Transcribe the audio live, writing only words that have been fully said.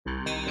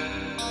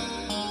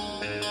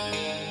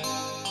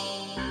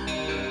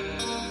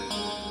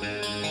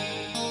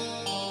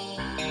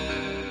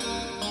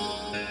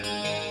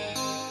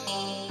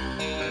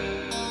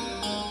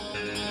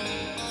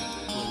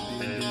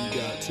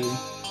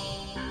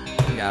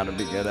gotta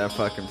be good at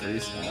fucking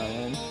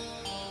freestyling.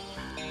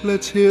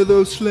 Let's hear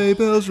those sleigh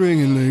bells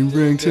ringing, ring,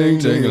 ring, ting,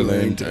 ting, a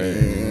ling,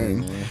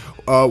 ting.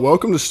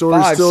 Welcome to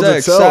Stories 5, Still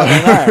 6, to Tell,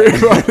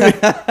 7, everybody.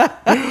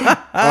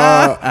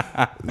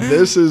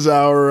 This is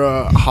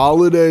our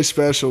holiday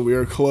special. We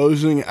are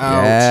closing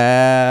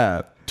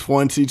out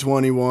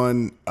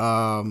 2021.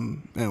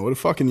 Man, what a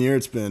fucking year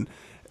it's been.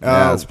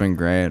 Yeah, it's been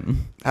great.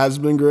 Has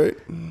it been great?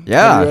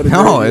 Yeah,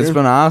 it's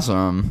been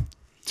awesome.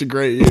 It's a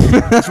great year.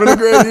 It's been a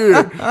great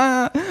year.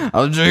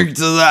 I'll drink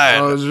to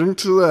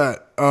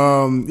that.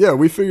 Yeah,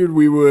 we figured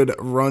we would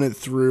run it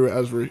through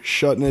as we're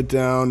shutting it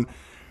down.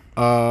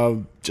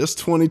 Just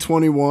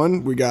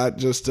 2021. We got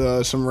just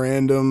some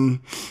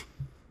random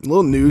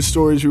little news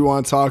stories we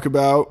want to talk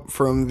about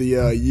from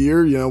the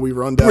year. You know, we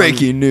run down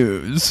breaking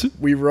news.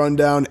 We run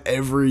down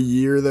every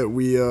year that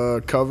we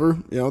cover.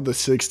 You know, the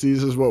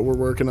 60s is what we're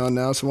working on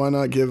now. So why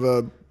not give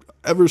a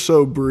ever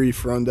so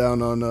brief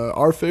rundown on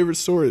our favorite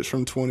stories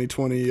from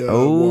 2021.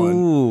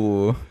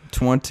 Oh,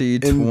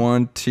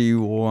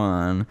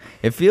 2021.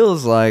 It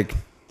feels like,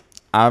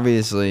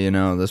 obviously, you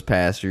know, this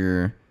past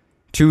year,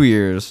 2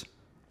 years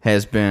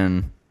has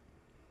been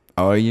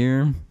a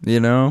year, you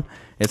know?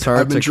 It's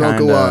hard to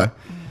kind of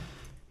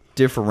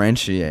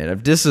differentiate.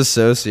 I've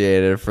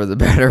disassociated for the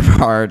better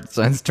part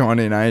since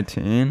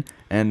 2019.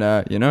 And,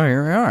 you know,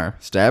 here we are.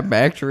 Step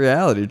back to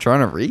reality, trying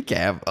to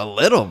recap a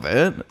little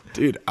bit.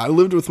 Dude, I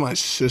lived with my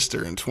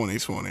sister in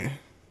 2020.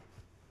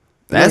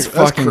 That's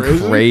fucking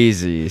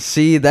crazy.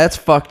 See, that's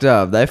fucked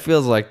up. That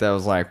feels like that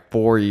was like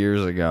 4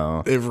 years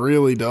ago. It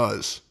really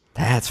does.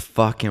 That's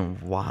fucking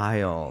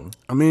wild.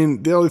 I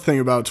mean, the other thing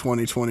about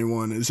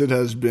 2021 is it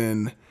has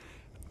been...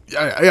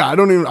 I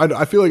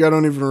feel like I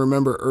don't even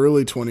remember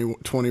early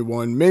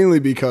 2021, mainly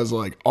because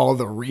like all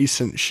the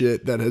recent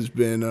shit that has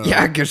been.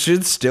 Yeah, because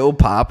shit's still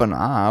popping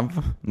off.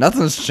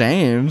 Nothing's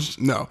changed.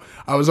 No,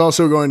 I was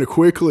also going to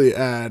quickly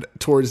add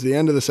towards the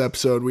end of this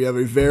episode, we have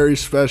a very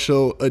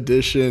special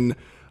edition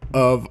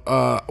of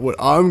what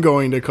I'm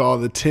going to call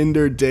the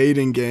Tinder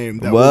Dating Game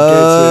that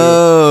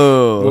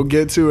we'll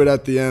get to it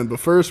at the end. But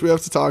first, we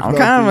have to talk about. I'm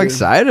kind of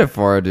excited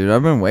for it, dude.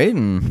 I've been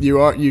waiting.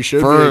 You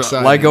should be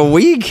excited. Like a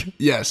week.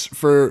 Yes,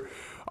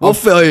 We'll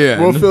fill you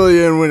in. We'll fill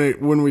you in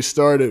when we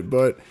start it.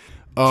 But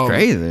it's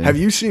crazy. Have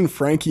you seen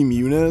Frankie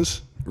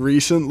Muniz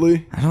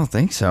recently? I don't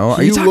think so.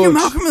 Are you talking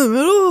Malcolm in the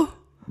Middle?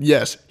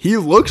 Yes, he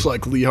looks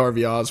like Lee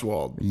Harvey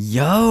Oswald.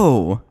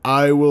 Yo,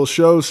 I will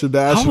show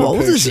Sebastian. How old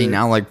is he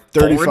now? Like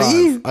 35.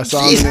 40? I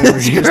saw him when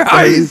he was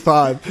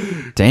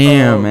 35.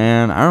 Damn,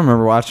 man. I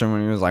remember watching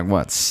when he was like,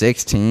 what,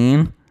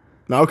 16?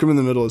 Malcolm in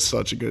the Middle is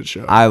such a good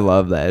show. I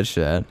love that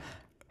shit.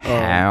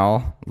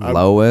 Hal,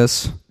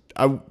 Lois.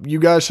 You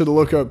guys should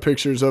look up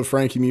pictures of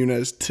Frankie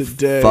Muniz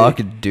today.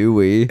 Fuck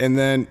Dewey. And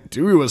then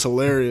Dewey was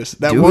hilarious.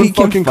 That Dewey one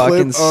fucking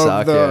clip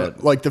of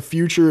it. Like the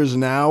future is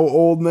now,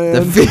 old man.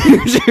 The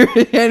future,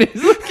 and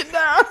he's looking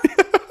down.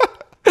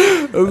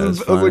 That was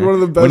like one of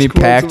the best. When he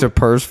packed a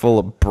purse full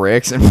of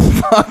bricks and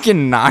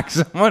fucking knocked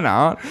someone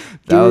out.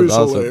 That Dewey's was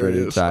also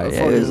hilarious. pretty tight. I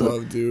fucking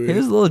love Dewey. He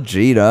was a little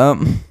G'd up.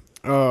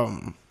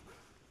 Man,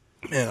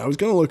 I was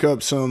gonna look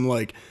up some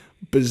like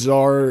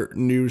bizarre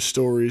news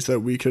stories that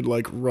we could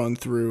like run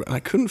through, and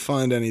I couldn't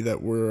find any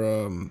that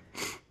were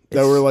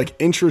like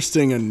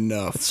interesting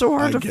enough. It's so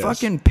hard to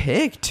fucking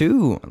pick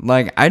too.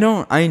 Like I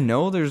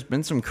know there's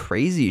been some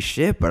crazy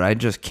shit, but I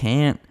just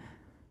can't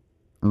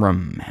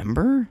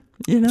remember.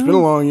 You know, it's been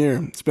a long year.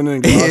 It's been an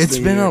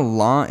exhausting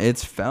year.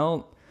 It's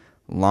felt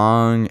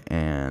long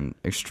and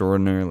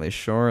extraordinarily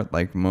short,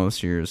 like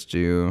most years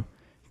do,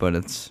 but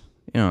it's,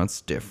 you know,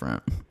 it's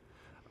different.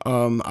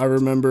 I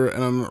remember,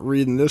 and I'm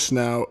reading this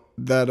now,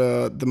 that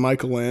the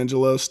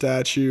Michelangelo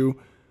statue,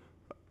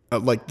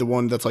 like the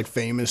one that's like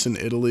famous in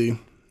Italy,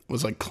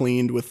 was like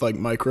cleaned with like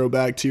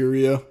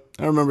microbacteria.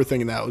 I remember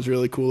thinking that was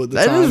really cool at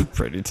the time. That is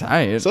pretty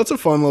tight. So that's a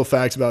fun little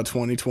fact about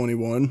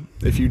 2021.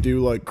 If you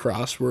do like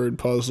crossword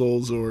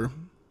puzzles or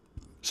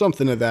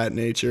something of that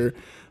nature,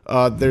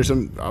 there's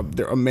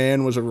a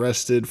man was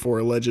arrested for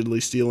allegedly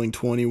stealing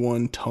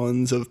 21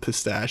 tons of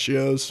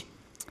pistachios.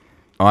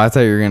 Oh, I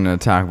thought you were going to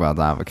talk about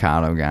the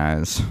avocado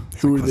guys.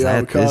 Who were the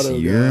avocado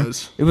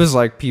guys? It was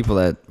like people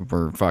that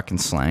were fucking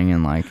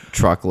slanging like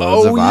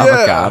truckloads of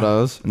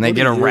avocados. And they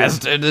get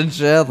arrested and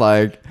shit.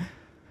 Like,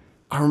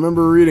 I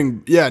remember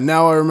reading. Yeah,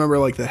 now I remember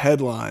like the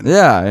headline.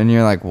 Yeah, and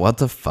you're like, what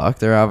the fuck?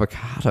 They're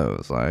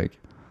avocados. Like,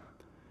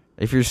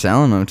 if you're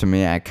selling them to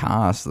me at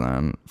cost,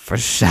 then for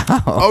sure.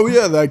 Oh,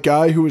 yeah, that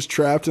guy who was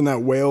trapped in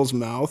that whale's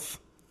mouth.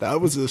 That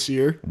was this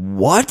year.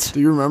 What? Do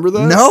you remember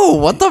that? No,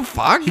 what the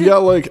fuck?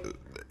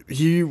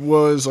 He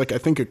was like, I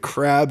think, a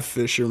crab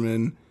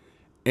fisherman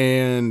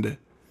and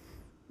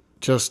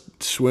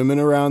just swimming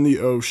around the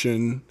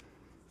ocean.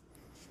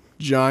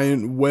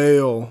 Giant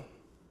whale,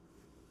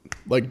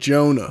 like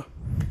Jonah.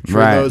 For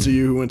those of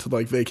you who went to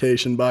like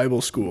vacation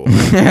Bible school.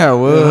 Yeah,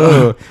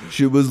 whoa.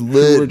 She was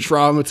lit. Who were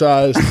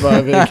traumatized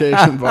by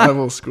vacation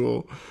Bible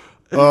school.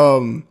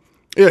 Yeah,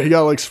 he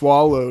got like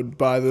swallowed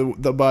by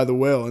the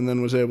whale and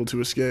then was able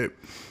to escape.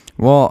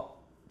 Well,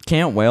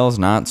 Can't whales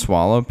not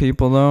swallow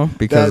people though?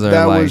 Because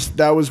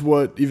that was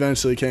what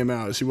eventually came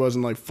out. Is he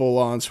wasn't like full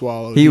on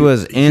swallow. He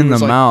was in the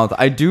mouth.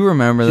 I do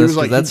remember this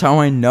because that's how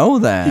I know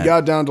that. He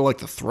got down to like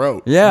the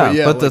throat.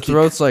 Yeah, but the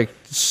throat's like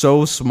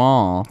so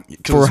small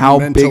for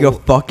how big a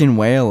fucking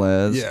whale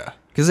is. Yeah,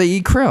 because they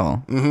eat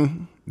krill.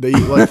 Mm-hmm. They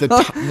eat like the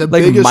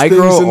like biggest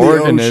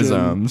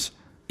microorganisms.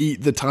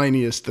 Eat the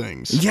tiniest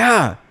things.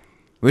 Yeah,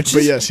 but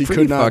yes, he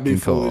could not be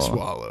fully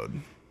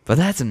swallowed. But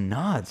that's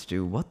nuts,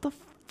 dude. What the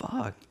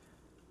fuck?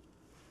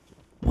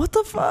 What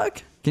the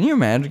fuck? Can you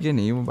imagine getting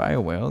eaten by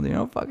a whale? Do you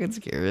know how fucking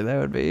scary that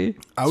would be?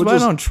 That's why I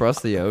don't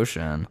trust the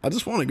ocean. I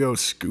just want to go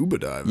scuba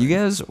diving. You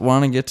guys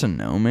want to get to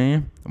know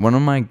me? One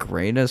of my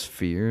greatest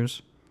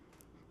fears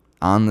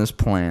on this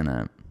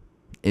planet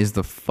is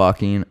the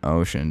fucking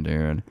ocean,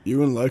 dude.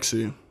 You and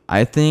Lexi.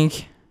 I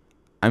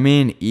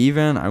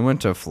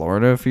went to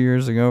Florida a few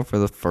years ago for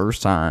the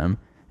first time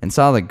and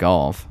saw the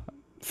Gulf.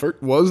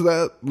 Was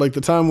that like the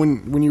time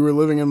when you were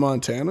living in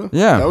Montana?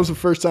 Yeah. That was the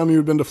first time you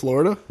had been to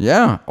Florida?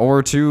 Yeah.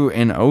 Or to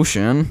an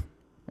ocean.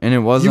 And it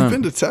wasn't. You've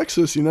been to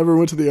Texas. You never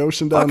went to the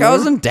ocean down there? I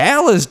was in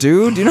Dallas,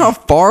 dude. Do you know how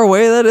far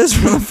away that is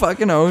from the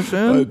fucking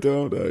ocean? I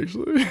don't,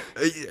 actually.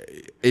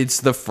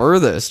 It's the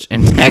furthest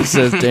in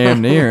Texas,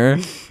 damn near.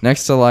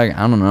 Next to, like,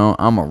 I don't know,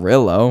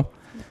 Amarillo.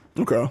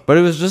 Okay. But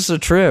it was just a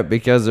trip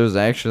because it was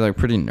actually, like,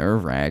 pretty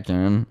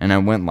nerve-wracking. And I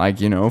went, like,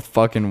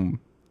 fucking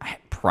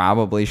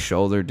probably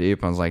shoulder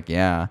deep. I was like,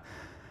 yeah,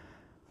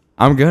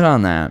 I'm good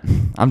on that.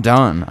 I'm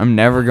done. I'm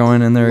never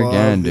going in there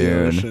again,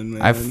 dude.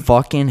 Ocean, I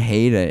fucking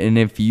hate it. And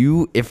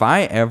if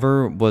I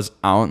ever was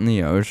out in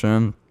the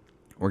ocean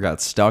or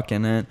got stuck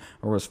in it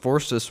or was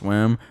forced to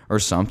swim or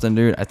something,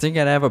 dude, I think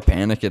I'd have a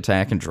panic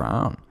attack and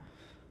drown.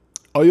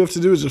 All you have to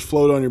do is just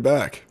float on your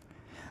back.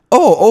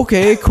 Oh,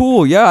 okay,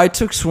 cool. Yeah, I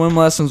took swim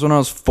lessons when I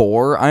was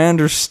 4. I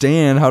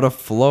understand how to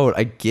float.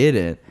 I get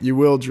it. You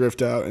will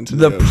drift out into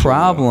the ocean. The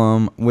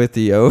problem with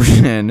the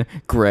ocean,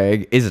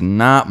 Greg, is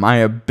not my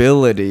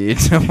ability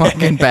to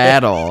fucking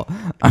paddle.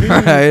 All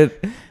right?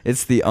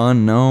 It's the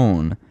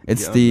unknown.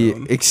 It's the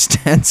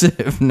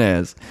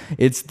extensiveness.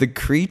 It's the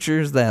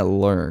creatures that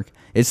lurk.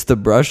 It's the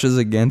brushes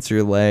against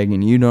your leg,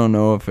 and you don't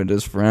know if it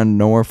is friend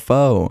nor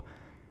foe.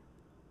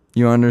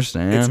 You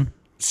understand?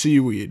 It's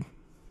seaweed.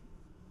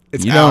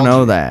 It's you don't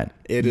know that.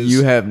 It is.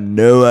 You have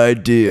no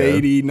idea.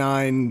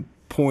 89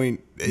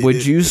 point.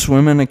 Would you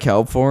swim in a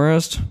kelp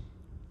forest?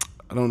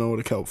 I don't know what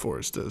a kelp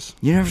forest is.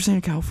 You never seen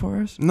a kelp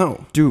forest?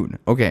 No. Dude,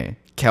 okay.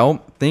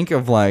 Kelp, think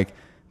of like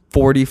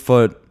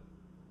 40-foot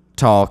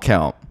tall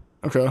kelp.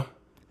 Okay.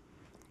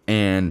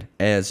 And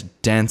as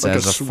dense like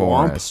as a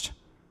swamp? forest.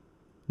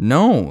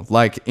 No,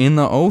 like in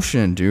the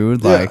ocean,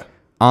 dude. Like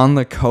on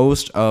the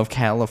coast of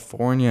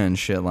California and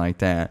shit like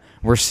that.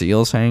 Where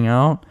seals hang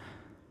out.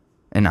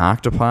 And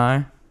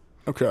octopi.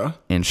 Okay.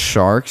 And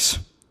sharks.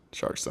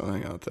 Sharks don't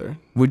hang out there.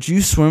 Would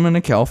you swim in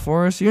a kelp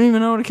forest? You don't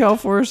even know what a kelp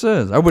forest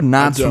is. I would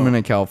not swim in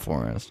a kelp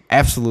forest.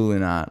 Absolutely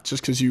not.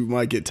 Just because you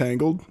might get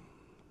tangled?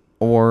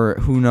 Or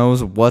who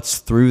knows what's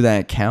through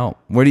that kelp.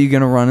 What are you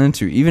going to run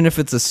into? Even if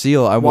it's a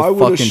seal, I will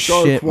fucking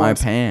shit my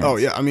pants. Oh,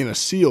 yeah. I mean, a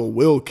seal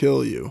will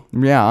kill you.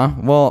 Yeah.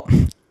 Well,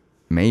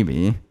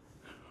 maybe.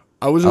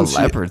 A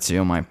leopard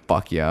seal might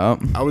fuck you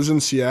up. I was in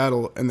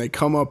Seattle, and they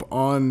come up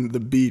on the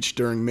beach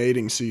during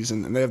mating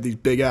season, and they have these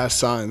big-ass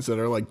signs that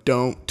are like,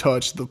 don't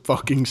touch the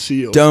fucking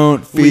seals.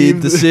 Don't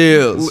feed the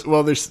seals.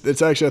 Well,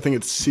 it's actually, I think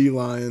it's sea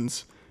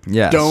lions.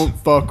 Yes. Don't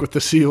fuck with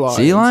the sea lions.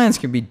 Sea lions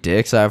can be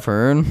dicks, I've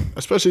heard.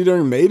 Especially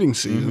during mating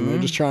season. Mm-hmm.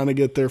 They're just trying to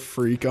get their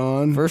freak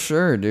on. For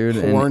sure, dude.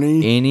 Horny.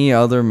 And any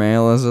other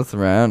male is a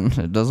threat.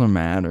 It doesn't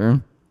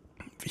matter.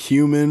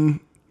 Human.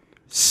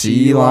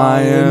 Sea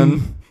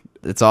lion.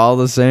 It's all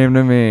the same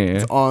to me.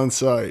 It's on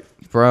site.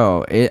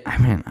 Bro, I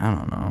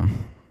don't know.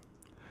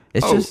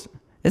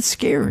 It's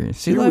scary.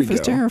 Sea life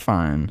is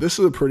terrifying. This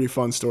is a pretty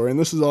fun story, and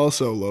this is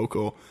also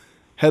local.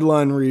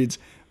 Headline reads,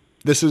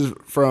 this is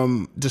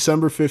from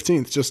December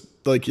 15th, just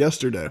like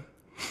yesterday.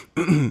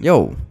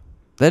 Yo,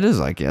 that is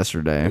like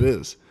yesterday. It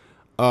is.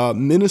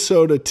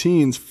 Minnesota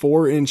teen's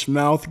 4-inch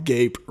mouth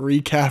gape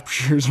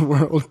recaptures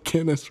World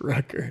Guinness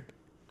record.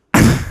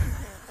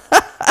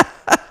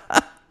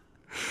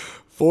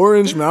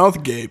 4-inch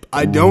mouth gape.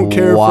 I don't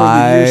care for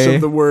the use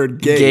of the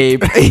word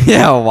gape.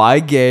 Yeah, why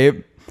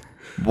gape?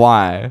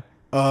 Why?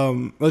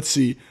 Let's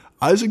see.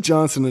 Isaac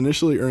Johnson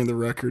initially earned the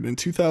record in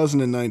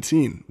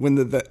 2019 when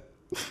the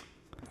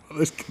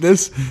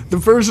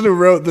person who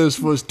wrote this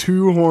was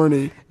too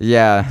horny.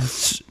 Yeah,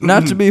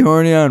 not to be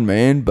horny on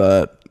Maine,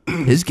 but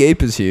his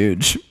gape is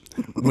huge.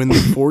 When the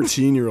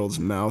 14-year-old's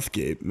mouth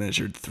gape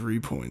measured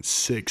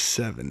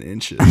 3.67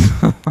 inches.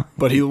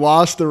 But he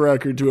lost the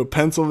record to a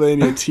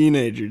Pennsylvania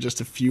teenager just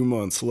a few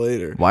months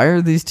later. Why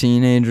are these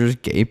teenagers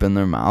gaping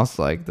their mouths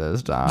like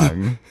this,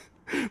 dog?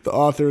 The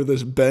author of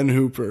this, Ben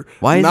Hooper.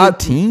 Why is it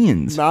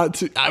teens? I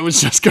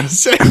was just going to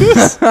say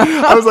this.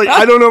 I was like,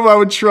 I don't know if I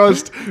would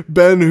trust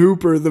Ben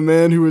Hooper, the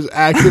man who is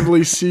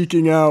actively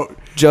seeking out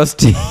just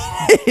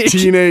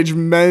teenage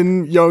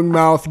men, young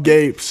mouth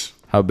gapes.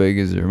 How big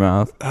is your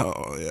mouth?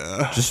 Oh,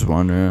 yeah. Just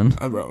wondering.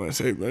 I brought my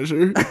tape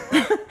measure.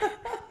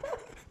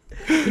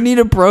 You need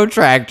a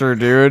protractor,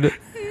 dude.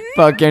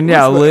 Fucking,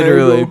 yeah,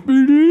 literally.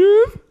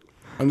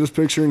 I'm just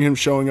picturing him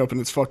showing up and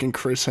it's fucking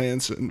Chris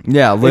Hansen.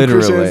 Yeah, literally. And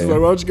Chris Hansen's like,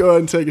 why don't you go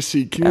ahead and take a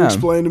seat? Can you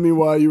explain to me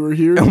why you were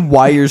here? And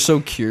why you're so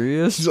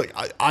curious? He's like,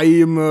 I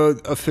am a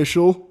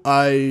official.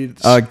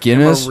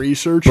 Guinness am a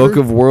researcher. Book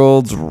of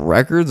World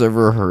Records.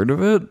 Ever heard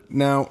of it?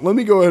 Now, let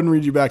me go ahead and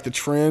read you back the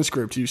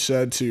transcript you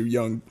said to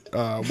young,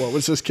 what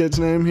was this kid's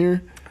name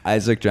here?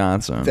 Isaac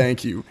Johnson.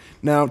 Thank you.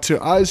 Now,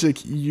 to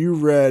Isaac, you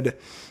read,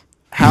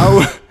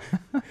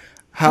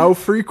 how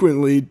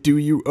frequently do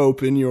you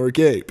open your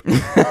gape?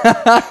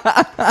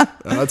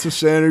 That's a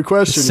standard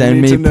question.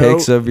 Send me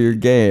pics of your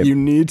gape. You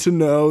need to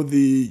know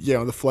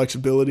the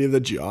flexibility of the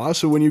jaw.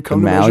 So when you come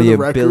to measure the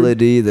record,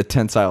 malleability, the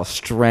tensile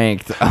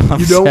strength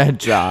of said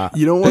jaw.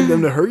 You don't want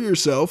them to hurt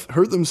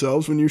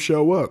themselves when you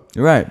show up.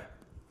 Right.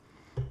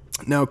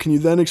 Now, can you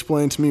then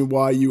explain to me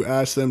why you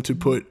asked them to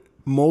put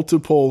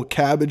multiple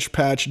Cabbage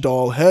Patch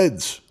doll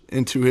heads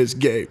into his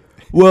gape?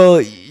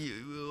 Well,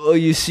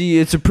 you see,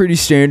 it's a pretty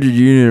standard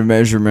unit of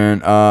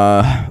measurement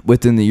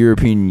within the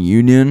European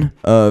Union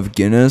of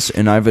Guinness,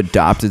 and I've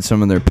adopted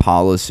some of their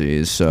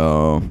policies,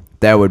 so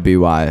that would be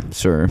why,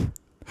 sir.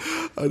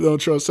 I don't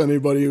trust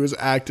anybody who is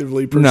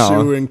actively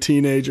pursuing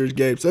teenagers'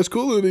 gapes. That's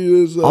cool that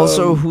he is.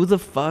 Also, who the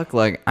fuck?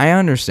 Like, I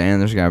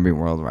understand there's got to be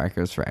world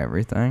records for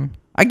everything.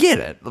 I get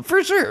it,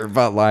 for sure,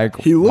 but like,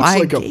 he looks why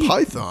like a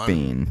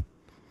python.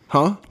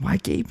 Huh? Why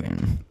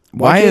gaping?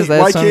 Why is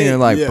that something you're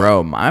like,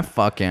 bro, my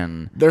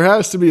fucking... There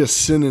has to be a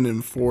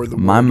synonym for the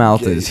word my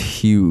mouth gape. is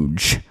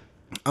huge.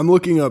 I'm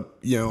looking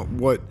up,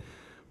 what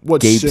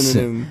gape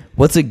synonym...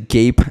 What's a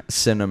gape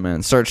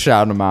synonym? Start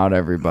shouting them out,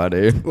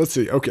 everybody. Let's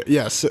see. Okay,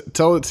 yeah,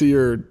 tell it to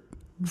your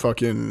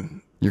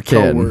fucking... Your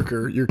kid.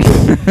 Coworker. Your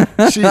kid.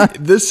 See,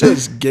 this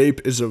says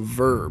gape is a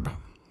verb.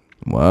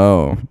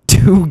 Whoa.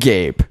 To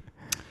gape.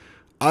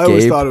 I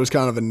always thought it was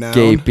kind of a noun.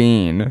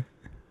 Gaping.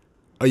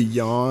 A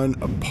yawn,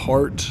 a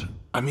part.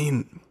 I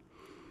mean...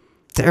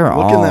 They're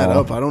looking that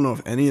up. I don't know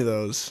if any of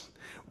those.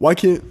 Why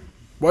do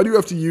you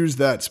have to use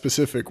that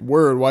specific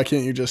word? Why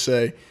can't you just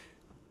say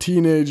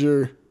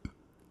teenager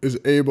is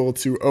able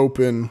to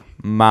open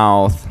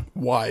mouth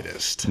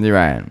widest? You're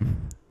right.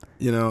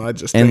 I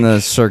just think the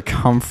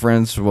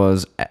circumference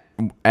was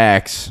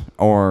X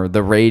or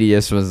the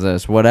radius was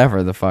this,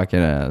 whatever the fuck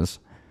it is.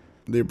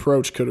 The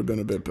approach could have been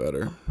a bit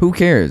better. Who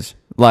cares?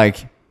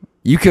 Like,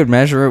 you could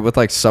measure it with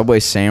like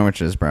Subway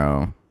sandwiches,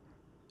 bro.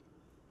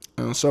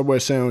 Subway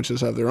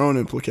sandwiches have their own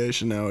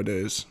implication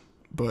nowadays,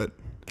 but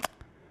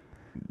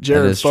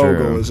Jared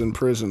Fogle is in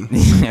prison.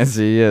 Yes,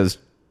 he is.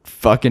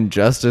 Fucking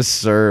justice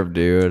served,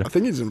 dude. I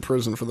think he's in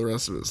prison for the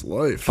rest of his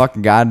life.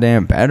 Fucking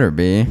goddamn better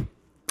be.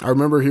 I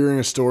remember hearing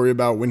a story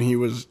about when he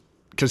was,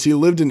 because he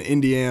lived in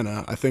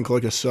Indiana, I think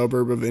like a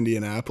suburb of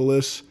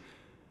Indianapolis,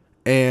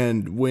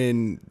 and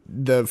when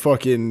the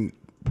fucking,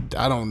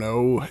 I don't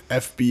know,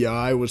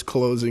 FBI was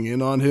closing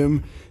in on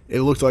him,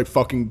 it looked like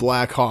fucking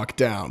Black Hawk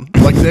Down.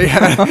 Like they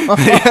might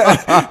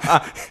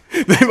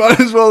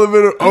as well have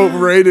been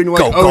raiding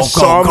like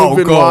Osama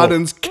bin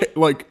Laden's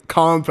like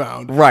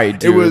compound. Right,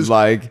 dude. It was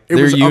like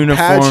their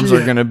uniforms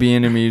are gonna be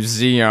in a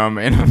museum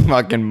in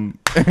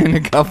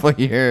a couple of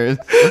years.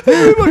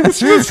 Like the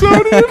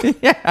Smithsonian.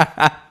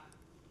 Yeah.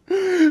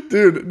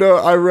 Dude, no,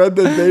 I read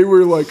that they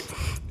were like,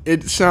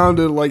 it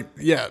sounded like,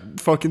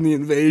 fucking the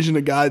invasion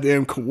of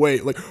goddamn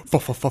Kuwait. Like,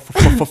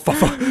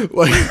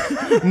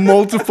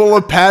 multiple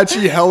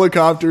Apache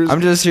helicopters.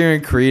 I'm just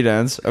hearing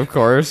Credence, of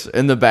course,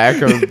 in the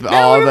back of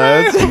all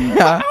this.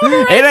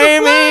 It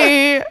ain't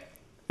me!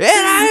 It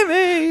ain't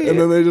me! And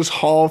then they just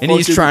haul and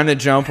he's trying to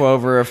jump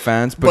over a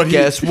fence, but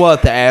guess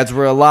what? The ads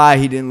were a lie.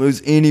 He didn't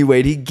lose any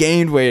weight. He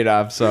gained weight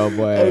off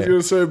Subway. I was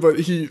going to say, but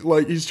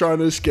he's trying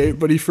to escape,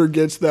 but he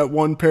forgets that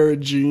one pair of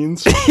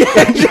jeans. And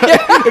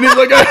he's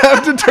like, I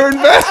have to turn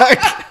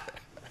back.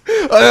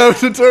 I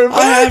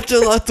have to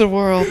let the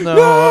world know.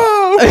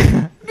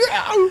 No!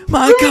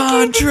 My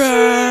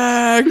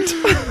contract.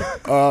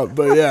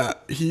 But yeah,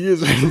 he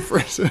is in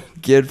prison.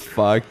 Get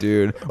fucked,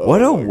 dude.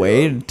 What a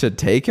way to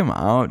take him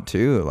out,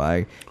 too.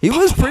 Like, he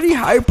was pretty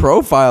high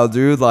profile,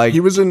 dude. Like, he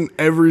was in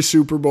every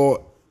Super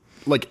Bowl,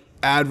 like,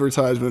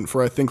 advertisement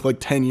for I think like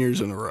 10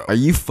 years in a row. Are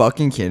you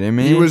fucking kidding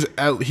me? He was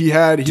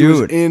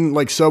in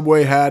like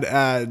Subway had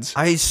ads.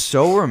 I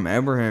so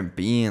remember him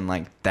being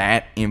like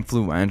that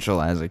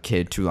influential as a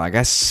kid too. Like,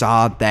 I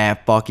saw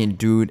that fucking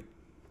dude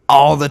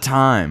all the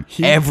time,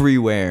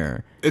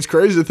 everywhere. It's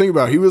crazy to think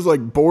about. He was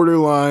like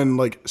borderline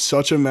like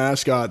such a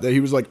mascot that he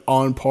was like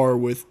on par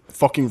with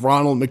fucking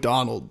Ronald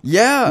McDonald.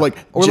 Yeah. Like,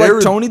 or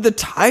like Tony the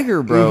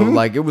Tiger, bro. Mm-hmm.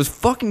 Like, it was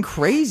fucking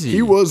crazy.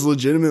 He was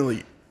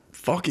legitimately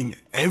fucking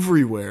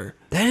everywhere.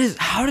 That is,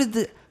 how did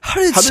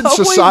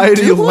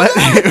society let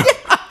him?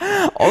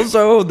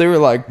 Also, they were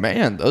like,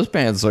 man, those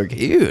pants look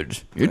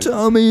huge. You're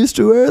telling me you used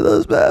to wear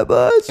those bad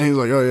boys? And he's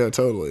like, oh yeah,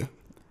 totally.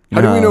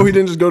 How do we know he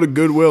didn't just go to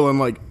Goodwill and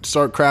like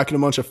start cracking a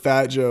bunch of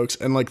fat jokes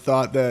and like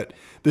thought that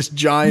this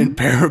giant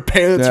pair of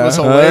pants was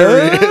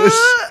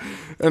hilarious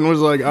and was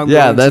like,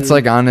 that's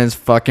like on his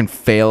fucking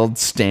failed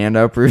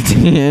stand-up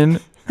routine.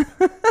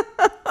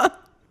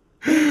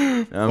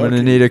 I'm going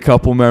to need a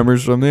couple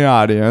members from the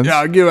audience.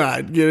 Yeah, give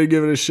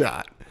it a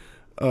shot.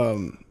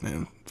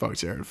 Man, fuck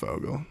Jared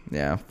Fogle.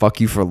 Yeah, fuck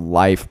you for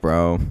life,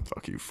 bro.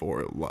 Fuck you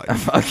for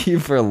life. Fuck you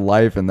for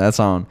life, and that's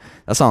on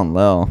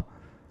Lil.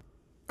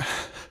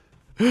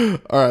 All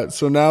right,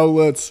 so now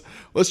let's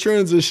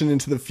transition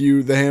into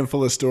the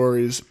handful of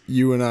stories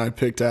you and I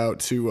picked out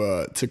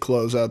to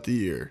close out the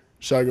year.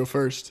 Should I go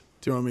first?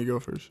 Do you want me to go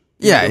first?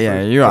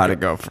 You ought to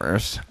go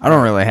first. I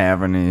don't really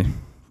have any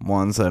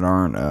ones that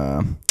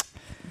aren't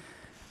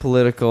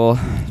political.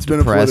 It's been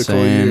a political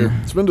year.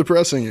 It's been a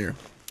depressing year.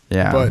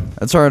 Yeah, but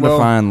it's hard to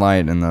find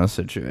light in those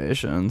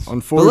situations.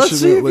 Unfortunately, but let's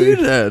see if you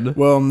did.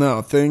 Well,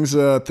 no, things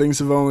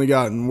have only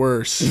gotten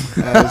worse.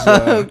 As,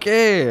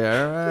 okay,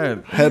 all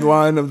right.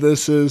 Headline of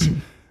this is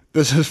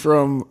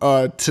from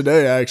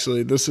today.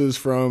 Actually, this is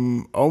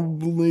from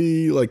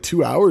only like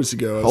 2 hours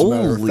ago. As a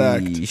matter of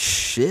fact. Holy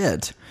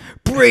shit!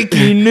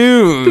 Breaking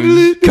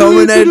news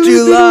coming at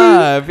you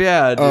live.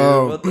 Yeah,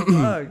 dude. What the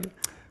fuck?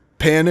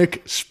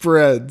 Panic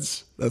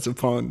spreads. That's a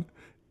pun.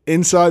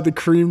 Inside the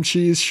cream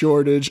cheese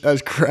shortage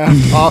as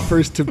Kraft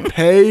offers to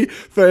pay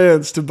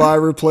fans to buy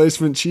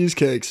replacement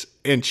cheesecakes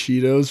and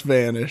Cheetos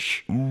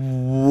vanish.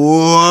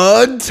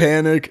 What?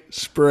 Panic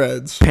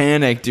spreads.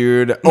 Panic,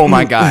 dude. Oh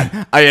my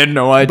God. I had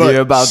no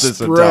idea about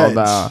this until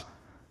now.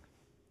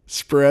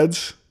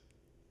 Spreads.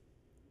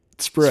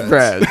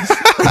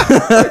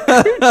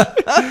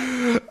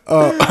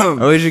 I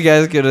wish you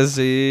guys could have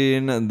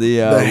seen the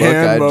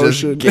look I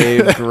just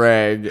gave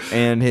Greg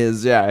and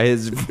his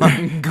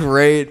fucking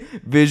great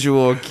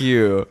visual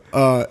cue.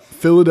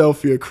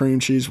 Philadelphia cream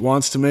cheese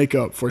wants to make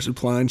up for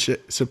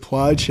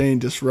supply chain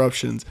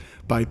disruptions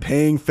by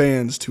paying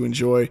fans to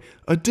enjoy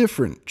a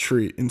different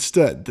treat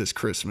instead this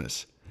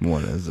Christmas.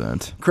 What is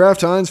it?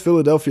 Kraft Heinz,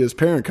 Philadelphia's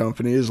parent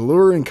company, is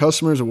luring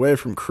customers away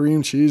from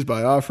cream cheese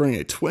by offering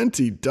a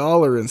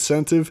 $20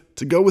 incentive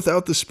to go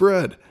without the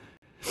spread.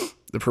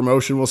 The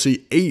promotion will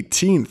see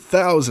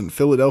 18,000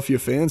 Philadelphia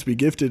fans be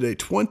gifted a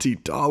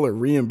 $20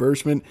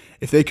 reimbursement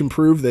if they can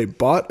prove they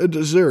bought a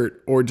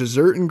dessert or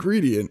dessert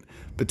ingredient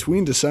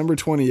between December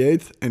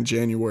 28th and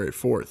January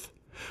 4th.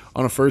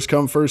 On a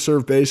first-come,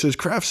 first-served basis,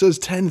 Kraft says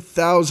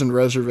 10,000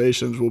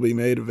 reservations will be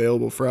made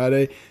available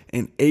Friday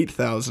and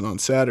 8,000 on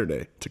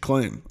Saturday to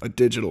claim a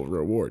digital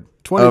reward.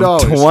 $20.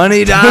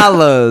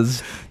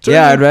 $20.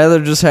 Yeah, I'd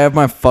rather just have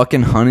my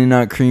fucking honey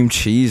nut cream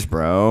cheese,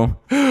 bro.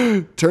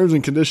 Terms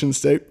and conditions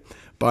state,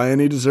 buy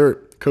any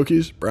dessert,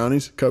 cookies,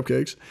 brownies,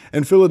 cupcakes,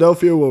 and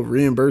Philadelphia will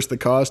reimburse the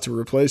cost to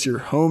replace your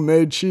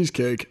homemade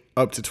cheesecake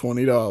up to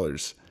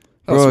 $20.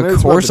 Bro,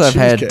 of course I've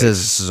had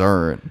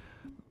dessert.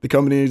 The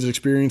company is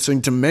experiencing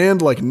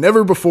demand like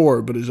never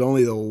before, but is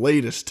only the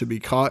latest to be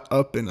caught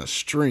up in a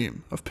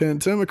stream of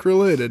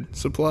pandemic-related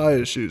supply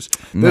issues.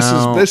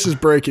 This is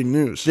breaking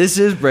news. This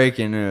is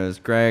breaking news.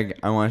 Greg,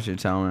 I want you to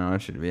tell me. I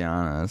want you to be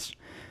honest.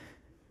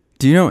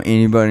 Do you know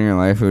anybody in your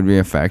life who would be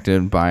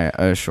affected by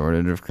a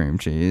shortage of cream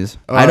cheese?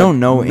 I don't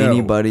know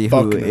anybody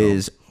who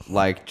is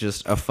like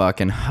just a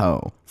fucking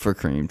hoe for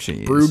cream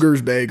cheese.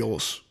 Brugger's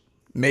Bagels.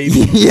 Maybe.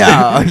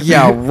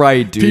 yeah,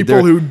 right, dude.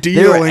 People who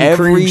deal in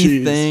cream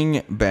cheese.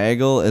 Everything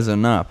bagel is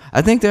enough.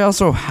 I think they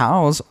also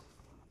house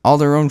all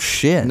their own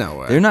shit. No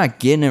way. They're not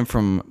getting it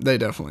from... They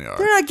definitely are.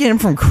 They're not getting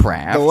it from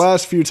Kraft. The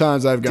last few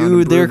times I've gone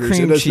to Brugger's, their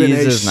cream cheese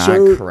is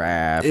not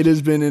Kraft. It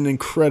has been an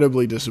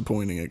incredibly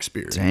disappointing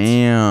experience.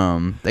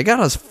 Damn. They got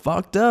us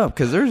fucked up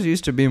because theirs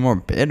used to be more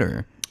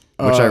bitter,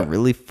 which I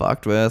really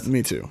fucked with.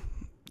 Me too.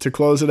 To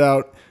close it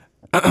out...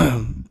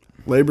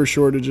 Labor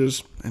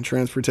shortages and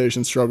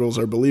transportation struggles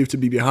are believed to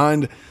be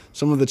behind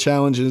some of the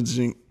challenges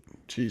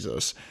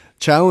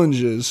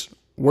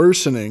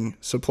worsening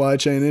supply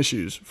chain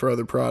issues for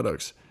other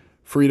products.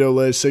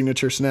 Frito-Lay's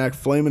signature snack,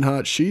 Flamin'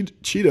 Hot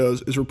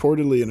Cheetos, is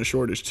reportedly in a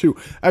shortage too.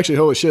 Actually,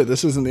 holy shit,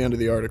 this isn't the end of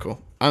the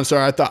article. I'm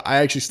sorry, I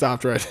actually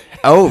stopped right there.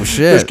 Oh,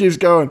 shit. This keeps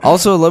going.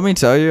 Also, let me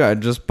tell you, I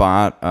just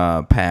bought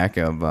a pack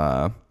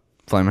of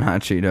Flamin'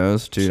 Hot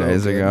Cheetos 2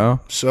 days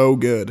ago. So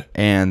good.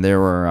 And there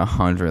were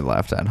 100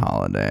 left at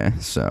Holiday.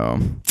 So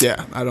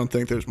yeah, I don't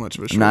think there's much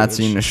of a shortage. Not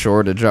seeing a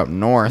shortage up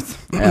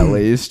north, at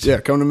least. Yeah,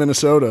 come to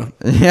Minnesota.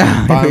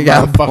 Yeah, we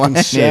got a fucking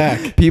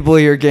shack. People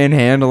here can't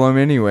handle them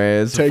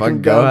anyways. Take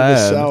them down to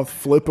the south,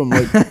 flip them.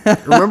 Like,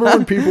 remember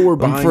when people were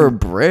buying for a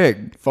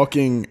brick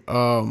fucking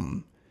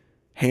hand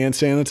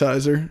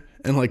sanitizer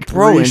and like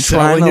and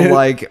trying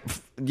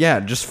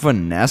to just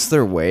finesse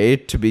their way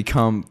to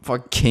become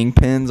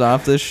kingpins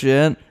off this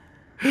shit.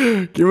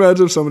 Can you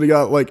imagine if somebody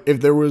got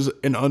if there was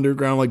an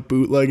underground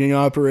bootlegging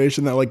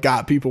operation that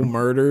got people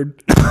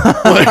murdered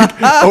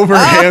over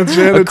hand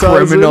sanitizer? A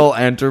criminal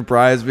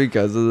enterprise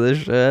because of this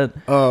shit.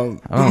 I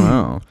don't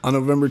know. On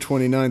November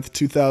 29th,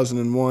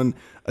 2001,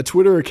 a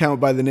Twitter account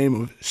by the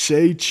name of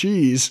Say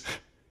Cheese,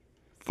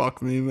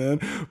 fuck me, man,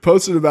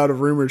 posted about a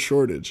rumored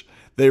shortage.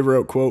 They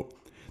wrote, quote,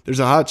 "There's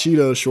a hot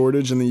Cheetos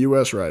shortage in the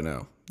U.S. right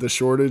now. The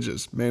shortage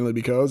is mainly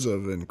because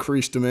of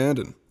increased demand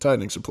and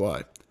tightening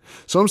supply.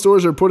 Some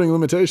stores are putting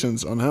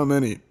limitations on how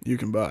many you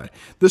can buy."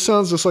 This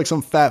sounds just like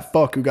some fat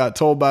fuck who got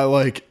told by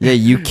Yeah,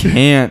 you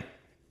can't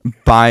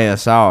buy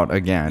us out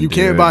again. You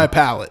can't buy a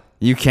pallet.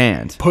 You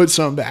can't. Put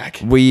some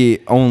back.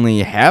 We only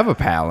have a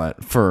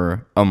pallet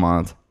for a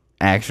month,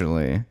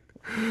 actually.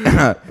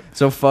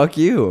 So fuck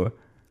you.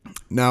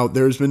 Now,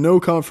 there's been no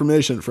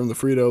confirmation from the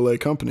Frito-Lay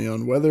company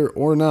on whether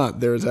or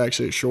not there is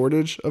actually a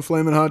shortage of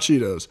Flamin' Hot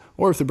Cheetos,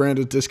 or if the brand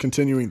is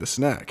discontinuing the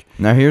snack.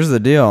 Now, here's the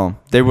deal.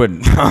 They would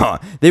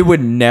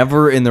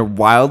never in their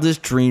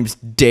wildest dreams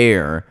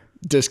dare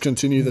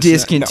discontinue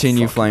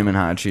Flamin'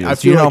 Hot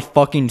Cheetos. Do you know how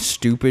fucking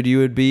stupid you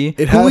would be?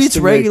 Who eats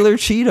regular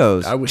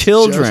Cheetos? I was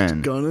Children.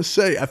 just gonna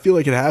say, I feel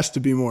like it has to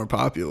be more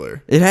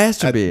popular. It has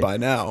to be by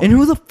now. And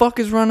who the fuck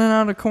is running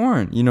out of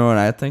corn? You know what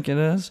I think it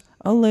is?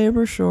 A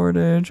labor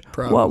shortage.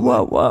 Probably.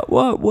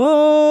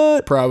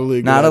 What?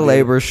 Probably not a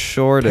labor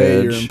shortage.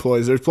 Pay your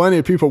employees. There's plenty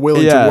of people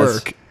willing to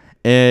work.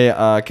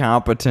 A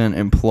competent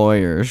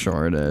employer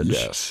shortage.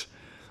 Yes.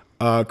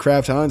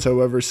 Kraft Heinz,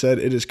 however, said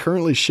it is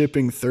currently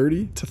shipping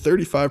 30 to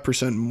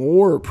 35%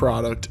 more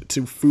product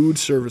to food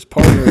service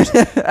partners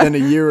than a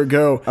year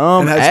ago.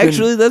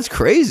 Actually, that's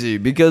crazy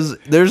because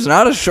there's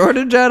not a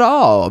shortage at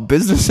all.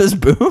 Business is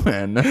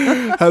booming.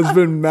 Has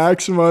been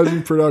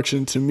maximizing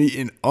production to meet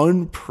an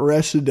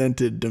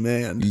unprecedented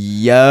demand.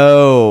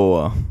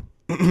 Yo.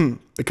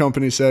 The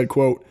company said,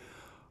 quote,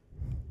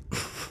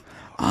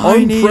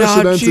 I need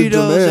hot Cheetos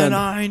demand. And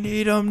I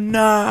need them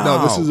now.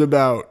 No, this is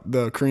about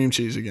the cream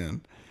cheese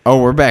again. Oh,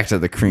 we're back to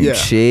the cream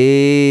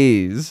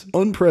cheese.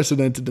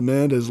 Unprecedented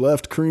demand has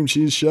left cream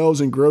cheese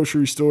shelves in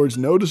grocery stores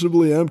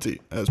noticeably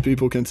empty as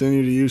people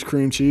continue to use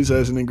cream cheese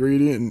as an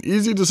ingredient in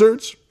easy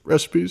desserts,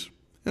 recipes,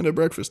 and at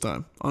breakfast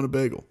time on a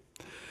bagel.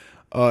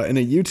 In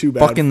a YouTube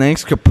ad. Fucking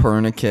thanks,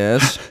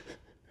 Copernicus.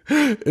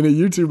 In a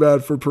YouTube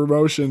ad for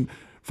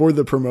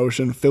the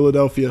promotion,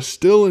 Philadelphia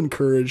still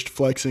encouraged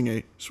flexing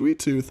a sweet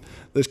tooth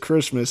this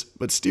Christmas,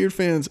 but steered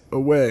fans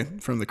away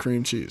from the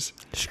cream cheese.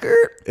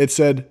 Skirt. It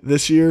said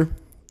this year,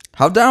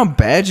 how down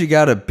bad you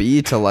gotta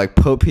be to like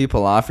put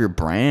people off your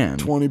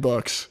brand?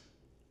 $20.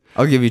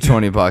 I'll give you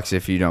 $20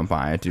 if you don't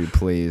buy it, dude.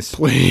 Please.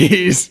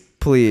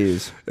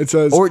 Please. It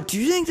says. Or do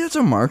you think that's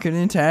a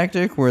marketing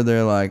tactic where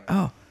they're like,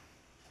 oh,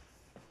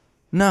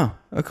 no,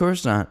 of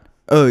course not.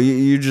 Oh,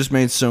 you just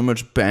made so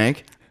much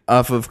bank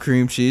off of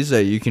cream cheese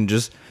that you can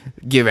just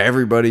give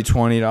everybody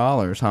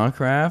 $20, huh,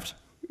 Kraft?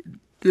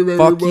 Give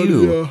everybody, fuck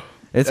you.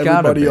 It's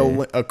gotta be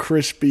a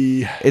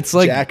crispy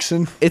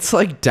Jackson. It's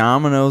like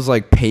Domino's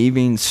like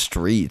paving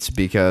streets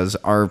because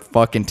our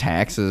fucking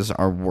taxes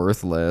are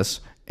worthless.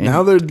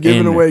 Now they're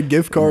giving away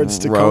gift cards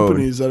to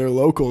companies that are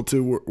local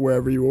to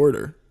wherever you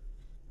order.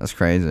 That's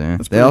crazy.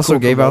 They also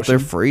gave out their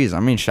freeze. I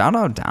mean, shout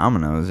out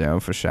Domino's, yo,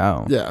 for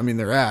sure. Yeah, I mean,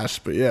 they're ass,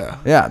 but yeah.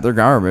 Yeah, they're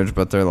garbage,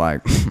 but they're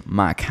like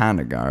my kind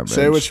of garbage.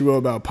 Say what you will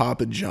about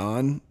Papa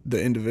John,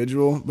 the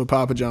individual, but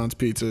Papa John's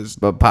pizza is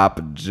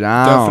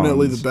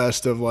definitely the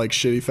best of like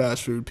shitty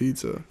fast food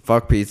pizza.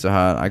 Fuck Pizza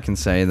Hut. I can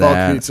say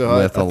that. Fuck Pizza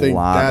Hut. With a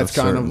lot of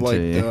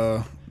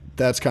certainty.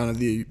 That's kind of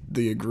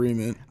the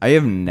agreement. I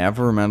have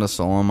never met a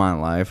soul in my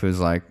life who's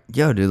like,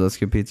 yo, dude, let's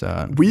get Pizza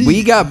Hut.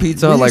 We got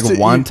Pizza Hut like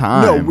one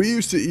time. No, we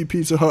used to eat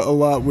Pizza Hut a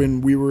lot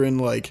when we were in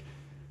like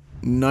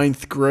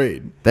 9th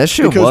grade. That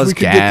shit was gas, because we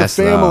could get the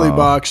family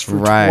box for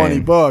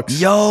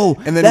 $20. Yo,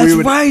 and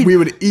then we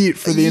would eat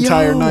for the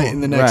entire night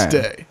and the next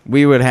day.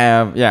 We would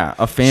have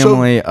a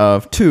family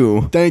of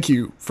 2. Thank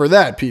you for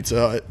that, Pizza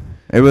Hut.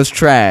 It was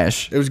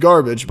trash. It was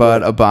garbage,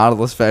 but a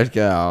bottomless fat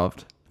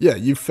helped. Yeah,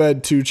 you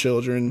fed 2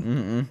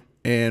 children,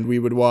 and we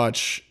would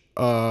watch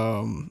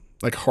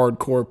like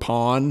Hardcore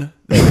Pawn,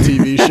 that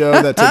TV show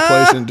that took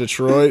place in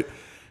Detroit.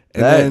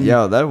 And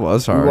that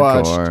was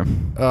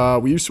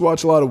hardcore. We used to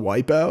watch a lot of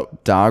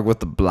Wipeout. Dog with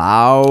the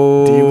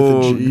blow. D with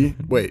a G.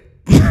 Wait.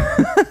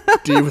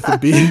 D with a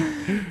B.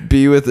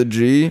 B with a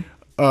G.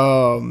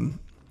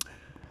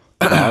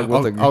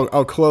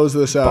 I'll close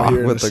this out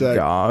here in a sec.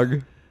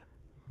 Gog.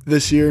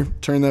 This year,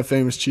 turn that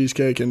famous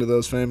cheesecake into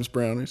those famous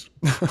brownies.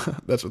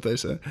 That's what they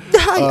say.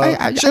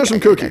 Share some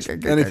cookies.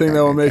 Anything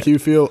that will make you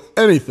feel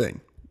anything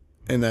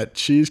in that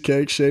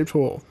cheesecake-shaped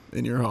hole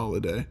in your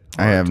holiday.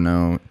 I have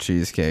no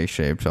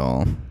cheesecake-shaped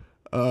hole.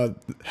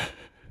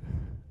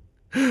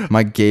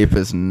 My gape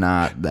is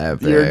not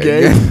that big. Your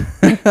gape?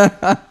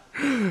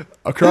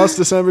 Across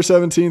December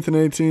 17th and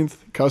 18th,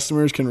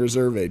 customers can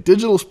reserve a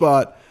digital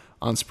spot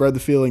on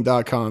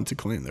spreadthefeeling.com to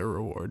claim their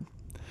reward.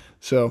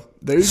 So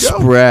there you go.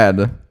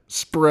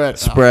 Spread.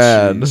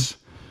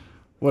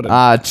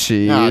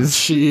 Cheese.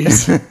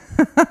 Cheese.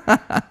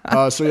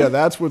 So yeah,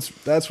 that's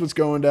what's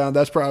going down.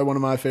 That's probably one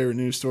of my favorite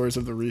news stories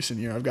of the recent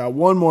year. I've got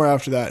one more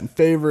after that, and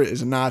favorite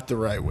is not the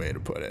right way to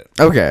put it.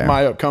 Okay.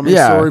 My upcoming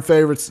story,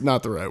 favorite's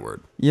not the right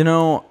word. You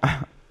know,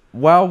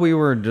 while we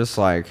were just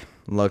like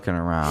looking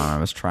around, I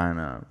was trying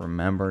to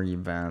remember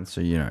events.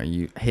 So,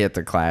 you hit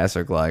the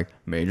classic like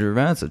major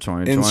events of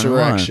 2021.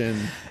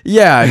 Insurrection.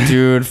 Yeah,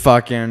 dude,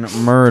 fucking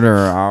murder,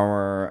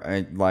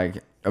 our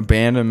like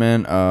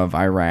abandonment of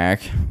Iraq.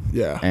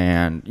 Yeah.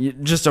 And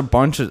just a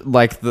bunch of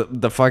like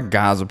the fuck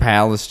Gaza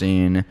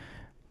Palestine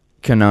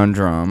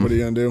conundrum. What are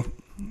you gonna do?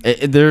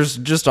 There's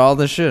just all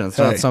this shit. It's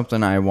not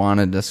something I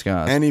want to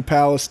discuss. Any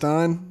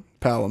Palestine,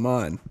 pal of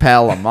mine.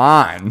 Pal of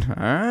mine.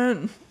 All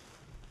right.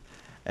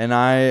 And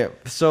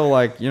just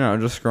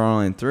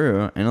scrolling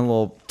through, and a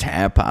little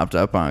tab popped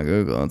up on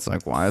Google. It's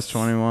like, why is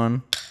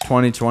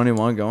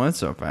 2021 going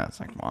so fast?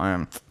 Like,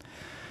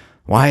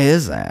 why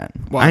is that?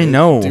 I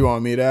know. Do you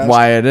want me to ask?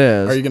 Why it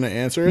is? Are you going to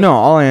answer it? No,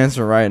 I'll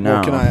answer right now.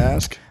 What can I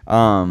ask?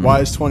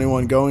 Why is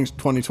 2021 going so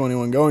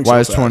fast? Why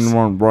is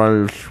 2021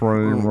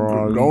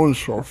 going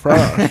so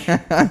fast?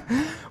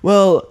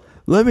 Well,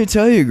 let me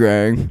tell you,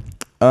 Greg.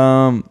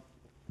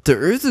 The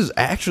Earth is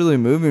actually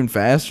moving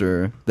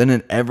faster than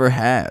it ever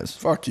has.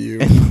 Fuck you.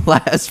 In the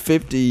last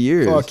 50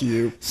 years. Fuck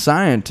you.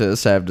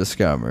 Scientists have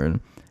discovered,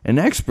 and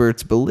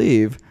experts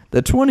believe,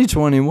 that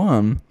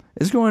 2021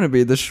 is going to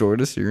be the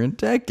shortest year in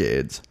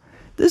decades.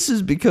 This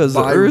is because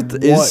the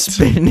Earth is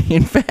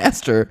spinning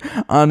faster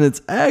on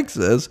its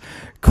axis,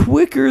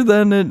 quicker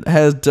than it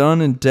has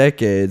done in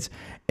decades,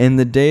 and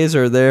the days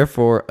are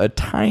therefore a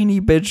tiny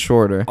bit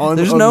shorter.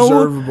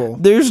 Unobservable.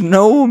 There's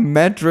no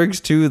metrics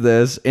to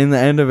this. In the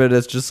end of it,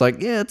 it's just like,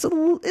 yeah, it's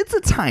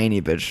a tiny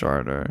bit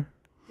shorter.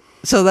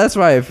 So that's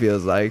why it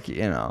feels like,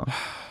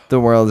 the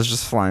world is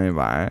just flying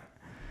by.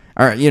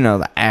 Or,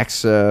 the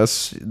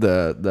axis,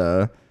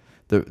 the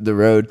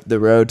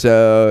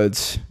roto,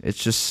 it's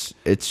just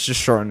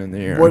shortening the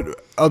year.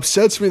 What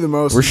upsets me the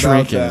most We're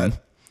about shrinking.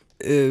 that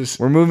is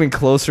we're moving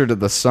closer to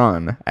the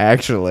sun,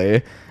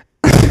 actually.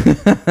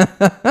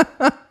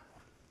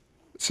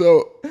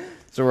 So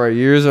our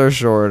years are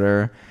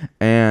shorter,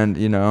 and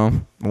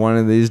one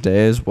of these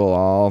days we'll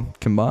all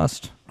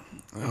combust.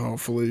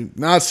 Hopefully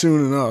not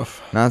soon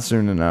enough. Not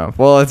soon enough.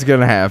 Well, it's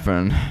gonna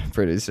happen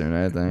pretty soon,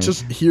 I think.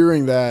 Just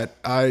hearing that,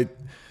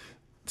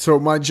 so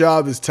my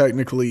job is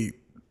technically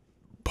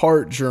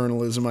part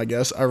journalism, I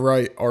guess. I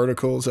write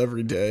articles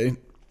every day.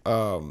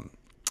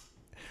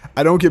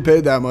 I don't get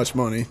paid that much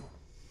money.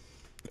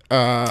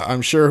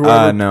 I'm sure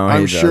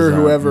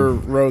whoever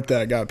wrote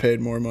that got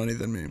paid more money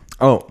than me.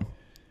 Oh,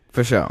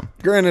 for sure.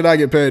 Granted, I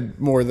get paid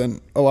more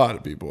than a lot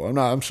of people.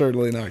 I'm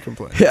certainly not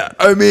complaining. Yeah,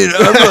 I mean,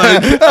 I'm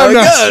like,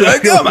 I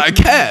got my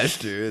cash,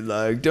 dude.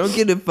 Like, don't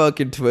get it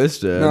fucking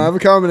twisted. No, I have a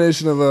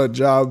combination of a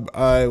job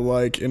I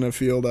like in a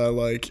field I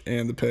like,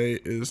 and the pay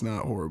is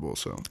not horrible.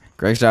 So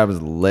Greg's job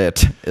is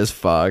lit as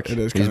fuck. It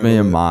is. He's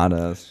being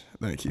modest.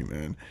 Thank you,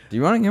 man. Do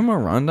you want to give him a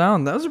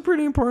rundown? That was a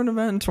pretty important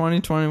event in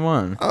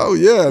 2021. Oh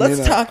yeah,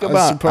 let's talk about.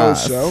 I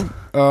suppose so.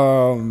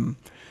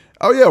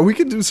 Oh yeah, we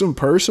could do some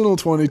personal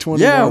 2021.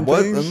 Yeah,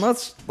 things. And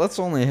let's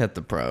only hit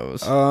the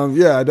pros.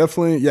 Yeah,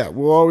 definitely. Yeah,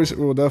 we'll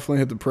definitely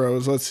hit the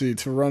pros. Let's see.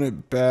 To run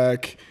it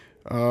back,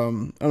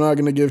 I'm not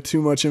gonna give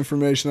too much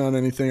information on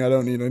anything. I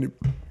don't need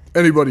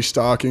anybody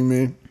stalking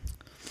me.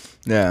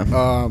 Yeah.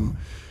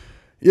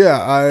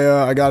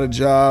 I got a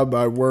job.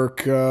 I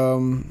work.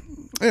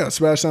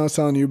 Sebastian, I was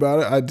telling you about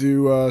it. I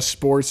do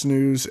sports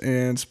news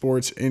and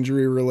sports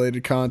injury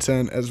related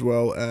content, as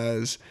well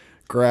as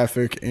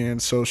graphic and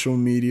social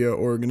media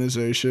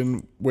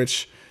organization,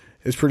 which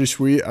is pretty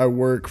sweet. I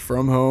work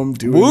from home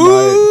doing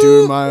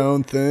my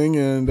own thing,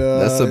 and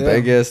that's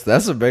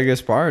the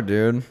biggest part,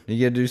 dude. You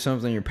get to do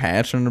something you're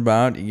passionate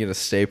about. You get to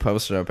stay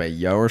posted up at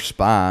your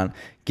spot,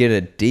 get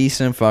a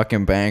decent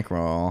fucking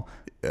bankroll.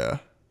 Yeah.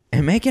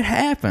 And make it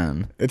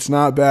happen. It's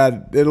not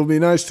bad. It'll be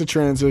nice to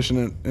transition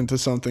it into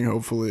something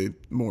hopefully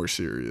more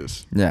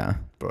serious. Yeah.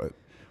 But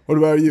what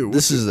about you?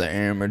 This is the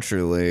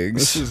amateur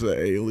leagues. This is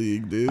the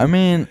A-League, dude. I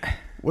mean,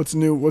 what's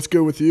new? What's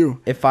good with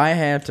you? If I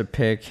had to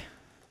pick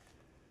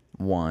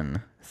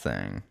one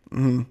thing,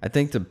 I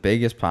think the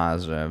biggest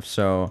positive.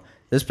 So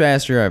this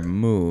past year, I've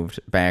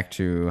moved back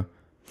to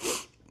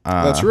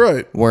that's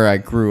right, where I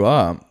grew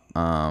up.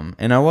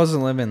 And I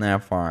wasn't living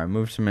that far. I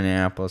moved to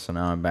Minneapolis, and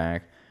now I'm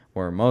back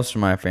where most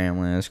of my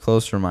family is,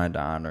 closer to my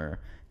daughter,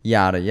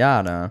 yada,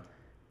 yada.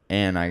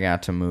 And I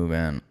got to move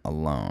in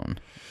alone.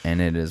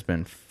 And it has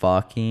been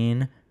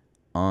fucking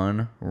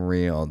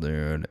unreal,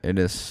 dude. It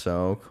is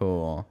so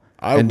cool.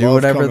 I can do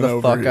whatever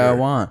the fuck I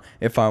want.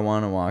 If I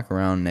want to walk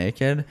around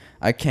naked,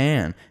 I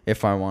can.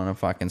 If I want to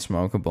fucking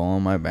smoke a bowl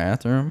in my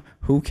bathroom,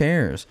 who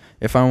cares?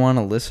 If I want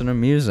to listen to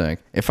music,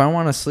 if I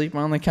want to sleep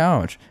on the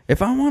couch,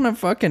 if I want to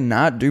fucking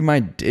not do my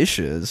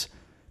dishes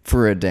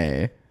for a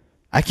day,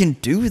 I can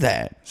do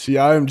that. See,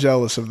 I am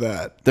jealous of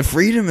that. The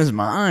freedom is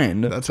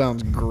mine. That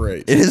sounds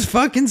great. It is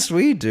fucking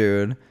sweet,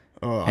 dude.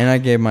 And I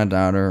gave my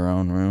daughter her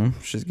own room.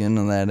 She's getting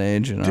to that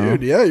age,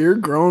 Dude, yeah, you're a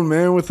grown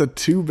man with a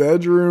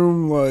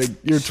 2-bedroom, like,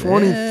 you're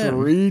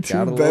 23,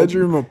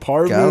 2-bedroom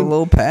apartment. Got a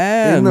little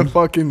pad. In the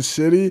fucking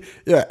city.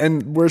 Yeah,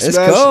 and where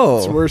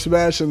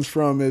Sebastian's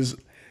from is,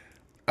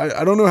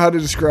 I don't know how to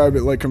describe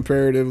it, like,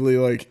 comparatively,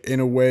 like, in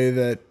a way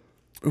that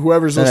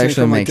whoever's listening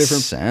actually from, like, makes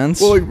different...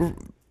 sense. Well, like,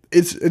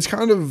 it's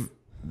kind of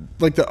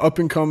like the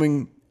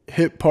up-and-coming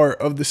hip part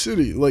of the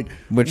city, like,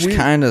 which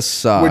kind of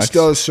sucks. Which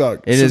does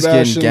suck. It is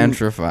getting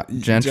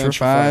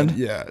gentrified.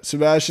 Yeah,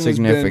 Sebastian has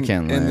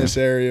been in this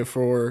area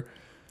for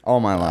all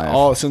my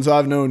life. Since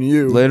I've known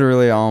you,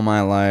 literally all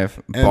my life,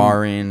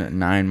 barring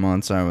 9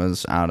 months I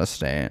was out of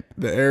state.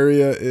 The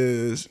area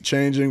is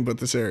changing, but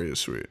this area is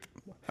sweet.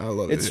 I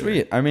love it. It's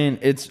sweet. I mean,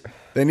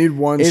 they need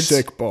one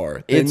sick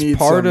bar. It's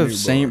part of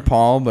St.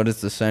 Paul, but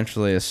it's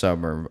essentially a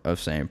suburb of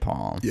St.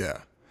 Paul. Yeah.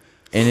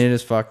 And it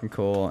is fucking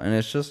cool. And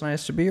it's just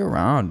nice to be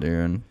around,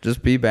 dude.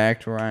 Just be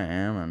back to where I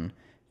am and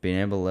being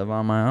able to live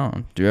on my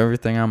own. Do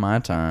everything on my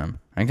time.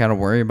 I ain't got to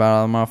worry about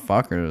all the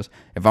motherfuckers.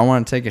 If I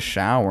want to take a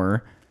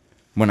shower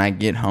when I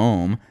get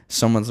home,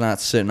 someone's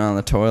not sitting on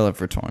the toilet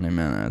for 20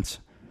 minutes.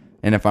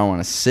 And if I want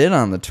to sit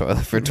on the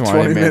toilet for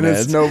 20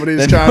 minutes,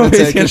 nobody's trying to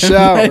take a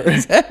shower.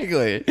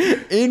 Exactly.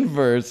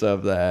 Inverse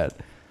of that.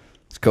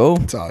 It's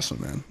cool. It's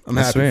awesome, man. I'm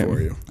happy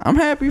for you. I'm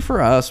happy for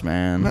us,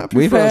 man. I'm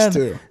happy for us,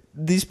 too.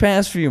 These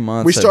past few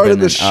months, we started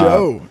the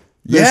show.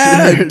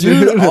 Yeah,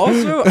 dude.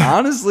 Also,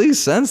 honestly,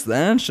 since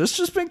then, it's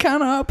just been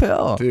kind of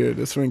uphill. Dude,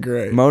 it's been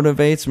great.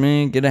 Motivates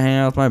me, get to hang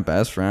out with my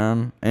best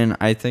friend. And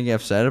I think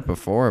I've said it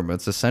before, but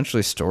it's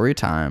essentially story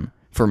time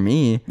for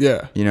me.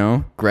 Yeah. You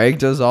know, Greg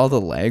does all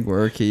the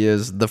legwork. He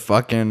is the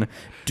fucking,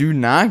 do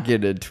not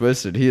get it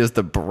twisted, he is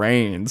the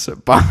brains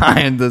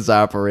behind this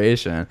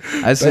operation.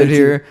 I sit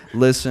here,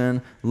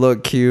 listen,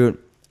 look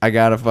cute. I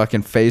got a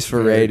fucking face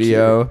for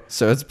radio,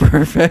 so it's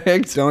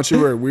perfect. Don't you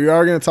worry. We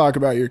are going to talk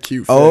about your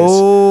cute face.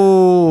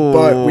 Oh,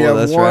 but we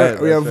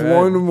have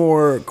one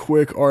more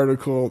quick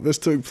article. This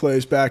took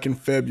place back in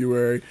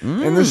February,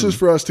 and this is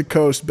for us to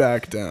coast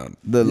back down.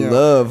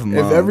 Love month.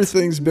 If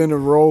everything's been a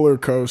roller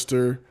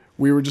coaster,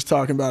 we were just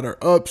talking about our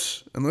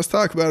ups, and let's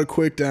talk about a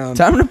quick down.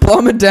 Time to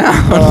plumb it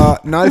down.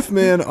 Knife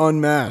man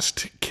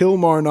unmasked.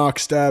 Kilmarnock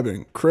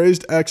stabbing.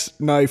 Crazed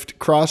ex-knifed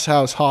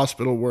cross-house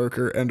hospital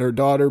worker and her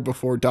daughter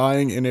before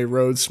dying in a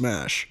road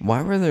smash.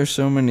 Why were there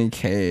so many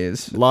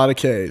Ks? A lot of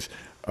Ks.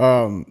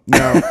 Now,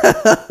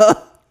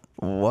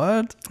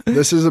 what?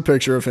 This is a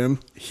picture of him.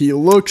 He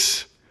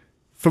looks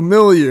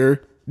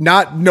familiar.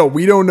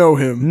 We don't know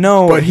him.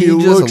 No, but he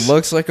just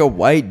looks like a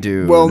white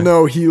dude. Well,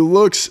 no, he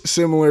looks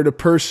similar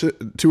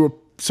to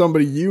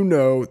somebody you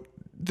know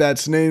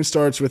that's name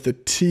starts with a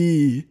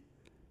T.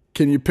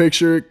 Can you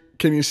picture it?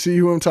 Can you see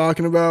who I'm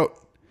talking about?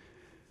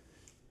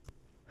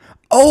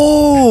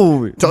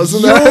 Oh,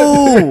 doesn't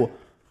that?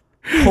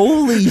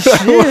 Holy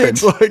shit!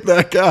 It's like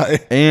that guy.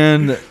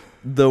 And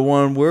the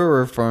one we're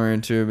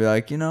referring to, be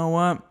like, you know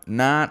what?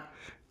 Not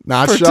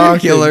shocking.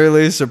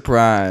 particularly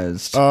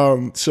surprised.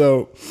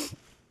 So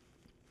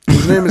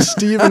his name is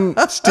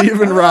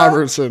Stephen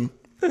Robertson,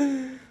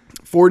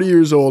 40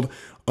 years old.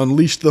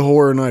 Unleashed the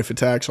horror knife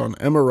attacks on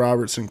Emma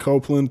Robertson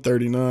Copeland,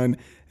 39,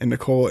 and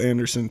Nicole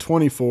Anderson,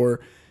 24.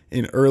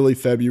 In early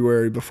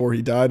February before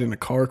he died in a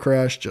car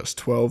crash just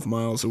 12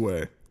 miles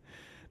away.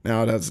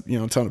 Now it has,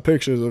 a ton of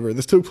pictures of her.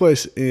 This took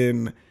place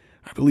in,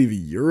 I believe,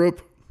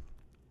 Europe.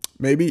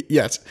 Maybe?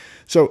 Yes.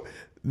 So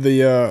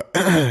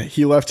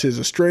he left his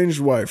estranged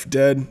wife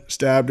dead,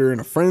 stabbed her in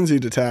a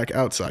frenzied attack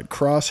outside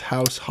Cross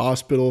House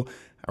Hospital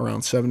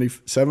around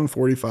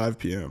 7:45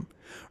 p.m.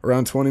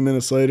 Around 20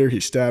 minutes later, he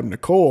stabbed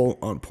Nicole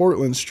on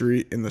Portland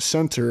Street in the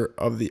center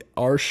of the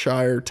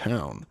Ayrshire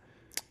town.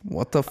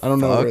 What the fuck? I don't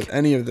know what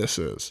any of this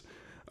is.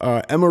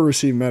 Emma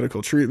received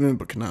medical treatment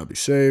but could not be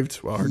saved,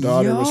 while her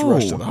daughter was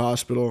rushed to the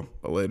hospital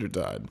but later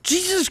died.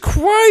 Jesus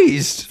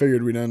Christ!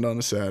 Figured we'd end on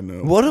a sad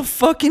note. What a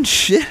fucking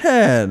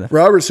shithead.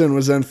 Robertson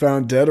was then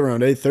found dead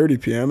around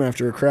 8:30 p.m.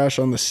 after a crash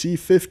on the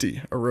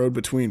C50, a road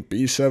between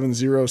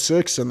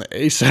B706 and the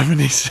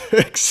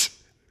A76.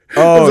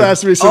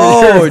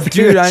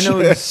 Dude, I know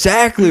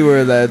exactly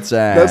where that's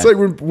at. That's like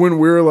when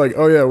we were like,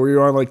 oh yeah, were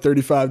you on like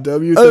 35W,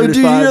 35E? Oh,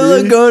 dude,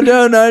 like going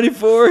down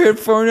 94, hit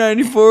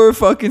 494,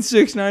 fucking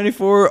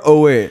 694.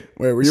 Oh, wait,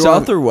 were you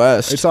south or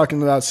west? Are you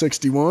talking about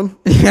 61?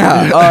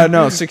 Yeah.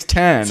 No,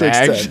 610,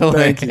 actually.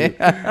 Thank you.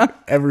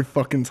 Every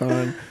fucking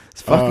time.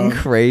 It's fucking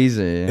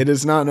crazy. It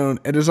is not known.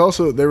 It is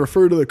also, they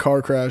refer to the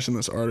car crash in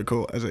this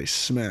article as a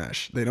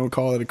smash. They don't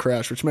call it a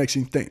crash, which makes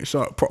you think it's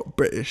not proper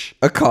British.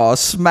 A car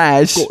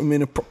smash. Got him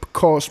in a proper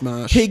car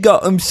smash. He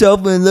got himself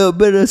in a little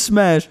bit of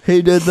smash.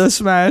 He did the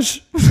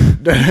smash.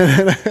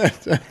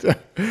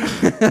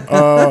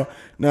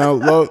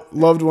 Now,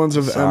 loved ones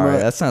of Emma.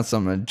 That's not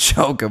something to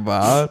joke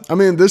about. I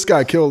mean, this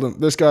guy killed him.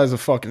 This guy's a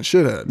fucking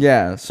shithead.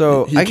 Yeah,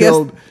 so I guess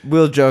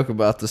we'll joke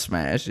about the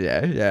smash.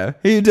 Yeah.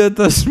 He did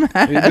the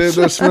smash. He did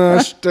the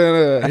smash.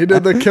 He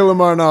did the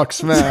Kilmarnock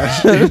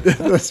smash.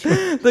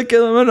 The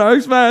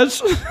Kilmarnock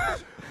smash.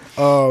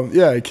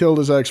 Yeah, he killed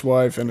his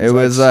ex-wife. And it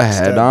was a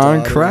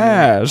head-on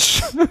crash.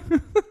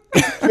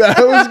 That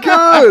was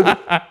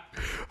good.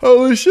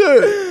 Holy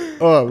shit.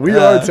 Oh, we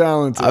are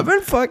talented. I've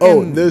been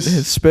fucking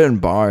spitting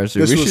bars,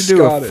 dude. We should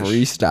do a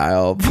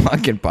freestyle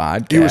fucking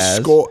podcast. He was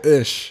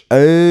Scottish.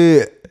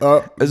 Is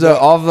it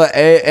off the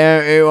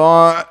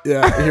A-M-E-1?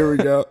 Yeah, here we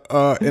go.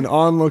 An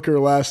onlooker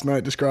last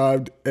night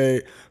described a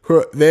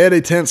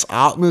very tense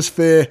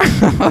atmosphere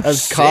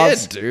as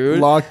cops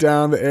locked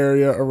down the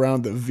area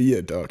around the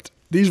viaduct.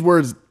 These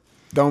words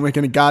don't make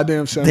any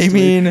goddamn sense to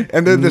me.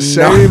 And they're the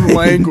same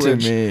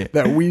language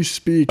that we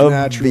speak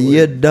naturally.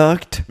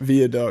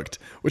 Viaduct,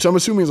 which I'm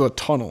assuming is a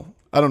tunnel.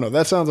 I don't know.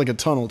 That sounds like a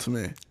tunnel to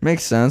me.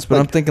 Makes sense, but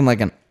I'm thinking like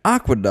an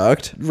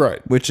aqueduct.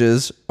 Right. Which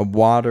is a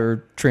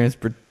water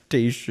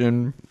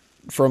transportation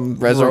from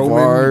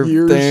reservoir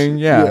thing.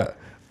 Yeah.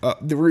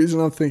 The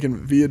reason I'm thinking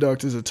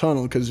viaduct is a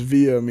tunnel because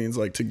via means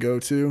like to go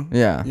to.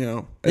 Yeah. You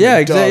know. Yeah,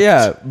 exactly.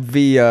 Yeah.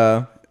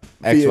 Via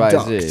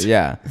XYZ.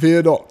 Yeah.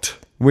 Viaduct.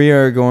 We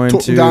are going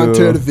to down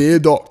to the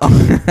viaduct.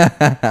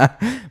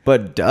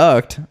 But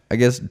duct, I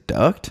guess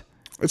duct?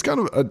 It's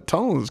kind of a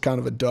tunnel is kind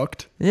of a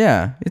duct.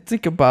 Yeah, you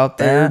think about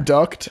that. Air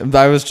duct.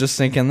 I was just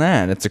thinking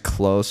that. It's a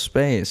closed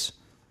space.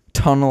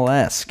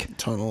 Tunnel-esque.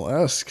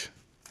 Tunnel-esque.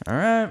 All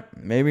right,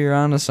 maybe you're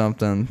onto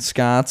something.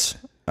 Scots,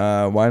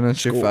 why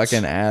don't you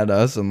fucking add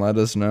us and let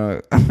us know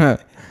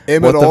what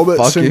the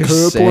fuck you're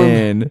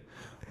saying.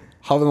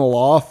 Having a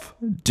laugh.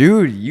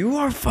 Dude, you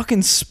are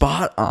fucking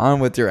spot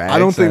on with your accent. I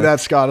don't think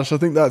that's Scottish. I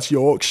think that's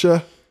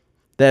Yorkshire.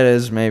 That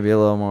is maybe a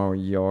little more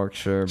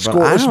Yorkshire. But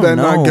Scottish I don't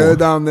know. men go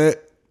down there.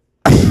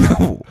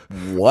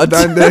 What?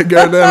 Then they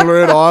go down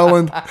Red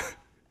Island.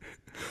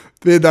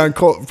 They done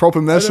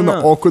proper mess in the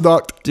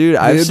aqueduct. Dude,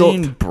 I've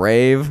seen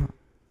Brave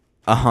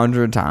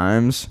 100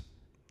 times.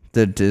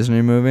 The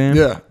Disney movie.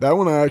 Yeah, that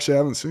one I actually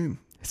haven't seen.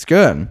 It's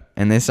good.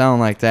 And they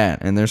sound like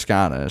that. And they're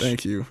Scottish.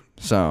 Thank you.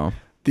 So...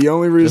 The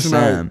only reason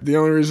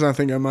I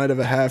think I might have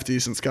a half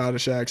decent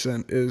Scottish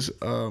accent is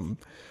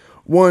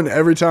one,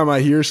 every time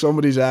I hear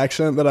somebody's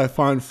accent that I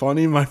find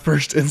funny, my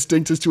first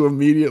instinct is to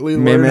immediately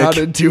learn how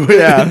to do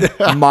it.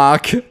 Yeah.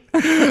 Mock.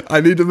 I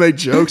need to make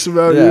jokes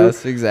about you.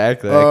 Yes,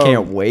 exactly. I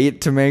can't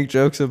wait to make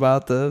jokes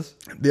about this.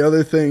 The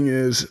other thing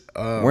is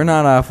we're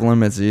not off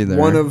limits either.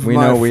 We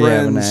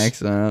have an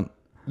accent.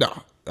 No.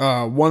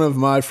 One of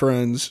my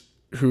friends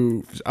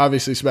who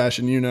obviously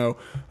Sebastian,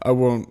 I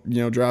won't,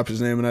 drop his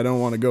name, and I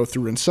don't want to go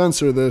through and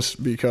censor this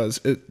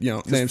because it,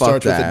 name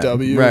starts with a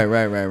W. Right.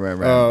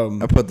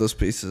 I put those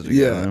pieces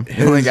together. Yeah,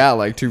 he only got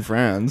like 2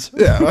 friends.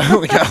 Yeah, I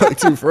only got like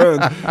 2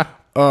 friends.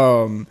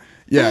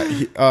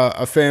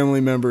 A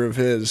family member of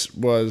his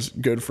was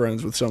good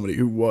friends with somebody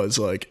who was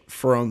like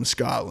from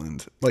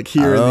Scotland, like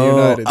here in the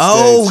United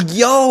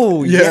States.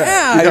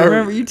 I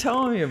remember you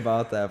telling me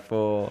about that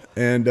fool.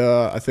 And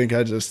I think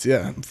I just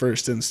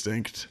first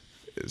instinct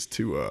is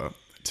to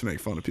make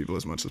fun of people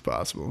as much as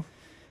possible.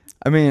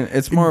 I mean,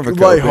 it's more of a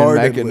coping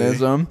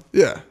mechanism.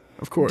 Yeah,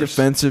 of course.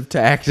 Defensive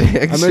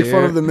tactics. I make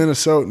fun of the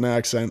Minnesotan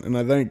accent, and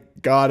I thank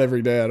God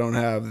every day I don't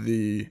have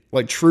the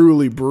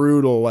truly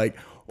brutal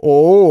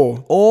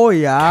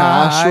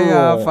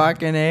yeah,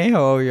 fucking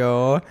a-ho,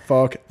 yo.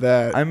 Fuck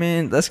that. I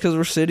mean, that's because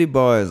we're city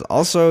boys.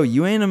 Also,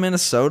 you ain't a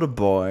Minnesota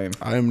boy.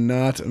 I am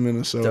not a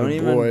Minnesota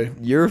boy.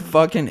 You're a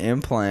fucking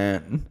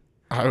implant.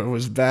 I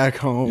was back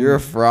home. You're a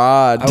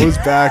fraud. I was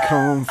back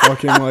home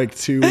fucking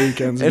 2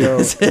 weekends ago.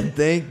 I said,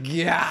 thank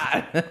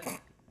God.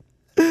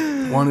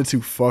 Wanted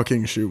to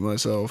fucking shoot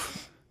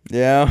myself.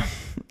 Yeah.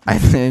 I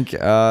think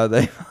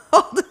they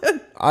called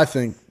it. I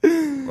think,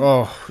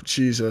 oh,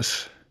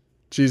 Jesus.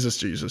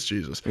 Jesus.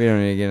 We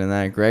don't need to get in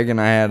that. Greg and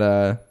I had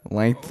a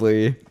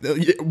lengthy...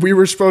 We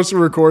were supposed to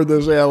record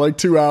this,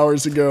 2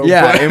 hours ago.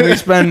 Yeah, and we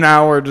spent an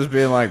hour just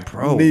being like,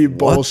 bro, what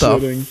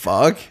the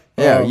fuck?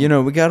 Yeah,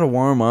 we got to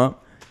warm up.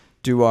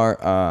 Do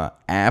our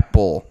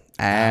Apple,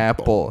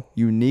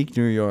 unique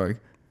New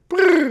York.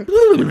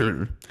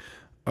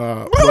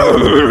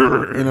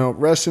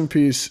 Rest in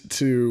peace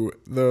to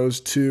those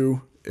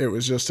two. It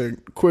was just a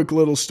quick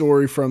little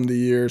story from the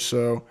year,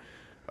 so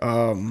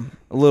a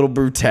little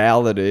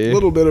brutality. A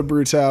little bit of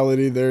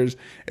brutality.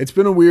 It's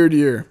been a weird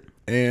year,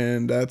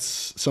 and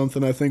that's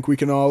something I think we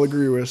can all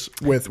agree with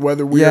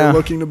whether we are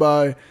looking to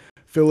buy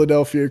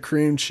Philadelphia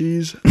cream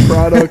cheese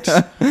products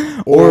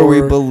or we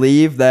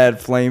believe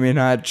that Flaming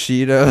Hot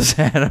Cheetos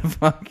had a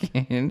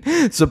fucking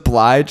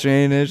supply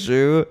chain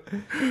issue,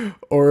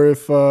 or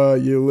if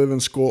you live in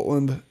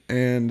Scotland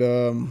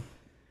and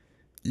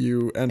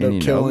you end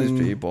up killing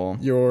people,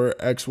 your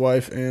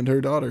ex-wife and her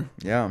daughter.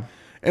 Yeah.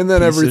 And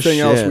then everything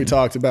else we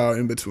talked about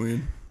in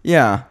between.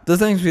 Yeah, the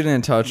things we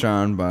didn't touch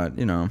on, but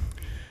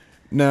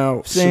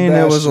now saying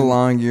it was a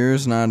long year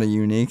is not a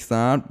unique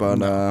thought,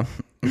 but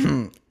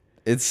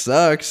it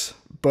sucks.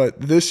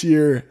 But this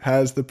year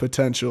has the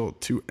potential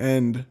to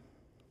end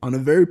on a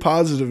very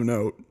positive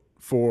note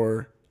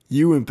for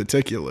you in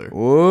particular.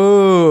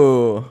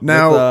 Whoa.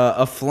 Now, with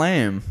a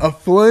flame. A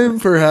flame,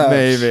 perhaps.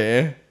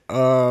 Maybe.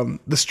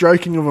 The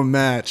striking of a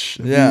match.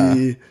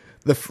 Yeah.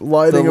 The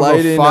lighting of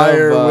a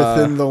fire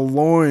within the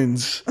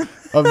loins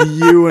of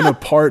you and a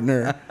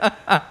partner.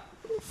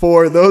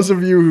 For those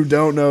of you who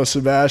don't know,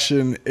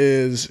 Sebastian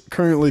is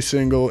currently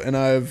single, and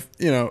I've,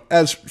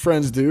 as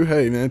friends do,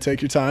 hey man,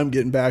 take your time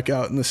getting back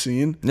out in the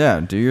scene.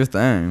 Yeah, do your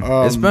thing.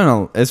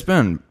 It's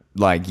been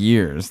like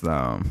years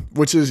though.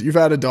 Which is you've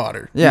had a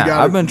daughter.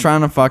 Yeah, I've been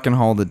trying to fucking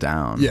hold it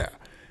down. Yeah,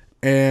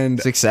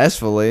 and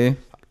successfully.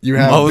 You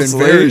have been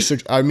very.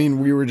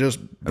 We were just.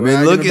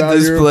 Look at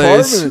this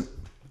place. Apartment.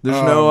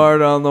 There's no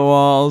art on the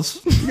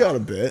walls. You got a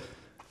bit.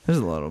 There's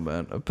a little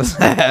bit of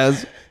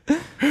pizzazz.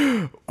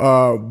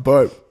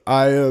 But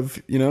I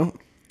have,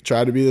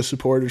 tried to be the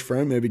supportive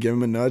friend. Maybe give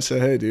him a nudge. Say,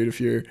 hey, dude, if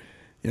you're,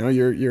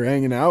 you're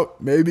hanging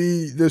out,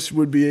 maybe this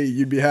would be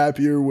you'd be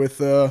happier with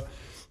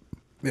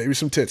maybe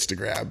some tits to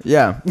grab.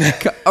 Yeah,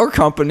 or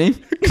company.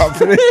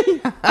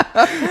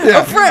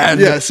 Yeah, a friend.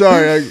 Yeah,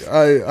 sorry,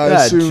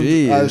 I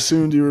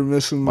assumed you were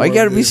missing. Why you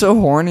gotta be so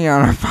horny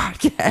on our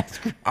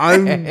podcast?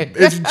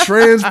 It's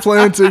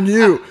transplanting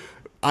you.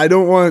 I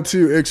don't want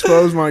to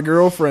expose my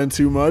girlfriend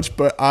too much,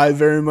 but I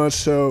very much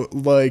so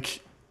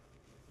like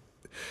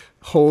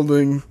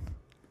holding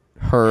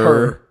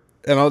her.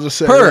 And I'll just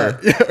say her.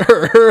 Yeah,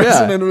 her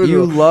as an individual.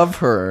 You love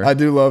her. I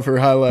do love her.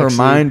 Hi, Lexi. Her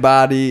mind,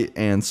 body,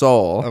 and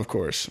soul. Of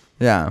course.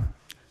 Yeah.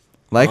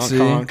 Lexi,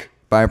 honk.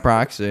 by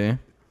proxy,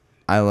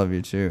 I love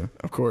you too.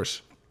 Of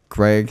course.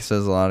 Greg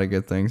says a lot of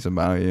good things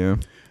about you.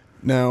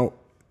 Now,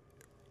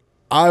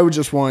 I would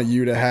just want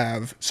you to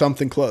have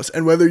something close.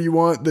 And whether you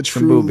want the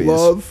true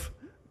love,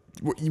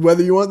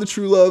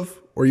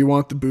 or you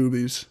want the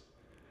boobies.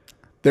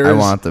 I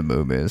want the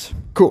boobies.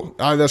 Cool.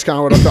 That's kind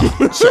of what I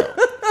thought. So,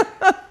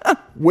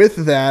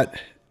 with that,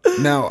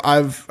 now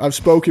I've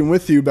spoken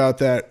with you about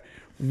that.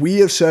 We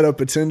have set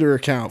up a Tinder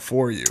account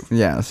for you.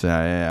 Yes,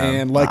 yeah.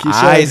 And like you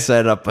said, I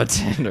set up a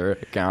Tinder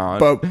account.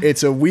 But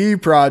it's a we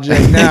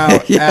project now.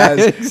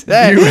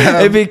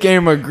 It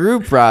became a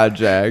group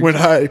project. When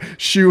I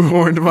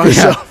shoehorned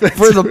myself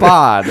for the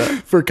pod.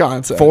 For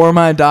content. For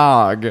my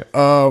dog.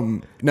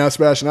 Now,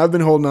 Sebastian, I've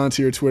been holding on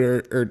to your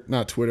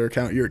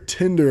your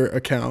Tinder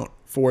account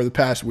for the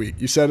past week.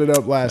 You set it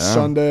up last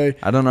Sunday.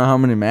 I don't know how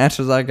many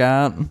matches I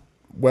got.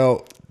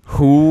 Well,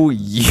 who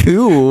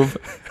you've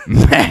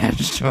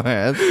matched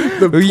with,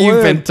 who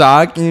you've been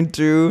talking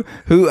to,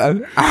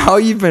 how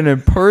you've been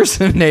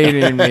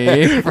impersonating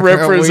me,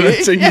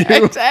 representing you.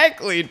 Yeah,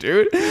 exactly,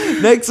 dude.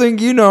 Next thing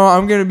you know,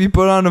 I'm gonna be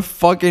put on a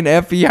fucking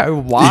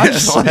FBI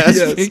watch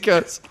list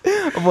because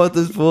of what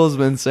this fool's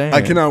been saying.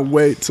 I cannot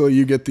wait till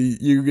you get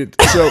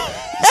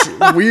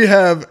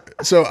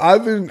so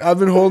I've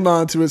been holding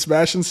on to it.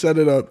 Sebastian set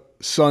it up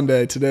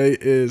Sunday. Today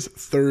is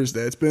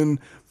Thursday. It's been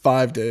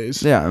 5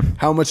 days. Yeah.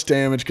 How much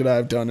damage could I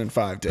have done in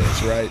 5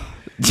 days, right?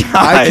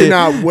 I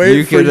cannot wait for you.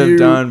 You could have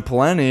done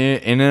plenty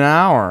in an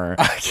hour.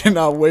 I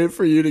cannot wait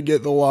for you to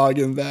get the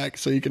login back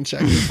so you can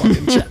check your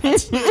fucking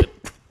chats.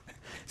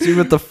 See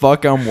what the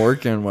fuck I'm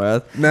working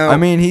with. Now, I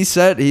mean, he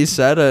set it. He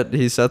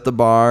set the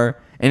bar,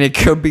 and it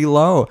could be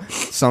low.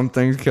 Some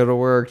things could have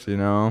worked, you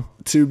know.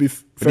 To be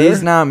fair, but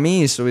he's not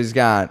me, so he's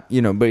got,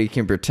 but he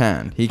can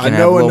pretend. He can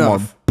have a little more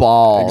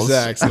balls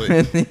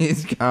in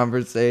these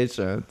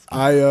conversations.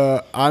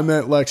 I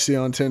met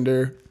Lexi on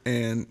Tinder,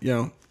 and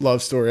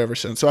love story ever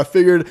since. So I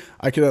figured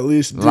I could at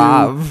least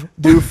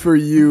do for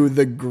you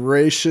the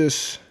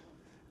gracious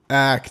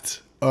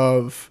act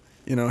of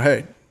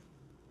hey,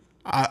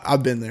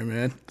 I've been there,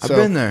 man. I've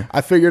been there. I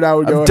figured I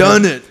would go. I've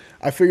done it.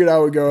 I figured I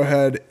would go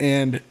ahead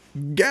and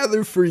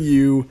gather for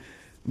you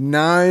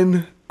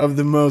 9 of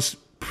the most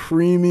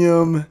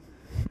premium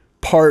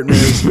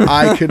partners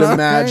I could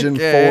imagine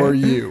for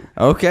you.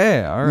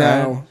 Okay, all right.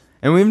 Now,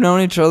 and we've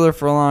known each other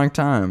for a long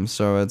time,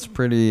 so it's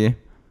pretty.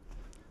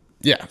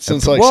 Yeah,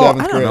 since like 7th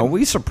grade. I don't know.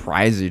 We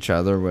surprise each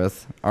other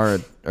with our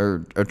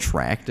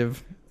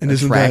attractiveness.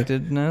 Isn't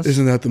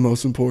that the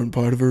most important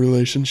part of a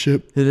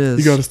relationship? It is.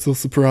 You got to still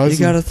surprise.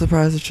 You got to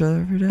surprise each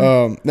other every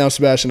day. Now,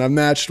 Sebastian, I've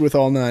matched with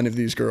all 9 of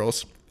these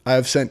girls.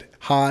 I've sent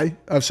hi.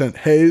 I've sent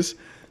hays.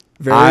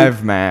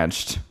 I've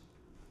matched.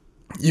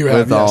 You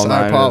have, yes, all 9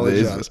 I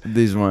apologize. Of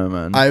these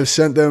women. I have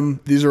sent them.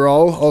 These are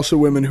all also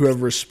women who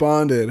have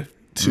responded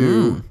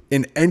to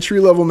an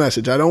entry-level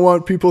message. I don't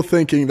want people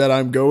thinking that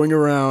I'm going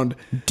around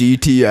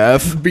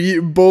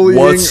DTF, bullying,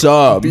 what's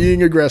up,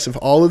 being aggressive.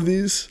 All of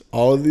these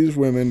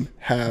women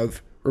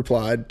have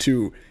replied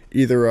to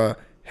either a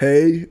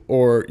hey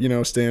or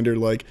standard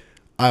like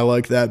I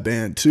like that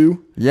band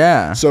too.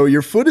 Yeah. So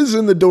your foot is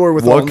in the door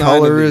with all 9 of these. What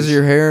color is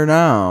your hair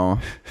now?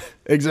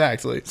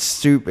 Exactly.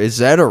 Is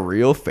that a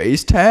real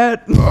face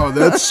tat? Oh,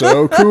 that's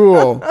so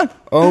cool.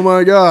 Oh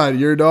my God,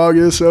 your dog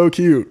is so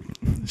cute.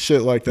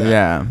 Shit like that.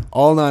 Yeah.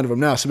 All 9 of them.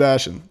 Now,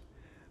 Sebastian,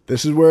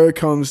 this is where it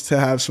comes to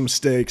have some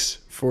stakes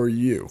for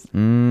you.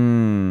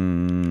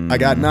 I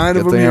got 9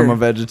 of them here. I'm a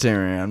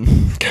vegetarian.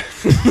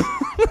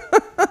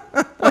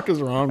 What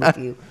is wrong with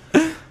you?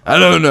 I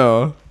don't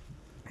know.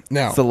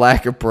 Now, it's the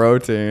lack of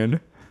protein.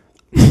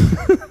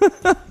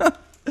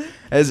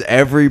 As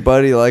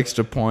everybody likes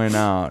to point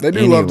out. They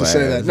do love to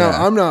say that. No,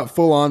 I'm not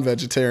full on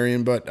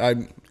vegetarian, but I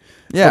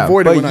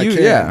avoid it when I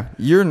can. Yeah,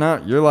 you're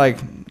not. You're like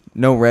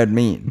no red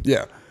meat.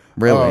 Yeah.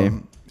 Really.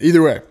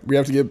 Either way, we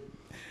have to get.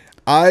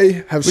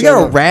 We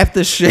gotta wrap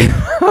this shit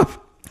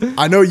up.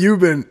 I know you've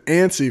been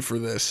antsy for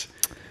this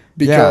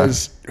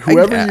because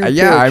whoever you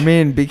pick, I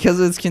mean, because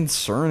it's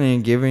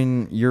concerning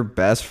giving your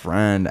best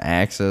friend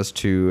access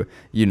to,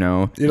 you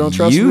don't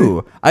trust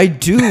me? I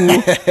do,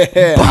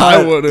 but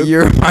I wouldn't.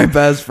 You're my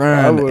best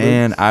friend,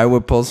 and I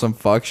would pull some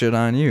fuck shit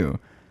on you.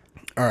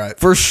 All right.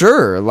 For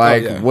sure.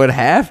 Like, would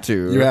have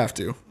to. You have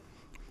to.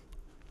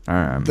 All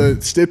right.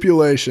 The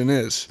stipulation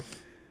is,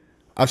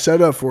 I've set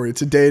it up for you.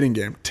 It's a dating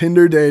game.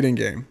 Tinder dating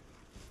game.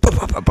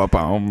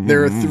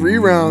 There are 3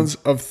 rounds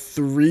of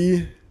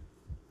 3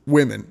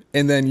 women,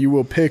 and then you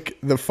will pick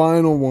the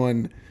final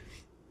one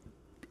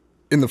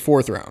in the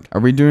 4th round.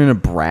 Are we doing a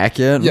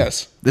bracket?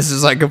 Yes. This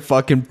is like a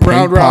fucking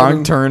ping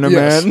pong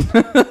tournament.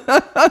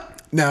 Yes.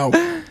 Now,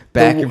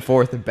 back and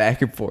forth and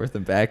back and forth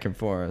and back and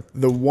forth.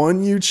 The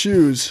one you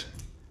choose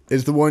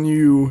is the one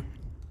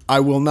I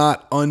will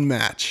not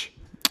unmatch.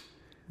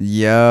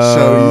 Yo.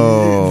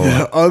 So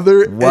the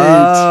other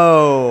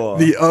Whoa.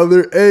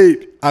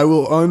 eight, I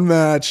will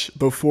unmatch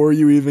before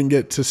you even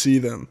get to see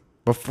them.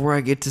 Before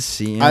I get to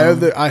see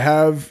them? I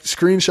have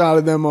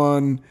screenshotted them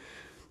on.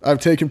 I've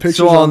taken pictures.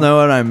 So I'll know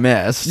what I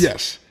missed.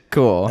 Yes.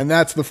 Cool. And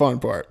that's the fun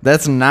part.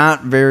 That's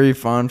not very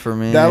fun for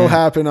me. That'll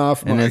happen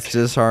off mic. And it's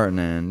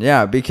disheartening.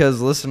 Yeah,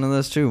 because listen to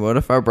this too. What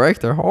if I break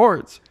their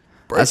hearts?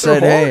 They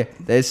said,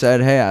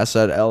 hey. I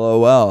said,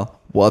 LOL.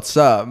 What's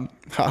up?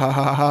 Ha ha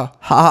ha ha.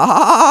 Ha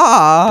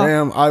ha ha.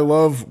 Damn, I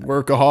love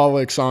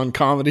Workaholics on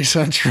Comedy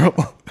Central.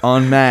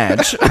 On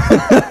Match.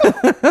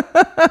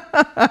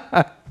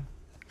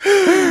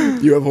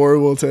 You have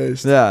horrible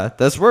taste. Yeah,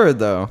 that's weird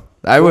though.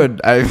 I would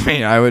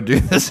do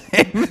the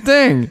same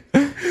thing.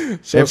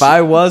 So if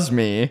I was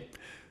me,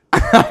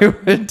 I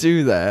would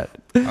do that.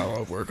 I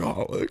love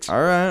Workaholics. All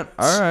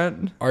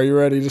right. Are you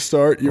ready to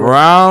start?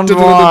 Round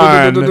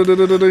one.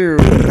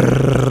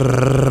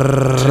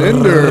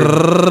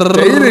 Tinder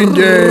Dating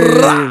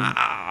Game.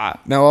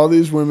 Now, all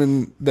these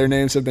women, their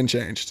names have been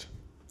changed.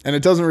 And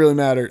it doesn't really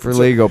matter. For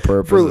legal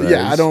purposes.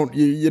 I don't,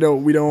 we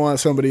don't want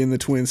somebody in the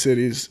Twin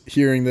Cities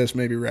hearing this,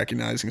 maybe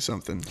recognizing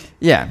something.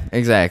 Yeah,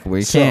 exactly.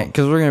 We can't,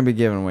 because we're going to be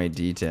giving away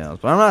details.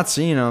 But I'm not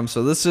seeing them,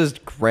 so this is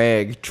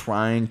Greg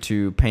trying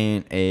to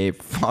paint a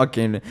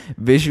fucking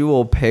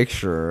visual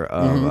picture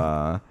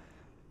of,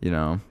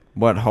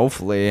 what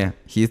hopefully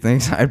he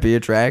thinks I'd be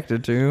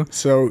attracted to.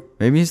 So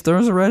maybe he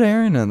throws a red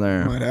herring in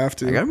there. Might have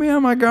to. I got to be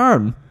on my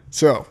guard.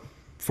 So,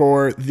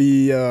 for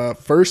the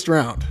first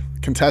round,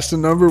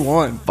 contestant number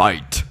 1.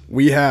 Fight.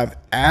 We have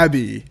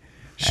Abby.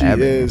 She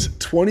is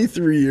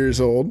 23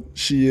 years old.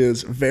 She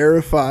is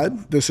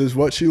verified. This is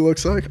what she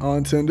looks like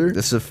on Tinder.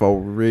 This is for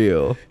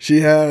real.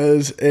 She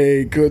has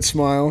a good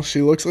smile.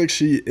 She looks like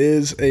she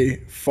is a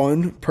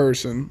fun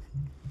person.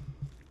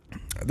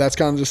 That's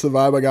kind of just the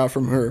vibe I got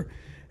from her.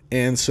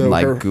 And so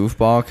like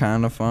goofball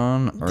kind of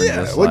fun, or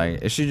just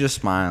like is she just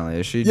smiling?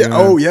 Is she?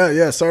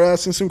 Yeah. Start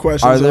asking some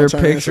questions. Are there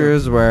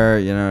pictures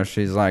where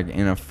she's like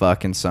in a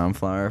fucking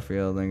sunflower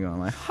field and going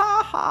like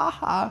ha ha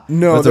ha?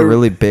 No, with a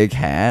really big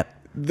hat.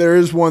 There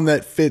is one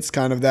that fits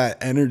kind of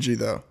that energy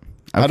though.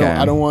 Okay.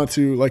 I don't want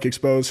to like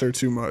expose her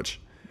too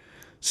much.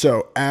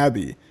 So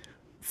Abby,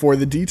 for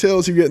the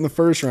details you get in the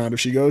first round,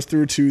 if she goes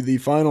through to the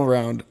final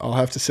round, I'll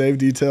have to save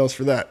details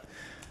for that.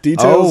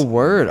 Details. Oh,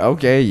 word.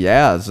 Okay,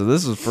 yeah. So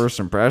this is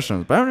first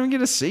impressions, but I don't even get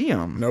to see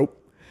them. Nope.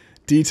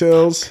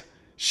 Details.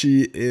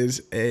 She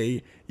is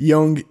a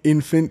young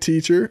infant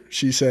teacher.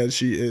 She says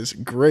she is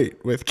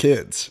great with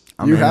kids.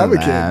 You have a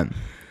kid.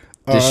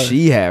 Does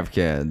she have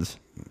kids?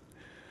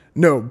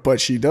 No,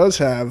 but she does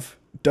have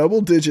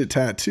double-digit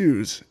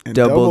tattoos and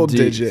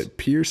double-digit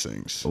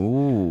piercings.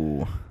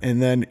 Ooh.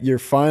 And then your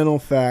final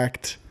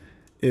fact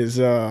is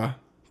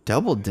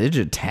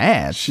double-digit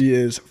tats. She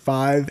is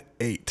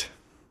 5'8".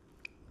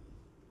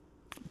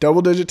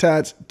 Double-digit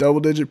tats,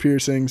 double-digit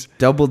piercings.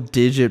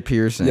 Double-digit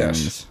piercings.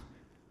 Yes.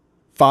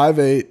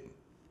 5'8",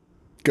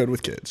 good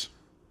with kids.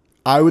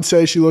 I would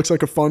say she looks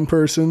like a fun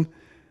person.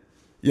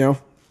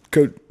 Smile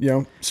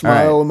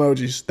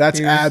emojis.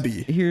 That's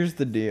Abby. Here's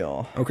the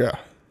deal. Okay.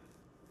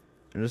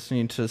 I just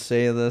need to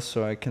say this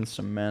so I can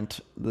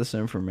cement this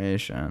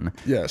information.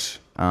 Yes.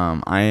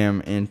 I am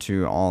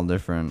into all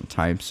different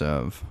types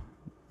of,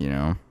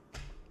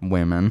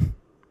 women.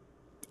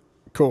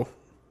 Cool.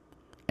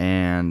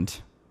 And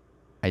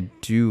I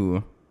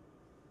do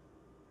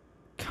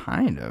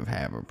kind of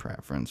have a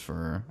preference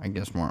for, I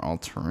guess, more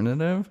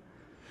alternative.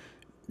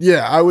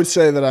 Yeah, I would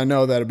say that I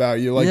know that about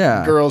you. Like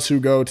girls who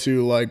go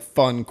to like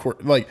fun,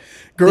 like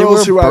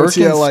girls who I would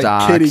see at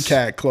like kitty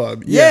cat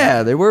club.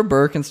 Yeah, they wear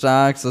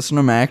Birkenstocks, listen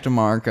to Mac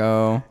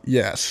DeMarco.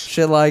 Yes.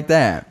 Shit like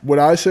that. Would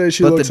I say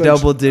she looks like... But the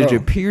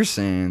double-digit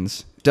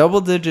piercings,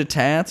 double-digit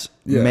tats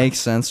makes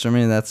sense to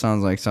me. That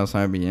sounds like something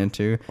I'd be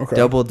into. Okay.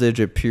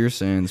 Double-digit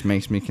piercings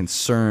makes me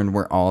concerned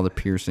where all the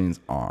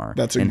piercings are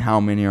and how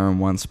many are in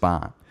one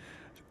spot.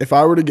 If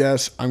I were to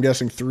guess, I'm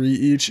guessing 3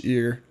 each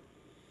ear.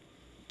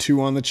 2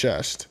 on the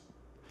chest.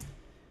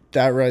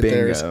 That right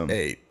there is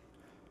 8.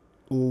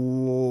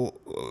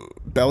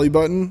 Belly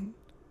button,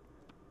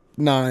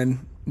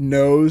 9.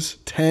 Nose,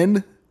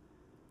 10.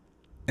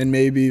 And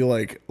maybe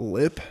like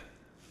lip.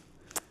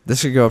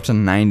 This could go up to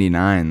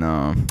 99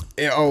 though.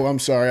 Oh, I'm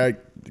sorry. I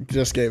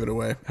just gave it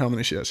away. How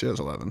many she has? She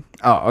has 11.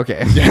 Oh,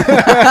 okay.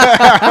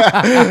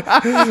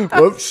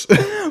 Whoops.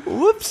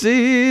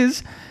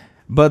 Whoopsies.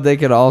 But they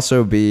could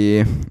also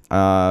be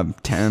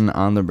 10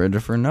 on the bridge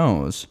of her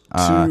nose.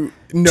 2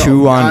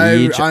 on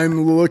each.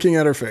 I'm looking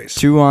at her face.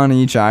 2 on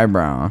each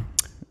eyebrow.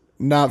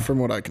 Not from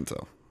what I can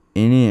tell.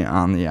 Any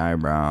on the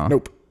eyebrow.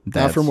 Nope.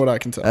 Not from what I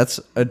can tell.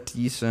 That's a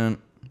decent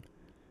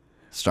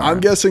start. I'm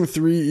guessing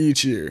 3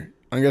 each ear.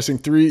 2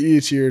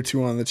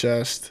 on the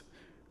chest.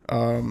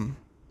 2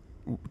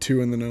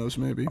 in the nose,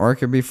 maybe. Or it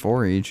could be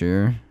 4 each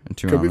ear and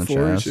 2 on the chest. Could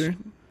be 4 each ear.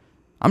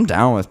 I'm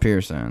down with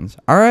piercings.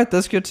 All right,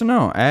 that's good to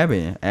know.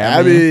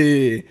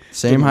 Abby.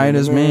 Same height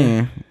as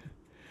me.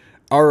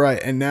 All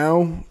right, and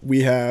now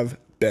we have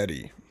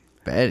Betty.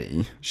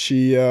 Betty?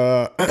 She,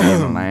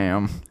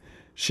 lamb.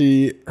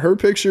 Her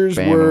pictures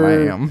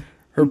were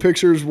Her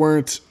pictures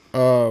weren't.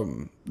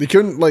 They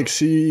couldn't like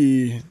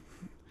see.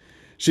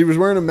 She was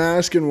wearing a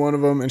mask in one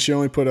of them, and she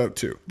only put up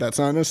 2. That's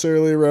not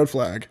necessarily a red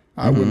flag.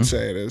 I wouldn't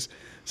say it is.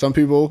 Some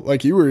people,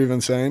 like you were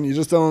even saying, you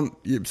just don't.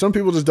 Some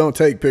people just don't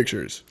take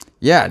pictures.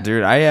 Yeah,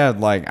 dude. I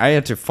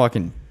had to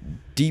fucking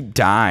deep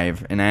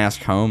dive and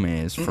ask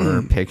homies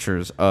for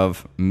pictures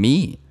of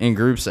me in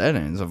group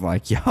settings of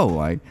like, yo,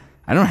 like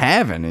I don't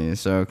have any,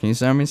 so can you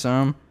send me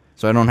some?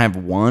 So I don't have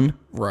one.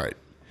 Right.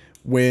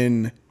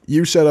 When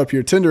you set up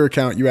your Tinder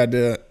account, you had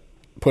to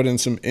put in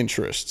some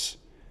interests.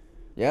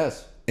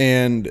 Yes.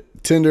 And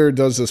Tinder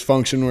does this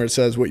function where it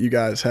says what you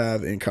guys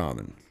have in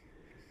common.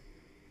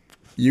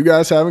 You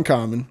guys have in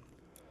common.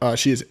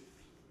 She is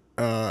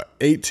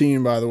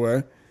 18, by the way.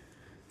 Okay.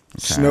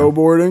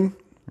 Snowboarding,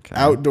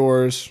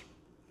 outdoors,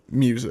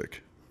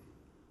 music.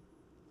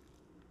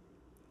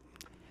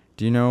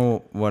 Do you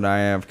know what I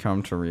have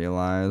come to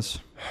realize?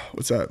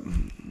 What's that?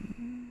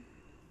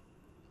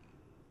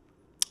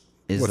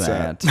 What's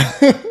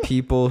that?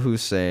 People who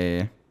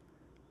say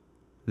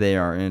they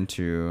are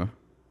into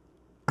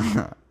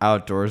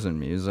outdoors and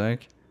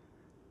music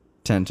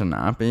tend to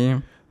not be.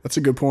 That's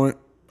a good point.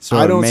 So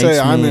I don't say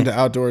I'm into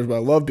outdoors, but I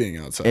love being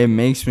outside. It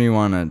makes me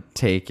want to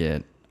take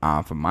it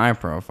off of my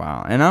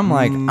profile. And I'm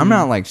like, I'm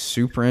not like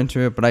super into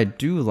it, but I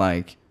do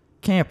like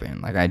camping.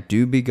 Like I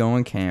do be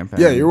going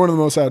camping. Yeah, you're one of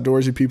the most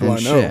outdoorsy people I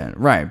know. Shit.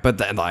 Right. But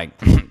that, like,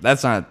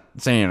 that's not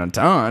saying a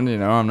ton, you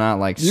know. I'm not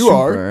like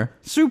super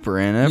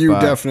in it. You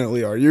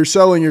definitely are. You're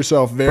selling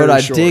yourself very short.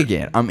 But I dig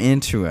it. I'm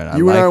into it.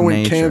 You and I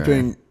went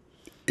camping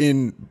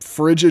in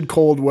frigid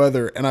cold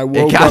weather, and I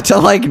woke up. It got to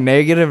like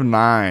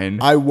 -9.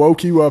 I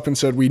woke you up and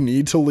said, we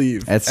need to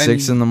leave. At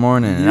 6 in the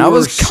morning. And I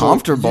was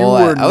comfortable.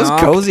 I was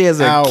cozy as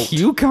a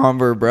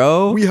cucumber,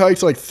 bro. We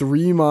hiked like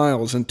 3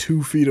 miles and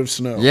 2 feet of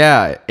snow.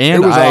 Yeah,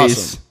 and it was ice.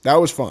 Awesome. That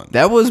was fun.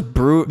 That was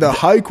brutal. The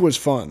hike was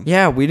fun.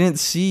 Yeah, we didn't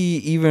see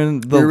even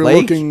the lake. We were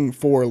lake. looking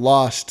for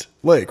Lost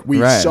Lake. We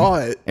saw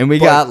it. And we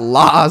got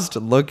lost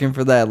looking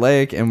for that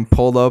lake and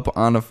pulled up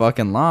on a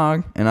fucking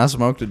log, and I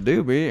smoked a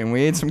doobie, and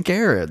we ate some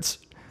carrots.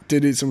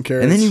 Did eat some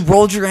carrots. And then you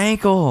rolled your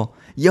ankle.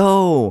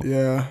 Yo.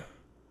 Yeah.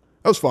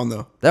 That was fun,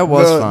 though. That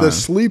was fun. The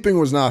sleeping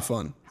was not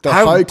fun. The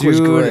hike was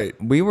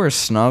great. We were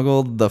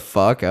snuggled the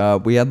fuck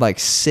up. We had like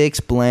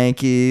 6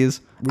 blankies.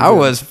 I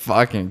was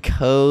fucking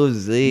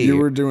cozy. You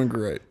were doing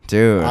great.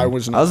 Dude. I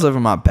was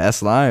living my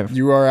best life.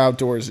 You are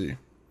outdoorsy.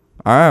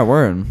 All right,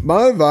 word.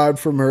 My vibe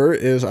from her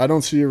is I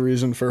don't see a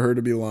reason for her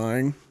to be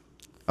lying.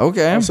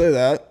 Okay. I'll say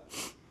that.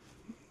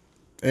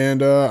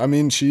 And, I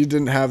mean, she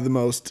didn't have the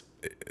most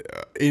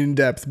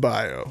in-depth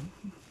bio.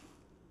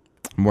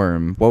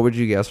 Worm. What would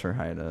you guess her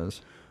height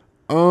is?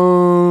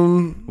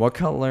 What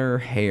color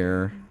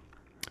hair?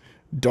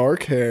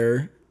 Dark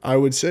hair. I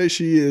would say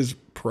she is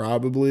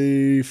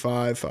probably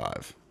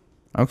 5'5".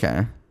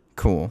 Okay.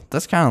 Cool.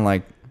 That's kind of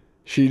like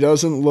she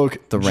doesn't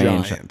look the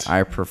range giant.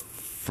 I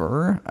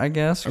prefer, I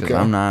guess, because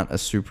I'm not a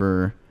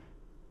super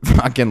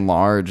fucking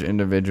large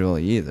individual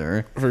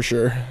either. For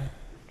sure.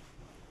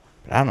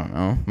 But I don't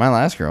know. My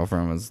last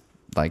girlfriend was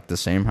like the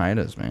same height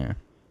as me.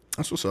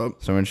 That's what's up.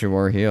 So when she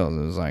wore heels,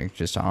 it was like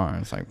just on.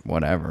 It's like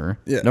whatever.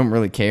 Yeah. Don't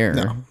really care.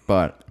 No.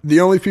 But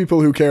the only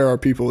people who care are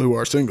people who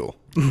are single.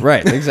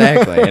 Right,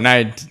 exactly. And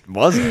I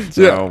wasn't.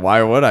 So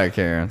why would I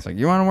care? It's like,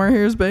 you want to wear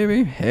heels,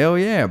 baby? Hell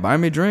yeah. Buy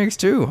me drinks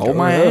too. Hold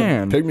my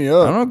hand. Pick me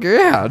up. I don't care.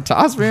 Yeah,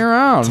 toss me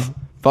around.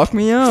 Fuck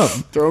me up.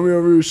 Throw me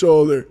over your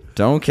shoulder.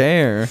 Don't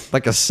care.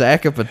 Like a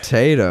sack of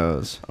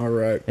potatoes. All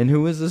right. And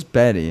who is this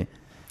Betty?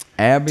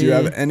 Abby. Do you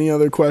have any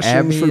other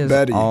questions for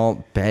Betty?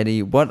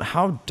 Betty. What?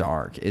 How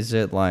dark is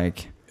it?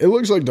 Like it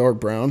looks like dark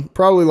brown,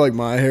 probably like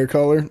my hair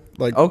color.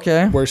 Like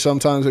where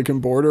sometimes it can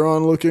border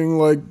on looking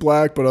like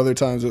black, but other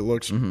times it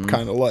looks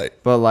kind of light.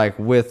 But like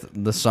with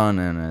the sun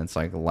in it, it's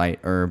like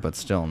lighter, but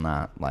still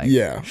not like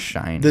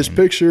shining. This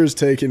picture is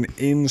taken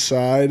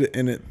inside,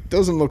 and it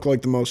doesn't look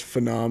like the most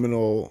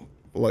phenomenal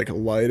like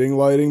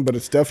lighting, but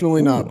it's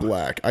definitely not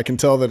black. I can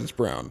tell that it's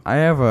brown. I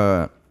have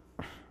a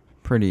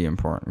pretty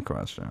important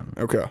question.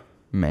 Okay.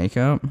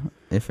 Makeup,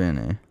 if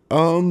any.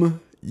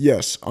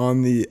 Yes,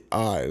 on the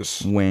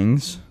eyes.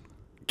 Wings.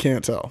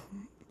 Can't tell.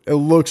 It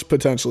looks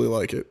potentially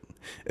like it.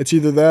 It's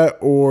either that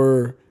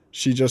or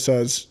she just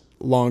has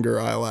longer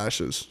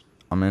eyelashes.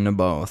 I'm into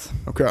both.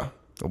 Okay.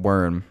 The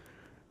word.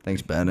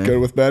 Thanks, Betty. Good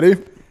with Betty?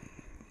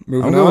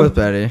 Moving on? I'm good with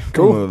Betty.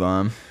 Cool. We'll move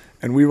on.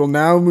 And we will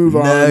now move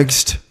on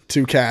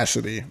to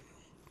Cassidy.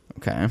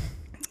 Okay.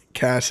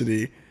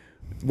 Cassidy,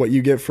 what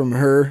you get from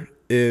her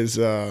is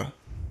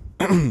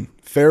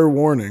fair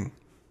warning.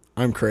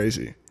 I'm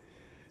crazy.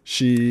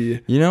 You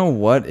know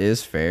what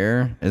is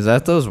fair? Is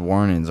that those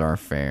warnings are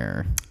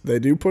fair. They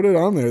do put it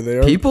on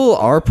there. People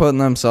are putting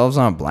themselves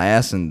on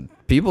blast, and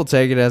people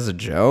take it as a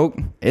joke.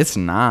 It's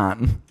not.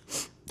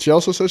 She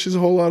also says she's a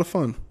whole lot of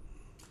fun.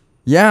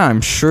 Yeah,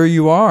 I'm sure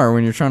you are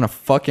when you're trying to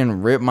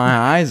fucking rip my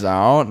eyes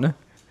out.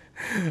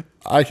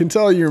 I can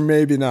tell you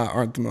maybe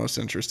aren't the most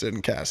interested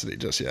in Cassidy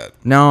just yet.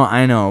 No,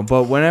 I know.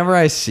 But whenever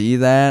I see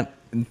that,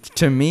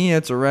 to me,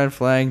 it's a red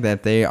flag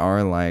that they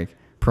are like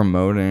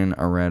promoting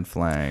a red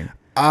flag.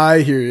 I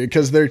hear you,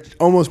 because they're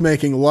almost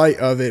making light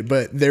of it,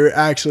 but they're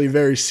actually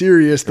very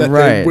serious that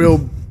they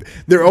will.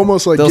 They're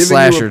almost like they'll giving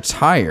slash you your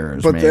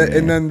tires, but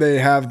and then they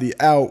have the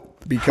out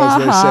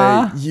because they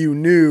say you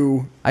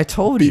knew. I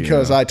told you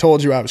because I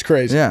told you I was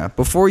crazy. Yeah,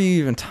 before you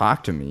even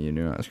talked to me, you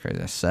knew I was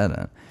crazy. I said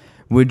it.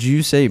 Would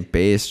you say,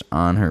 based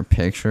on her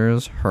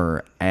pictures,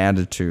 her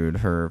attitude,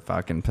 her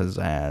fucking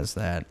pizzazz,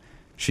 that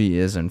she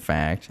is in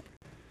fact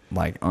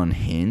like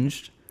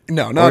unhinged?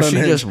 No, not unhinged.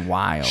 Or is unhinged. She just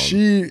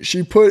wild?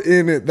 She put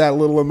in it that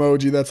little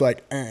emoji that's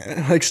like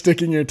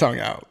sticking your tongue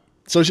out.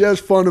 So she has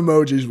fun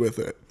emojis with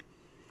it.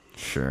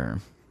 Sure.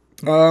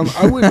 I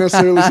wouldn't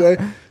necessarily say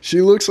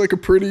she looks like a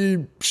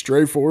pretty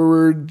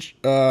straightforward.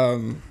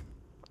 I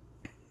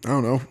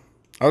don't know.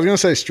 I was gonna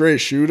say straight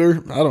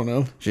shooter. I don't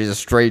know. She's a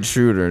straight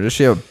shooter. Does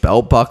she have a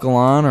belt buckle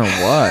on or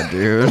what,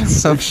 dude?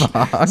 Six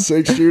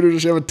shooter.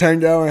 Does she have a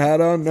 10-gallon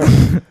hat on?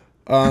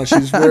 No.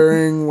 She's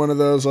wearing one of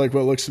those like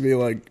what looks to be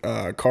like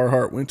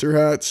Carhartt winter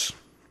hats.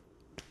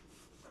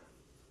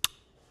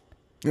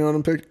 You know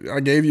what I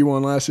gave you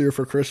one last year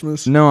for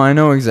Christmas. No, I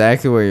know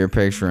exactly what you're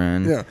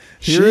picturing. Yeah,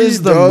 she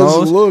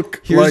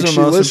look like she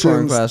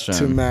listens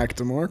to Mac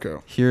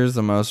DeMarco. Here's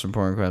the most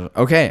important question.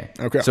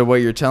 Okay. So what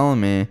you're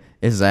telling me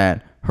is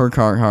that her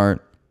Carhartt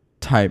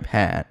type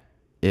hat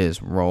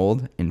is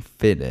rolled and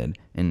fitted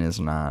and is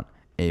not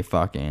a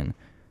fucking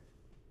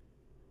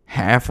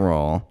half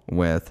roll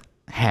with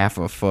half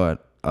a foot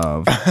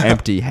of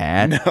empty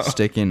hat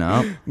sticking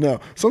up.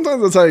 No,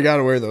 sometimes that's how you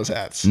gotta wear those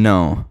hats.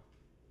 No.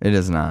 It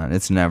is not.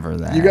 It's never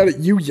that.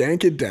 You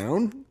yank it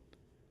down?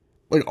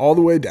 Like all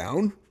the way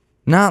down?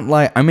 Not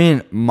like, I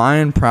mean,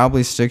 mine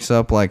probably sticks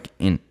up like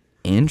an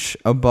inch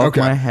above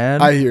my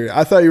head. I hear you.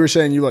 I thought you were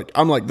saying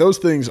I'm like, those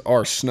things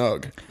are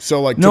snug. So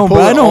like, no, to pull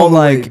but I it all don't the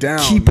like way down,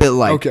 keep it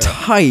like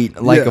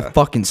tight, like a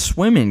fucking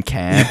swimming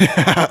cap,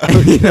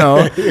 you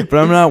know, but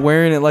I'm not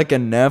wearing it like a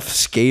Neff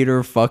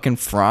skater fucking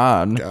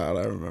fraud. God,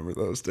 I remember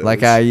those days.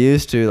 Like I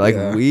used to, like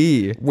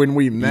when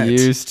we met,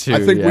 used to.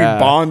 I think we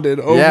bonded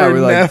over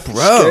Neff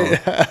bro,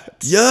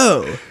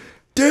 yo.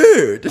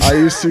 Dude. I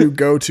used to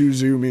go to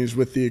Zoomies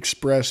with the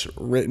express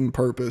written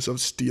purpose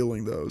of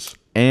stealing those.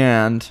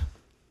 And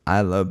I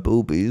love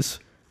boobies.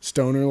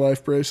 Stoner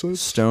Life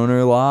bracelets?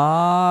 Stoner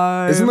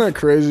Life. Isn't that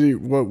crazy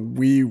what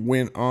we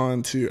went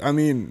on to? I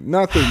mean,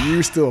 not that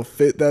you still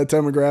fit that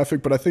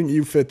demographic, but I think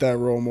you fit that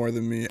role more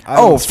than me.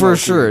 For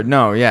sure.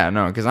 Either.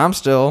 No, because I'm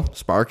still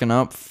sparking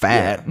up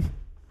fat. Yeah.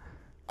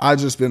 I've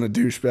just been a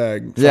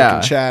douchebag.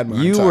 Fucking Chad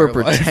my you entire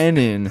were life.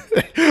 Pretending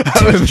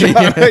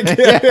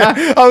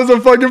I was a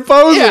fucking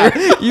poser.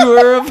 Yeah, you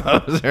were a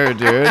poser,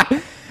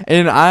 dude.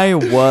 And I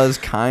was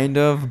kind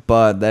of,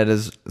 but that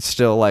is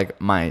still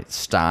like my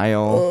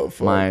style.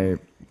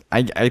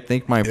 I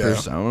think my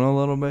persona a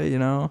little bit, you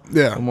know?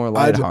 Yeah. A little more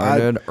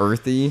lighthearted,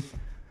 earthy.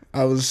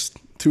 I was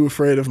too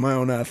afraid of my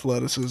own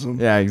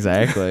athleticism. Yeah,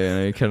 exactly.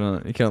 And you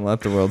couldn't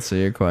let the world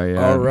see it quite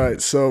yet. All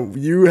right. So do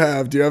you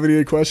have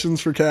any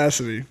questions for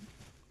Cassidy?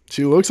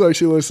 She looks like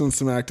she listens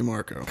to Mac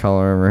DeMarco.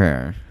 Color of her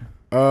hair.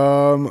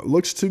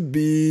 Looks to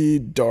be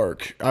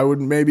dark. I would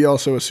maybe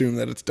also assume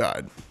that it's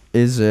dyed.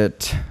 Is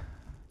it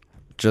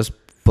just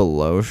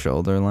below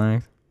shoulder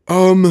length?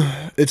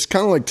 It's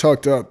kind of like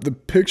tucked up. The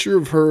picture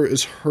of her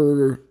is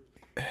her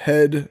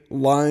head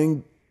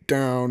lying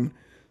down,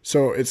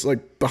 so it's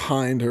like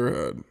behind her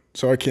head.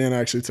 So I can't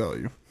actually tell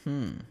you.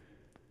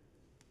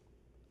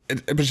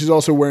 But she's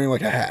also wearing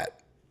like a hat,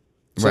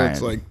 so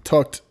it's like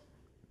tucked.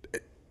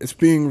 It's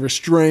being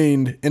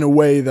restrained in a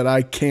way that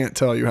I can't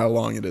tell you how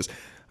long it is.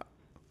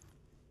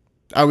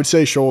 I would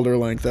say shoulder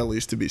length at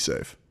least to be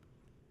safe.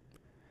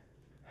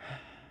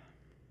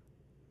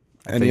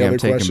 Any other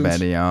questions? I'm taking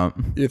Betty out.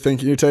 You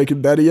think you're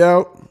taking Betty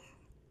out?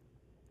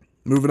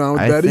 Moving on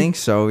with Betty? I think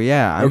so,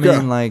 yeah. I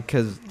mean, like,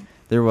 because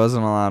there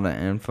wasn't a lot of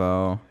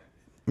info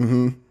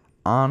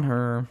on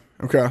her.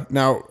 Okay.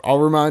 Now, I'll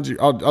remind you.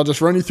 I'll just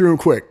run you through them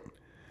quick.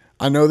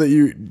 I know that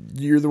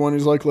you're the one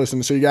who's like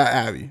listening. So you got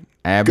Abby.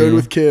 Good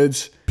with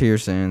kids.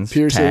 Piercings.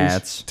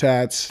 Tats.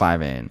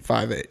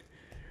 5'8".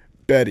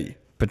 Betty.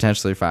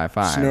 Potentially 5'5".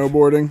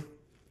 Snowboarding.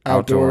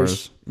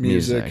 Outdoors.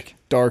 Music.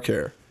 Dark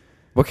hair.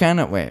 What kind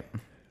of... Wait.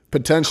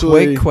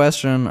 Potentially... Quick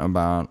question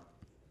about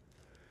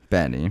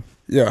Betty.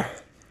 Yeah.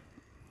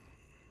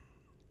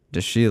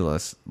 Does she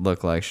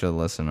look like she'll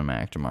listen to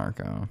Mac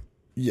DeMarco?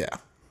 Yeah.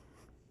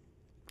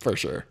 For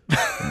sure.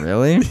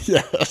 Really?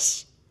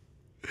 Yes.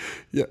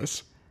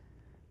 Yes.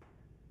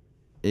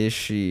 Is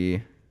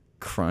she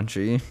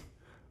crunchy?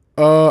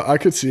 I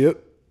could see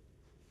it.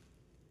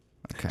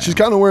 Okay. She's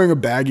kind of wearing a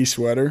baggy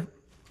sweater.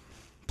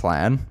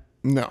 Plaid?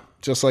 No.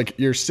 Just like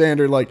your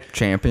standard, like...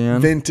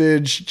 Champion?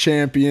 Vintage,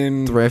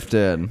 champion.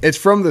 Thrifted. It's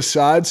from the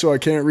side, so I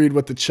can't read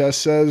what the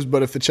chest says,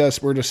 but if the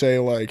chest were to say,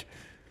 like,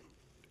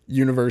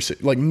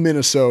 university, like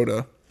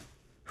Minnesota...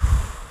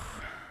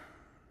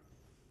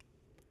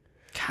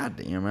 God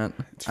damn it.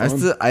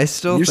 I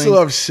still you think... still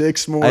have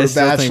 6 more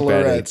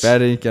bachelorettes.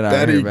 Betty, get out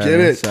of here, Betty. Get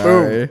it.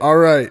 Sorry. Boom. All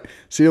right.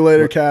 See you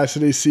later,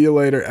 Cassidy. See you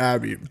later,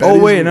 Abby. Oh,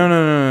 wait.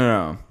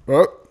 No.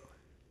 Oh.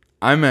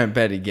 I meant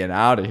Betty, get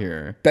out of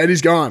here.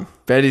 Betty's gone.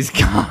 Betty's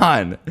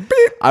gone.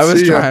 Beep.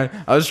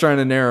 I was trying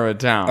to narrow it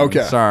down.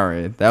 Okay.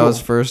 Sorry. That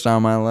was first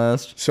on my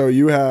list. So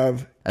you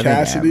have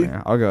Cassidy.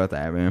 I'll go with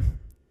Abby.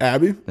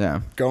 Abby?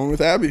 Yeah. Going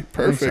with Abby.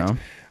 Perfect.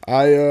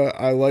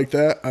 I like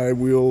that. I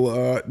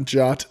will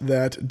jot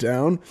that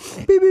down.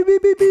 Beep, beep,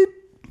 beep, beep, beep.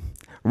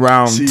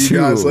 Round 2. See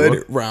you guys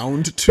later.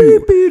 Round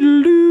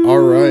 2. All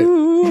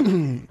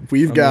right.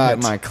 We've got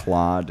hit my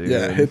claw, dude.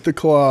 Yeah, hit the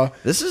claw.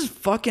 This is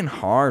fucking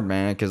hard,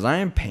 man, because I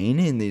am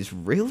painting these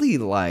really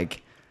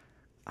like.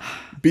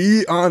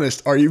 Be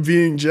honest. Are you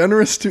being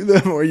generous to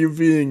them or are you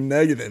being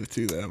negative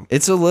to them?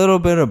 It's a little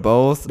bit of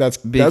both. That's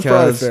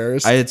probably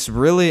fairest.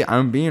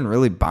 I'm being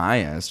really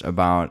biased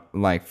about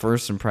like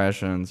first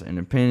impressions and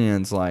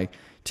opinions. Like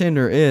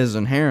Tinder is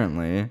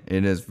inherently,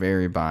 it is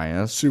very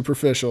biased.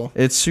 Superficial.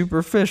 It's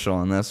superficial,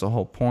 and that's the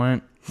whole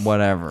point.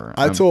 Whatever.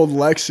 I told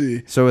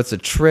Lexi. So it's a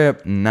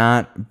trip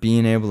not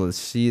being able to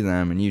see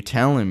them and you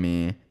telling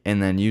me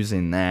and then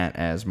using that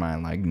as my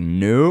like,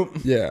 nope.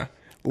 Yeah.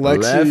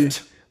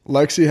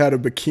 Lexi had a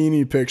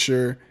bikini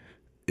picture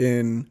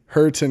in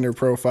her Tinder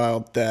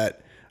profile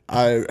that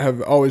I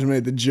have always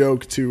made the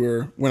joke to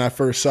her. When I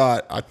first saw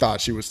it, I thought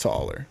she was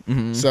taller.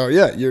 Mm-hmm. So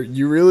yeah,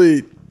 you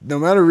really, no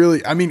matter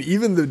really, I mean,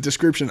 even the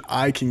description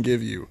I can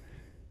give you,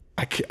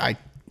 I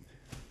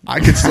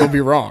could still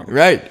be wrong.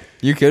 Right.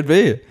 You could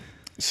be.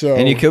 So,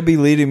 and you could be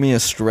leading me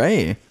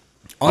astray.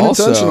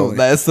 Unintentionally. Also,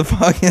 that's the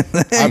fucking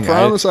thing. I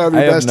promise I have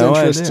your best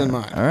interests in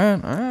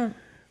mind.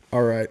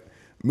 All right.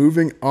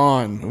 Moving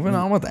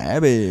on with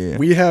Abby.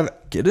 We have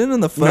get in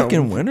the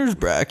fucking winners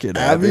bracket,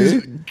 Abby.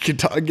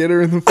 Get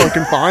her in the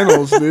fucking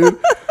finals, dude.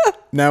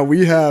 Now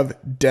we have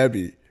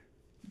Debbie.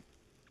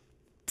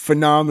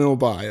 Phenomenal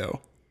bio.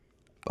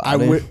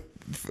 Body.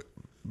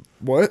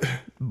 What?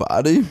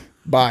 Body?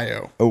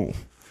 Bio. Oh.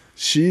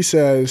 She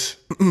says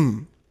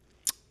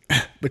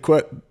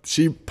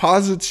she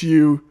posits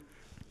you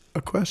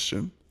a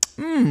question.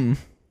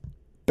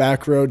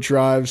 Back road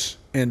drives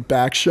and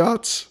back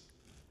shots?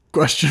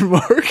 Question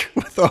mark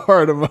with a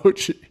heart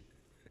emoji.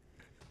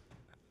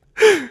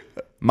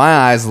 My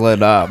eyes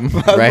lit up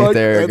right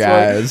there,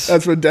 guys.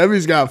 That's what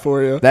Debbie's got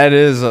for you.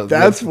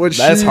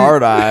 That's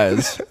hard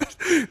eyes.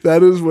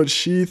 That is what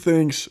she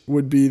thinks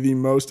would be the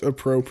most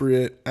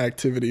appropriate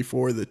activity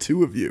for the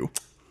two of you.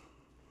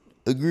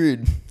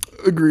 Agreed.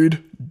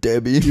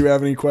 Debbie. Do you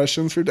have any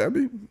questions for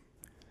Debbie?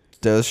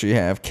 Does she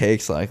have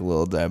cakes like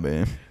little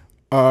Debbie?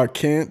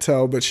 Can't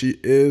tell, but she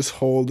is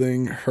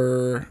holding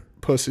her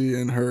pussy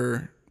in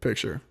her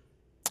picture.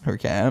 Her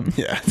cat?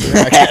 Yeah.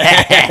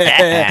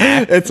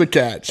 It's a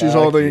cat. She's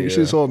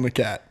holding a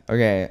cat.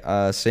 Okay,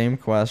 same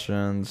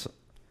questions.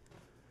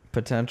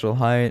 Potential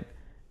height,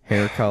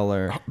 hair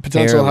color.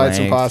 Potential height's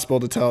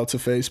impossible to tell. It's a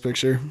face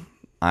picture.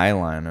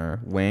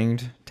 Eyeliner,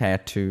 winged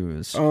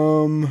tattoos.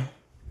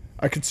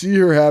 I could see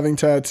her having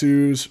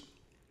tattoos.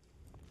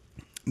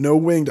 No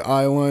winged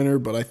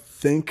eyeliner, but I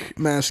think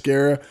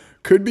mascara.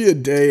 Could be a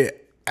day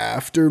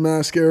after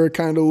mascara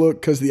kind of look,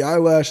 because the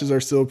eyelashes are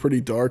still pretty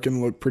dark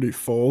and look pretty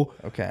full.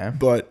 Okay.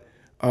 But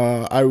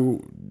I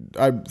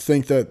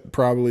think that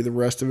probably the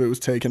rest of it was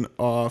taken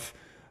off.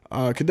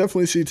 Could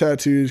definitely see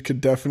tattoos.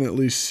 Could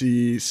definitely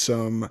see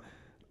some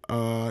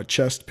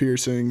chest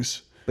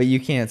piercings. But you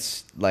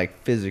can't like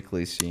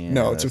physically see it.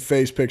 No, it's a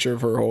face picture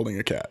of her holding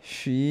a cat.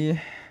 She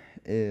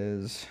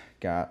is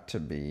got to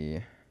be.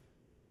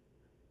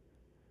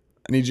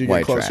 I need you to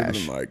get closer to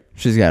the mic.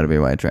 She's got to be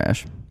white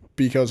trash.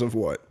 Because of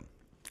what?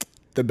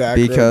 The back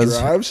road drives?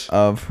 Because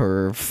of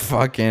her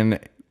fucking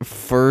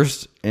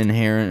first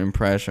inherent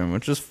impression,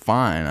 which is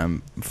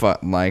fine.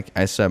 Like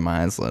I said,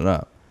 my eyes lit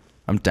up.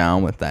 I'm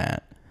down with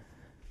that.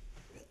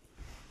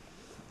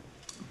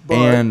 But,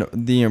 and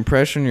the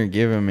impression you're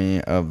giving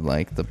me of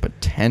like the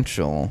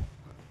potential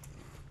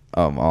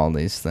of all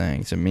these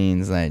things, it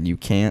means that you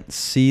can't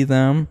see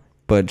them,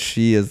 but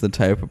she is the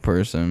type of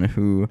person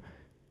who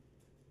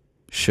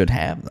should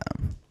have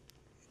them.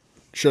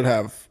 Should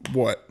have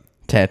what?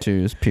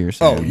 Tattoos,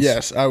 piercings. Oh,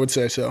 yes, I would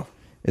say so.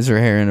 Is her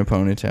hair in a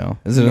ponytail?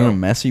 Is it in a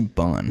messy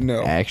bun?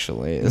 No.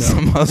 Actually, is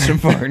the most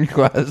important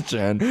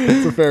question.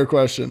 It's a fair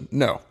question.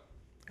 No.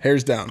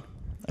 Hair's down.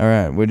 All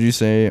right. Would you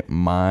say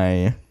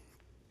my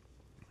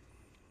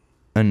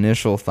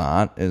initial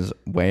thought is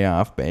way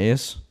off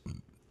base?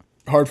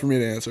 Hard for me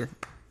to answer.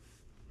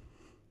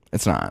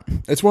 It's not.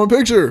 It's one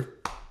picture.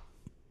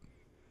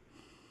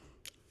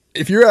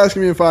 If you're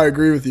asking me if I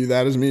agree with you,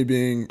 that is me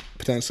being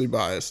potentially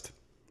biased.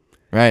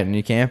 Right, and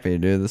you can't be,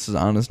 dude. This is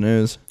honest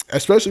news.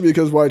 Especially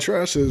because white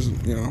trash is,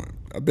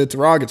 a bit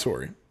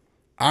derogatory.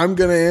 I'm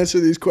going to answer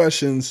these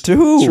questions to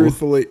who?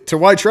 Truthfully. To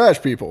white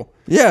trash people.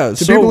 Yeah,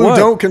 to people who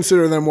don't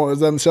consider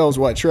themselves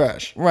white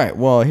trash. Right,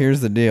 well,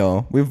 here's the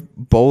deal. We've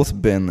both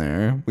been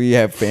there. We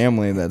have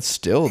family that's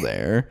still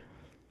there.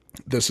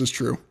 This is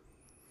true.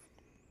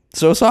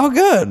 So it's all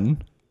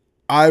good.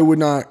 I would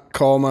not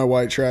call my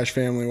white trash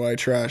family white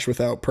trash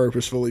without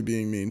purposefully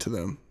being mean to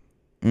them.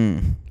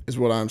 Is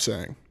what I'm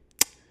saying.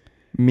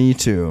 Me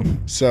too.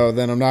 So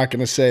then I'm not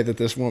going to say that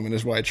this woman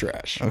is white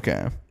trash.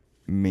 Okay.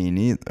 Me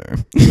neither.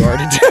 You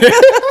already did.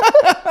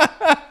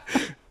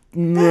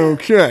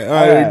 Okay,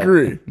 I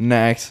agree.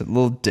 Next,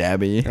 little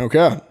Debbie.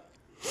 Okay.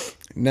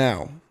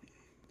 Now,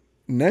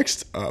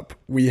 next up,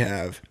 we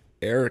have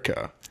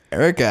Erica.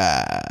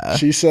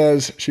 She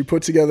says she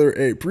put together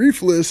a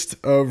brief list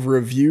of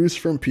reviews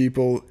from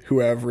people who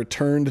have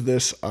returned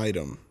this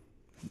item,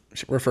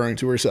 referring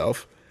to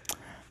herself.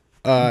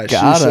 She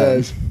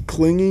says,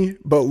 clingy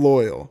but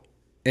loyal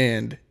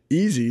and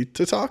easy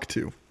to talk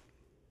to.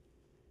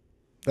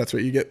 That's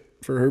what you get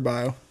for her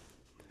bio.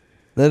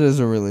 That is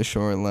a really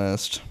short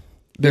list.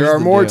 There are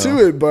more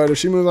to it, but if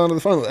she moves on to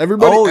the final,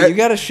 everybody. Oh, you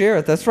got to share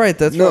it. That's right.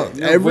 That's right.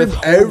 No,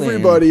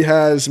 everybody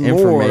has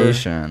more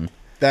information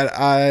that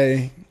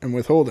I am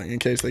withholding in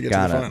case they get to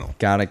the final.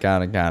 Got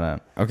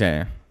it.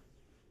 Okay.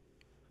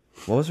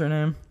 What was her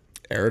name?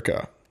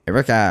 Erica.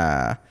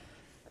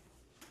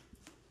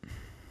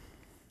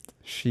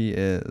 She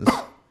is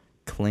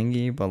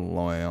clingy but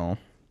loyal.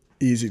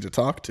 Easy to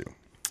talk to.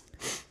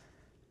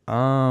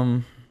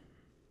 God.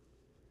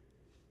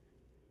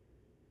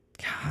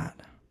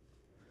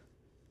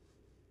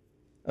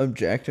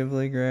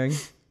 Objectively, Greg.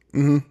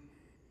 Mm-hmm.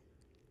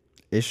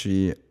 Is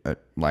she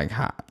like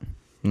hot?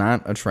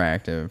 Not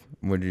attractive.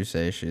 Would you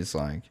say she's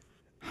like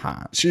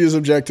hot? She is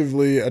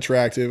objectively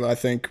attractive. I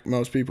think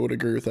most people would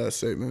agree with that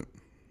statement.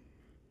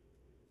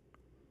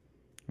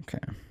 Okay.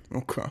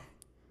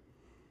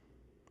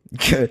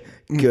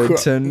 Good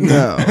to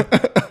know.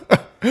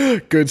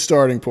 Good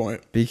starting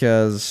point.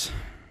 Because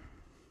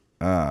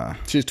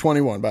she's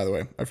 21, by the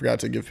way. I forgot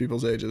to give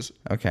people's ages.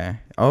 Okay.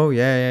 Oh,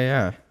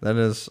 yeah. That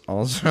is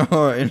also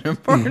an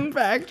important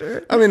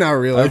factor. I mean, not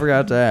really. I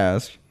forgot to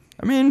ask.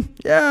 I mean,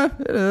 yeah,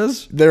 it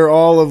is. They're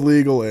all of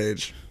legal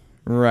age.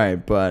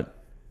 Right, but...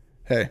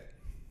 Hey.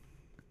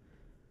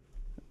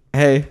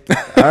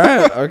 All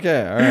right.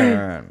 Okay.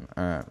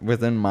 All right.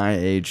 Within my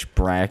age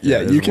bracket.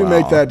 Yeah, you can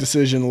make that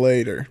decision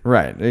later.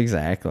 Right,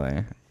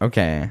 exactly.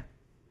 Okay.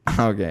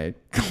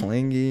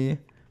 Clingy,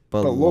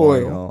 but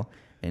loyal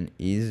and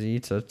easy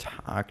to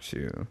talk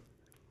to.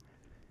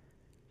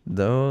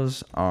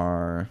 Those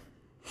are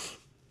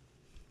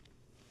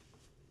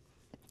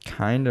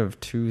kind of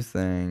two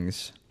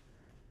things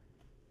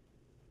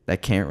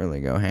that can't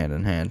really go hand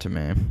in hand to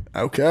me.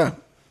 Okay.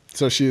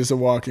 So she is a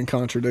walking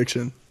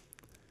contradiction.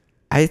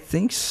 I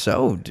think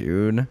so,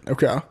 dude.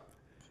 Okay.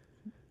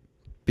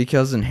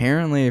 Because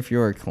inherently, if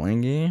you're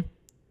clingy,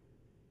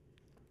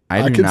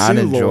 I do not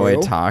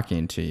enjoy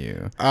talking to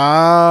you.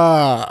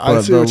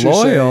 I see what you're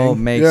saying. The loyal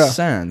makes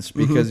sense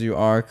because you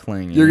are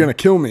clingy. You're going to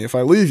kill me if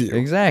I leave you.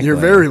 Exactly. You're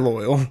very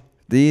loyal.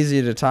 The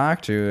easy to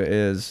talk to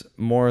is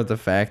more the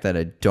fact that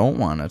I don't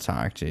want to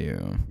talk to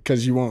you.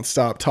 Because you won't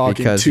stop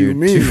talking to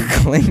me. Too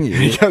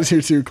clingy. Because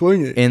you're too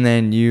clingy. And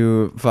then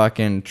you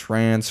fucking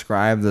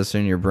transcribe this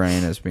in your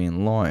brain as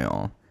being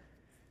loyal.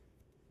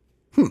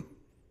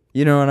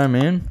 You know what I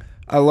mean?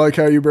 I like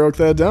how you broke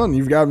that down.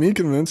 You've got me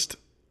convinced.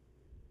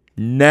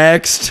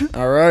 Next.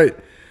 All right.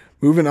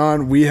 Moving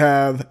on, we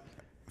have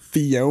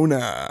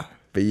Fiona.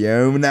 She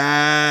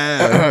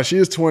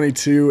is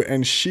 22,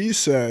 and she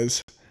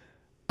says,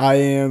 I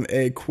am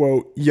a,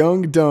 quote,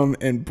 young, dumb,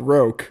 and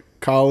broke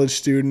college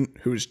student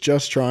who's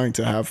just trying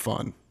to have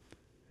fun.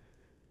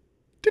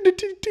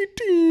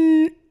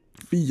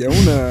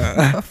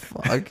 Fiona.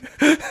 Fuck.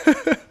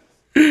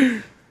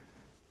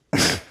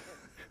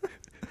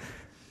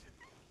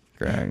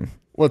 Greg.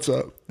 What's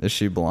up? Is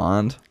she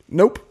blonde?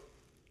 Nope.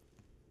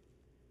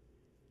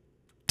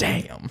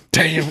 Damn.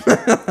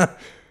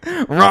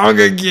 Wrong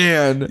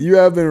again. You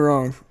have been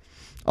wrong.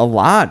 A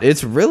lot.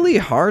 It's really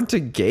hard to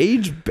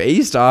gauge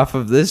based off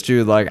of this,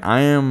 dude. Like,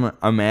 I am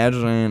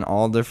imagining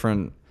all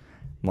different,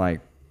 like,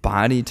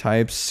 body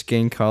types,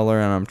 skin color,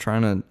 and I'm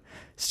trying to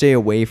stay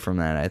away from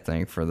that, I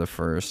think, for the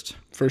first.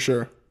 For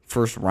sure.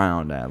 First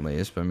round, at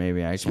least. But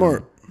maybe I can.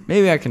 Smart.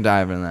 Maybe I can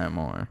dive into that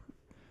more.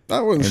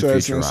 I wouldn't say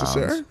it's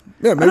necessary. Rounds.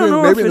 Yeah,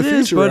 maybe in the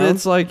future but rounds.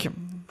 It's like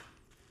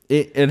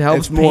it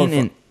helps paint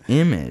an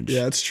image.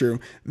 Yeah, it's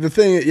true. The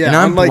thing, and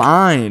I'm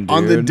blind, dude.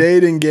 On the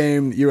dating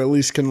game, you at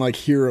least can like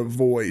hear a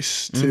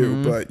voice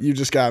too, but you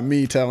just got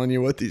me telling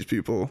you what these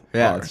people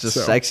are. It's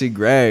just sexy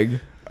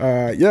Greg.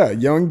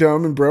 Young,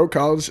 dumb, and broke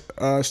college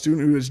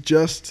student who is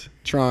just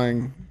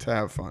trying to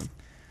have fun.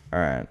 All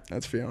right,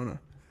 that's Fiona.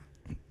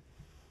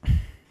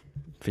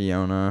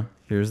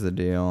 Here's the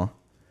deal.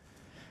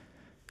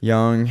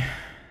 Young.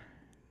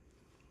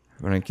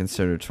 I wouldn't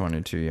consider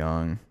 22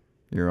 young.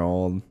 You're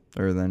older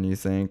than you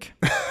think.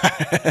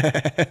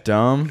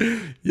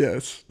 Dumb?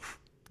 Yes.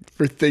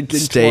 For thinking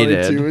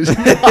Stated. 22 is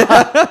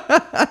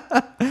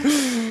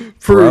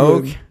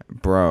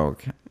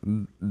broke.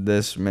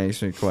 This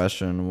makes me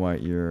question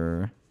what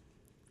your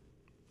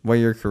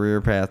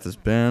career path has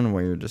been,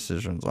 what your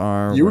decisions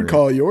are. You would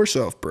call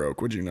yourself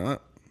broke, would you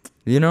not?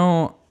 You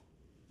know,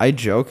 I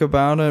joke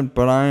about it,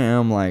 but I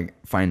am like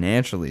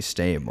financially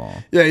stable.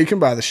 Yeah, you can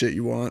buy the shit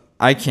you want.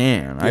 I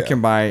can. Yeah. I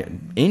can buy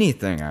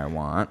anything I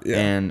want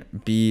and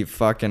be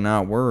fucking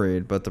not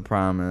worried. But the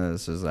problem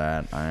is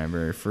that I am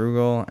very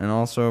frugal and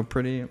also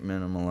pretty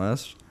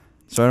minimalist.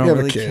 So I don't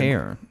really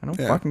care. I don't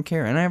fucking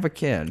care. And I have a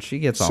kid. She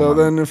gets all So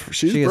then if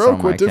she's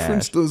broke, what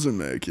difference does it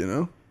make, you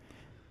know?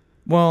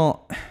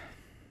 Well,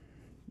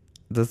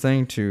 the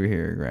thing too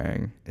here,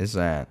 Greg, is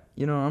that,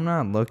 I'm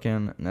not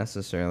looking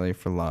necessarily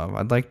for love.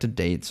 I'd like to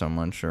date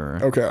someone, sure.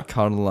 Okay.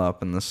 Cuddle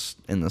up in the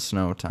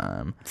snow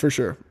time. For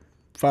sure.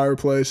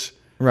 Fireplace.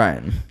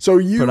 Right. So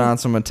you put on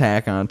some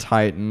Attack on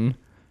Titan.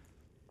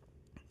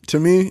 To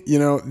me,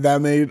 that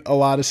made a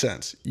lot of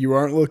sense. You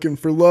aren't looking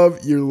for love,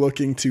 you're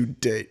looking to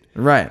date.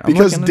 Right.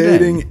 Because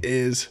dating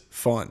is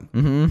fun.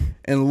 Mm-hmm.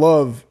 And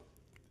love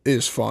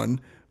is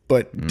fun,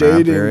 but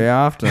dating... Not very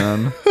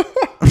often.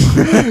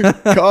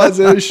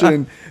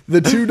 Causation,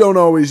 the two don't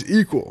always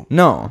equal.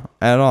 No,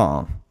 at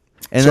all.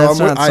 And so that's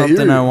not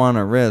something I want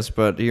to risk,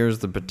 but here's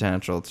the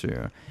potential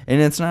too.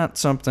 And it's not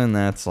something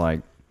that's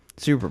like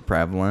super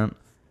prevalent.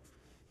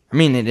 I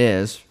mean, it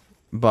is,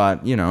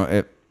 but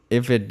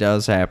if it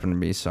does happen to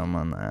be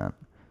someone that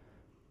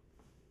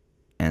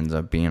ends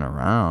up being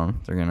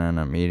around, they're gonna end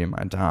up meeting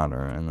my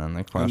daughter, and then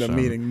the question end up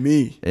meeting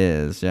me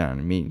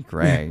and meet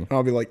Greg.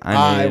 I'll be like,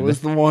 I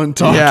was the one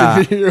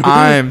talking to you.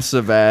 I'm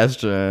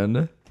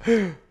Sebastian.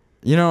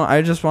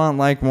 I just want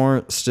like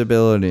more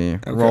stability,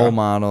 role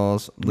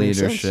models,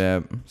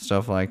 leadership,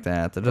 stuff like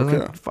that. That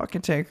doesn't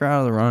fucking take her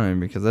out of the running,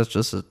 because that's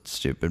just a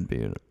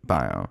stupid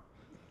bio.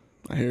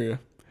 I hear you.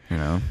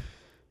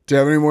 Do you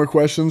have any more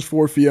questions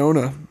for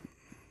Fiona?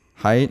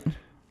 Height?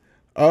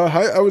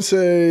 Height, I would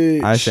say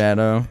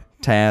eyeshadow,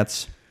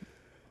 tats,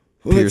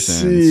 let's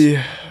piercings. See.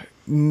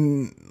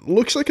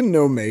 Looks like a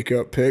no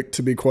makeup pick,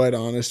 to be quite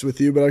honest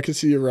with you, but I could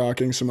see you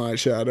rocking some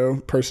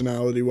eyeshadow.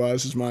 Personality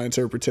wise is my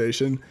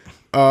interpretation.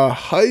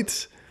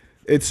 Height,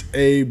 it's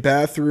a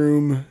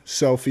bathroom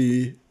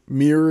selfie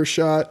mirror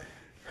shot.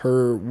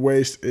 Her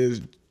waist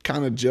is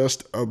kind of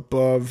just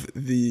above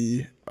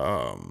the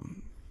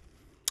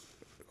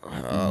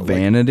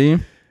vanity.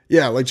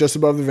 Like just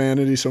above the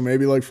vanity, so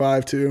maybe like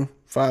 5'2",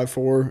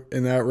 5'4",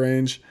 in that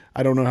range.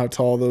 I don't know how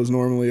tall those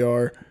normally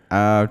are.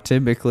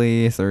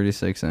 Typically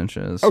 36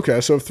 inches. Okay,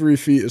 so if 3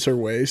 feet is her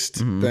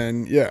waist,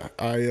 then yeah,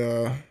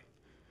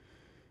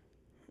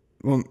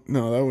 well,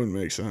 no, that wouldn't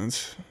make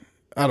sense.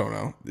 I don't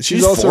know.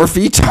 She's also 4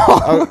 feet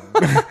tall.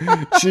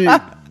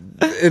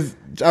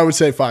 I would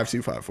say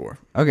 5'2", 5'4".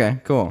 Okay,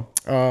 cool.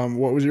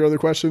 What was your other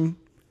question?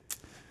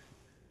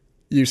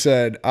 You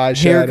said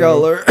eyeshadow. Hair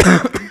color.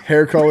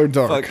 Hair color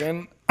dark.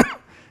 Fucking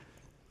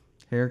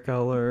hair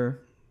color,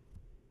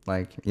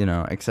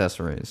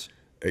 accessories.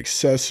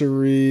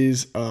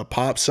 Accessories,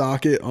 pop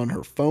socket on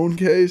her phone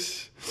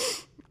case.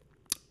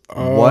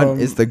 What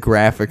is the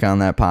graphic on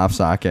that pop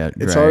socket,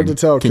 Greg? It's hard to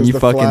tell. Can you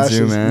fucking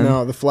zoom in?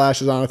 No, the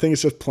flash is on. I think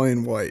it's just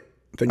plain white.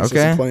 I think it's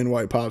just a plain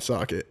white pop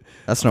socket.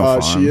 That's no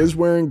fun. She is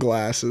wearing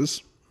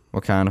glasses.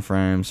 What kind of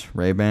frames?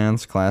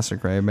 Ray-Bans?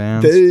 Classic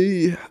Ray-Bans?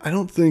 I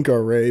don't think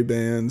are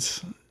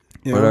Ray-Bans.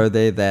 But are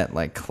they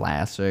that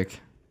classic?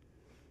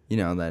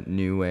 That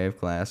new wave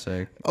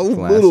classic a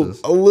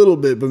little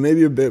bit, but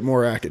maybe a bit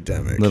more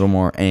academic. A little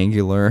more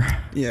angular.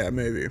 Yeah,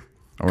 maybe.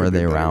 Or are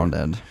they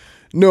rounded?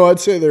 No,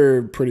 I'd say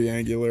they're pretty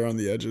angular on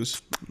the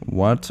edges.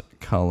 What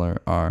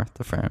color are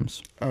the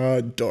frames?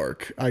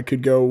 Dark. I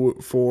could go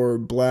for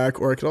black,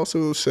 or I could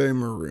also say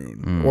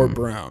maroon or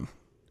brown.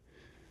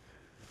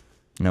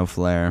 No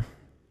flare.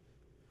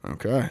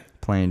 Okay.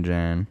 Plain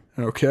Jane.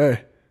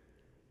 Okay.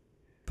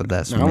 But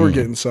that's now me. We're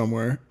getting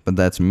somewhere. But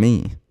that's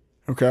me.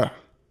 Okay.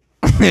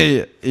 I'm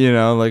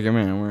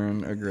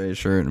wearing a gray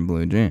shirt and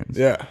blue jeans.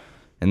 Yeah.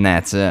 And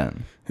that's it.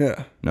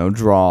 Yeah. No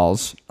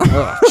draws.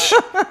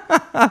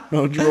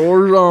 No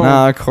drawers on.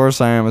 Nah, of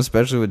course I am,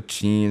 especially with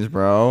jeans,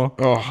 bro.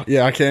 Oh,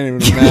 yeah, I can't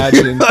even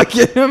imagine. I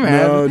can't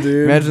imagine. No,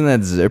 dude. Imagine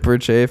that zipper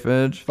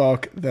chafage.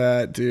 Fuck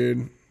that,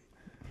 dude.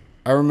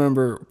 I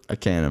remember. I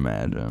can't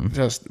imagine.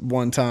 Just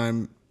one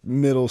time,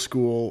 middle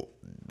school,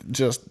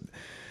 just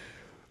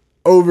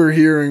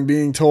overhearing,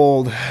 being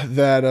told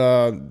that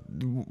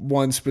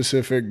one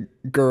specific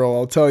girl,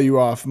 I'll tell you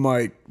off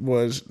mic,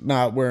 was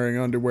not wearing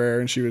underwear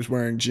and she was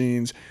wearing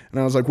jeans.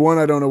 And I was like, one,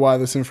 I don't know why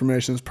this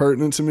information is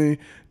pertinent to me.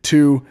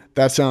 Two,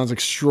 that sounds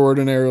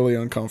extraordinarily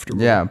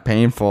uncomfortable. Yeah,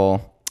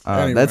 painful.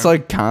 Anyway. That's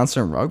like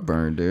constant rug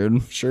burn,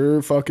 dude.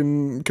 Sure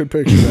fucking could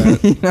picture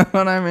that. You know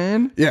what I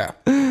mean? Yeah.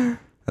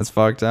 That's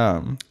fucked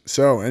up.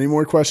 So, any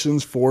more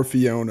questions for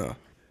Fiona?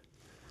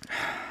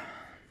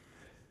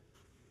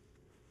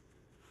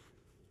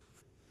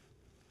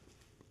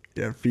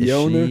 Yeah,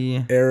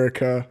 Fiona,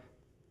 Erica,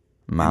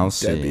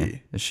 mousy.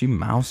 Debbie. Is she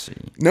mousy?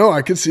 No,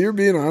 I could see her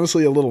being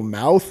honestly a little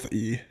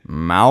mouthy.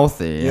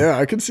 Mouthy? Yeah,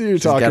 I could see her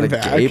talking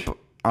back. Got a gape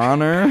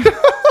on her?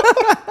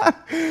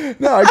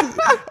 No,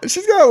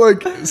 she's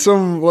got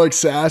some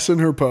sass in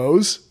her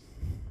pose.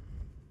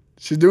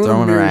 She's doing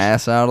throwing her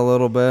ass out a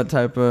little bit,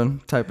 type of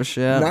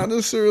shit. Not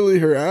necessarily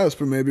her ass,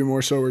 but maybe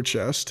more so her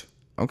chest.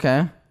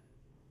 Okay.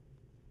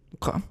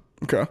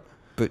 Okay.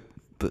 But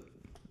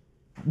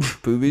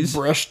boobies,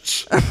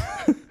 breasts,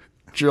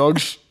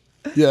 jugs.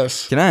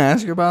 Yes. Can I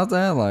ask you about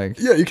that?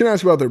 Yeah, you can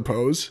ask about their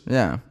pose.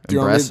 Yeah, and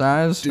breast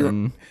size,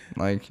 and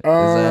is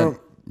that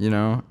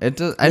it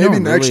does? I maybe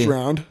don't next really,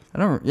 round. I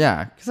don't.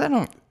 Yeah,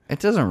 because It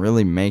doesn't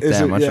really make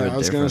that much of a difference. Yeah, I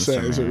was gonna say,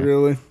 is it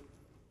really?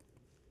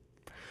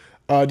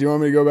 Do you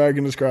want me to go back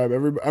and describe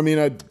everybody? I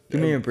mean,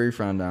 give me a brief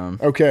rundown.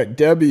 Okay,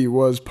 Debbie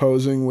was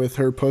posing with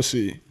her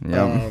pussy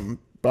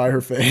by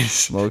her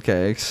face. Little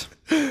cakes.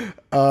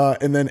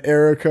 And then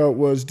Erica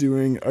was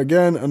doing,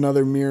 again,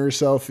 another mirror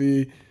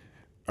selfie,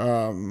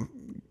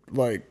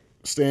 like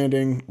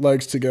standing,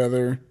 legs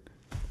together.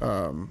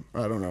 I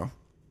don't know.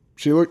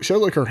 She had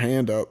like her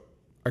hand up.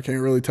 I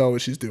can't really tell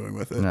what she's doing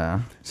with it.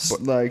 Yeah.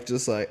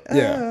 Just like.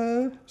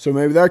 Yeah. So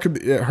maybe that could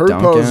be. Yeah, her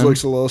pose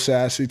looks a little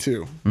sassy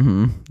too.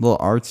 Mm-hmm. A little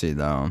artsy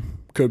though.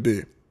 Could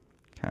be.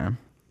 Okay.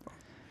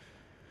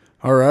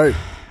 All right.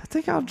 I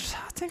think I'll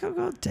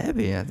go with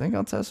Debbie. I think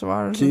I'll test the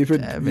waters. Keep it.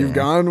 Debbie. You've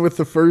gone with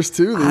the first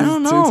two. I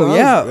don't know. 2 times.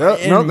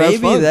 Yeah. And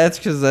maybe that's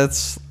because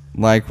that's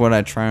like what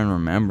I try and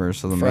remember.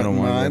 So the Front middle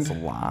one mind. gets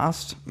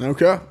lost.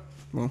 Okay.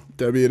 Well,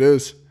 Debbie it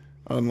is.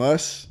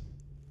 Unless.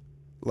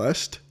 I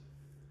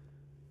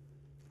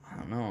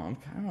don't know. I'm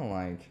kind of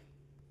like.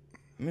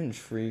 I'm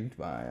intrigued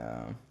by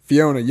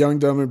Fiona, young,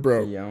 dumb, and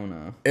broke.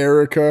 Fiona.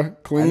 Erica,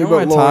 clingy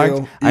but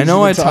loyal. I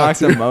know I talked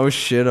the most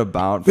shit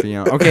about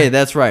Fiona. Okay,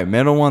 that's right.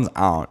 Middle one's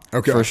out.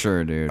 Okay. For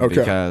sure, dude. Okay.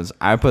 Because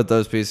I put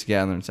those pieces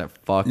together and said,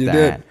 fuck you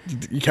that.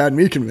 Did. You had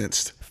me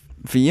convinced.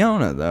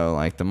 Between though,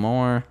 like the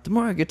more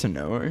I get to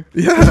know her.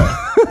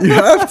 Yeah. You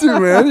have to,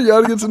 man. You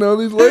got to get to know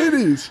these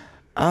ladies.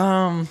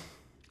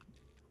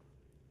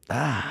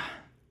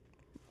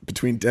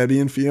 Between Debbie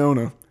and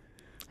Fiona.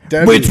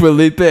 Debbie, which will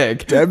he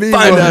pick? Debbie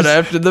Find out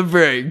after the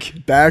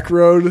break. Back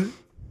road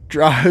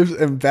drives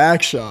and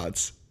back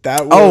shots.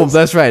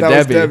 That's right.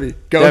 Debbie.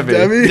 Go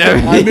Debbie.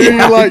 I knew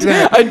you liked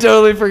that. I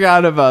totally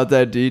forgot about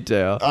that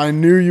detail. I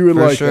knew you would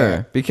like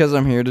that. Because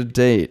I'm here to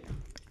date.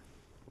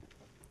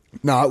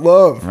 Not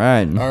love.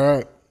 Right. All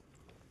right.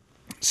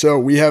 So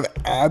we have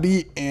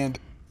Abby and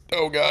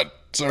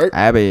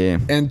Abby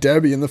and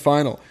Debbie in the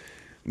final.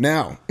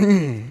 Now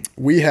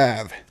we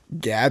have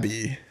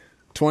Gabby.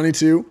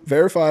 22,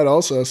 verified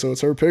also, so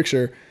it's her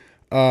picture.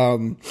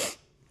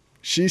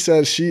 She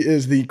says she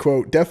is the,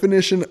 quote,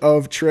 definition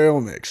of trail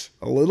mix.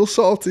 A little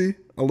salty,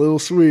 a little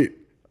sweet,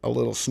 a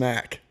little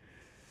snack.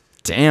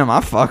 Damn,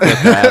 I fuck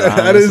with that,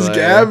 That is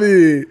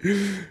Gabby.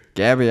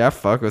 Gabby, I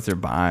fuck with your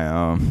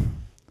bio.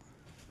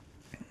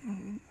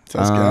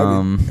 That's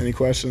Gabby. Any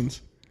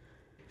questions?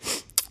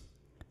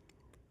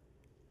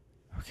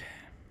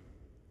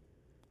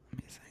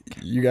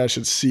 You guys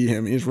should see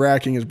him. He's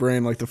racking his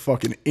brain like the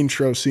fucking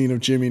intro scene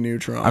of Jimmy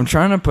Neutron. I'm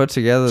trying to put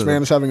together... This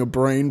man is having a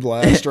brain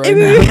blast right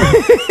now.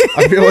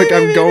 I feel like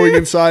I'm going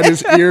inside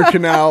his ear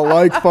canal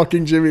like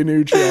fucking Jimmy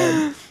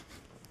Neutron.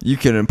 You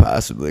couldn't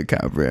possibly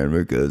comprehend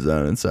what goes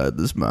on inside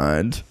this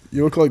mind.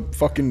 You look like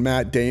fucking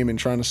Matt Damon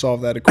trying to solve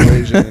that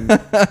equation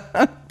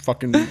and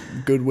fucking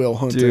Goodwill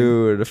Hunting.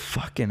 Dude,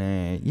 fucking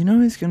A. You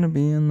know he's going to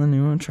be in the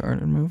new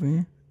Uncharted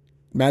movie?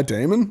 Matt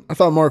Damon? I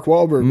thought Mark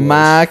Wahlberg was.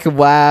 Mark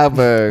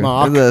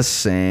Wahlberg. They're the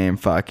same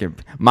fucking...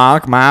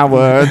 Mark my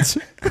words.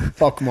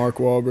 Fuck Mark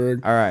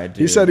Wahlberg. All right, dude.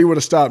 He said he would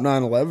have stopped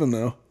 9/11,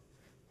 though.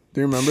 Do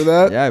you remember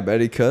that? Yeah, I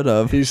bet he could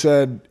have. He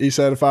said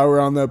if I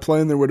were on that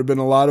plane, there would have been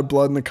a lot of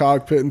blood in the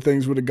cockpit and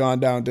things would have gone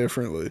down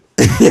differently.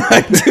 Yeah,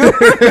 I do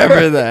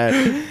remember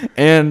that.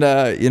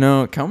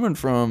 And, coming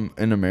from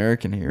an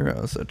American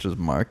hero such as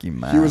Marky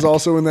Mark. He was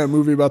also in that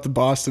movie about the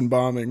Boston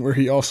bombing where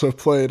he also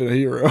played a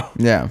hero.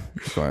 Yeah,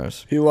 of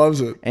course. He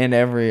loves it. And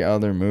every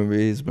other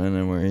movie he's been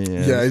in where he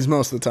is. Yeah, he's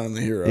most of the time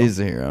the hero. He's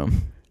the hero.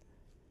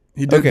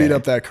 He did beat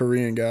up that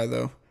Korean guy,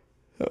 though.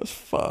 That was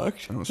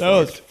fucked. That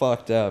was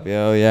fucked up,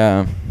 yo,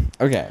 yeah.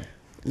 Okay.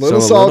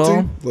 Little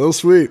salty, little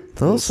sweet.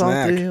 Little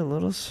salty, snack. A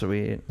little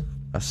sweet.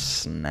 A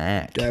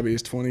snack. Gabby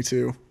is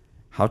 22.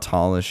 How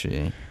tall is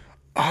she?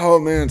 Oh,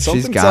 man.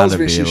 Something tells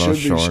me she should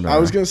be. I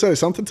was going to say,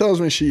 something tells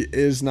me she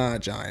is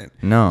not giant.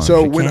 No, she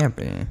can't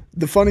be.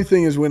 The funny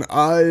thing is, when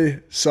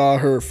I saw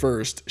her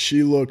first,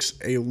 she looks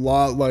a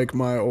lot like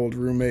my old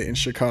roommate in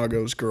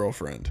Chicago's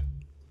girlfriend.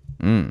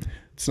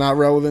 It's not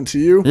relevant to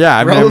you. Yeah,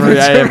 I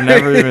have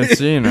never even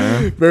seen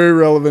her. Very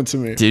relevant to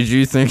me. Did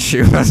you think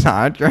she was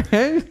hot,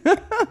 Greg?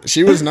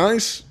 She was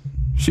nice.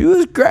 She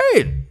was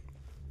great.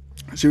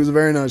 She was a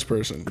very nice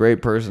person.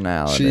 Great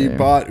personality. She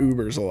bought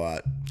Ubers a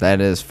lot.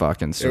 That is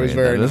fucking sweet. It was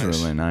very nice. That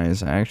is really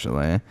nice,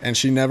 actually. And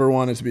she never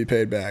wanted to be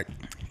paid back.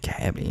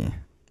 Gabby.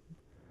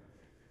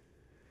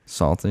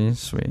 Salty,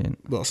 sweet.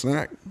 Little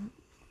snack.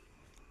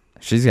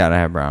 She's got to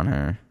have brown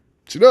hair.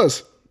 She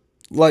does.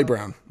 Light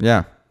brown.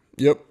 Yeah.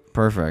 Yep.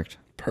 Perfect.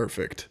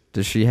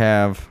 Does she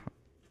have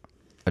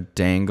a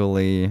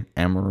dangly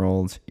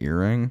emerald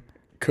earring?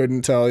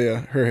 Couldn't tell you.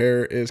 Her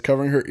hair is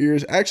covering her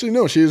ears. Actually,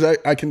 no. She is.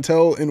 I can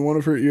tell in one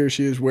of her ears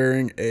she is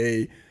wearing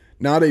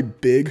not a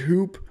big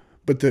hoop,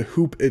 but the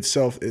hoop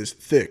itself is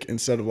thick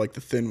instead of like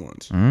the thin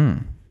ones.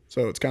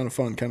 So it's kind of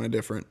fun, kind of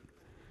different.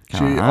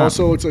 She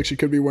also looks like she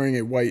could be wearing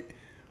a white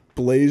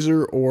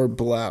blazer or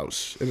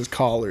blouse. It is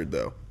collared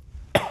though.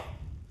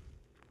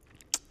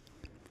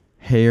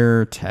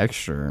 Hair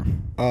texture.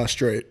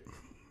 Straight.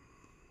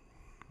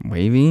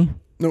 Wavy?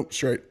 Nope,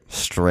 straight.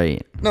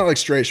 Straight. Not like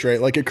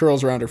straight. Like it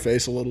curls around her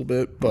face a little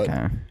bit, but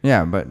okay.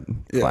 Yeah, but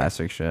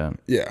classic shit.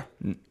 Yeah.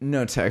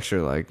 No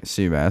texture like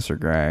Sebastian or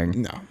Greg.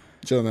 No.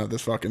 She doesn't have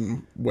this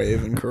fucking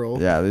wave and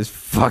curl. Yeah, these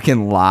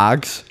fucking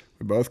locks.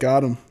 We both got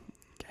them.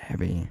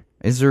 Gabby,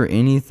 is there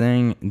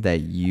anything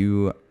that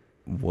you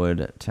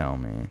would tell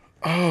me?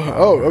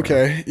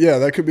 Okay. Yeah,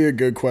 that could be a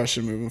good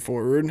question moving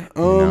forward.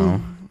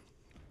 That's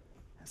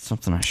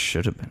something I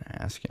should have been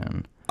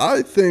asking.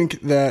 I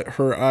think that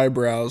her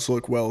eyebrows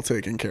look well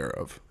taken care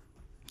of.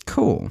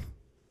 Cool.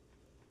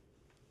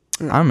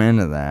 Yeah. I'm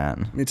into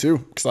that. Me too,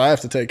 because I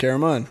have to take care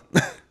of mine.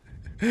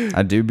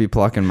 I do be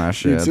plucking my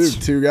shits. Me too.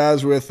 Two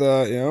guys with,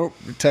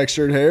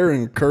 textured hair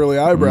and curly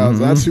eyebrows.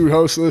 Mm-hmm. That's who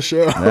hosts this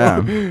show.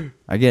 Yeah.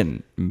 I get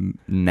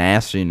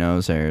nasty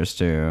nose hairs,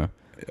 too. Yeah,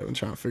 I've been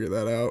trying to figure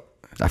that out.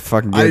 I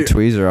fucking get a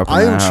tweezer up in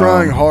I am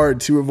trying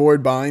hard to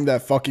avoid buying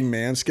that fucking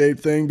Manscaped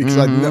thing because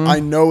I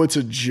know it's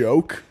a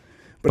joke.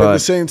 But at the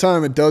same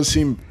time, it does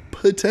seem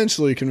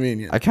potentially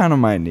convenient. I kind of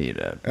might need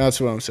it. That's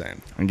what I'm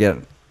saying. And get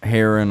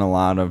hair in a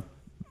lot of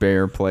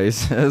bare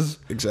places.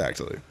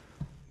 Exactly.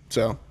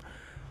 So,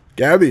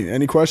 Gabby,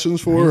 any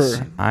questions for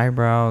her?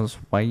 Eyebrows,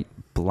 white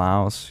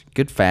blouse,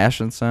 good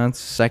fashion sense,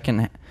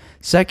 second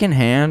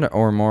hand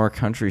or more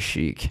country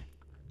chic?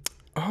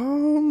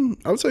 I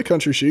would say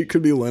country chic.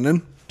 Could be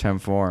linen.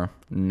 10-4.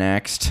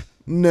 Next.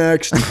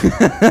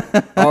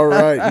 All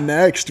right.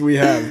 Next, we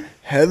have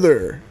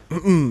Heather.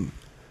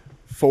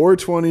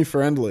 420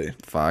 friendly.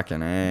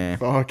 Fucking A.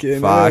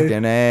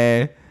 Fucking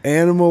A.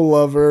 Animal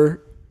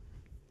lover.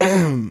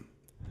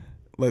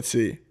 Let's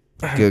see.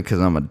 Good, because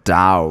I'm a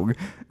dog.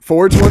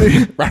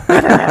 420.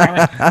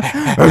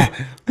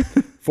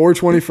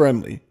 420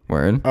 friendly.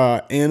 Word.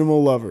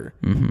 Animal lover.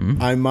 Mm-hmm.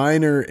 I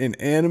minor in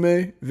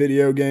anime,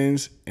 video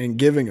games, and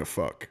giving a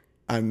fuck.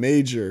 I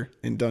major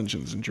in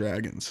Dungeons and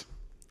Dragons.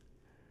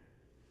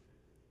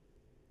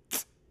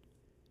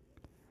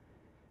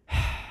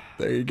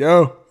 There you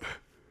go.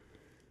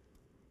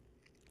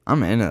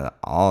 I'm into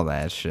all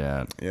that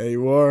shit. Yeah,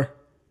 you are.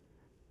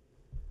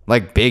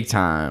 Like, big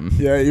time.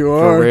 Yeah, you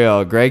are. For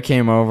real. Greg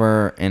came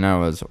over, and I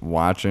was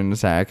watching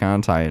Attack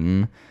on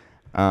Titan.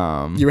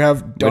 You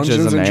have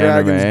Dungeons and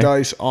Dragons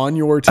dice on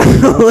your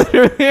table.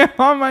 Literally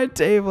on my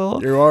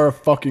table. You are a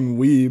fucking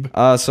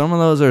weeb. Some of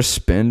those are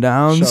spin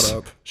downs.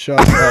 Shut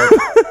up.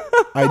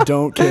 I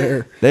don't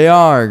care. They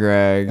are,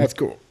 Greg. That's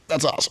cool.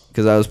 That's awesome.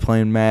 Because I was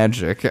playing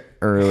Magic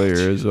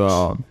earlier as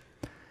well.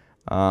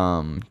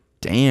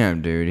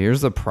 Damn, dude.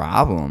 Here's the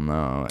problem,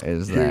 though.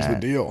 Here's the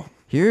deal.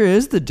 Here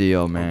is the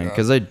deal, man.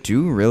 Because I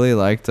do really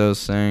like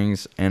those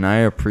things, and I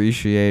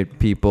appreciate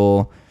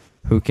people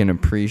who can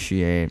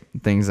appreciate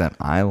things that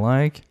I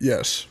like.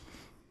 Yes.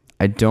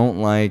 I don't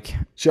like...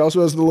 She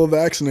also has the little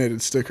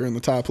vaccinated sticker in the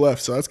top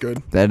left, so that's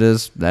good. That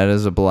is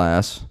a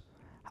bless.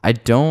 I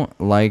don't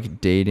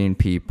like dating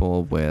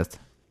people with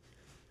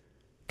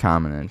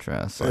common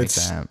interests like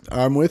that.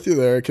 I'm with you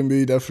there. It can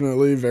be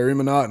definitely very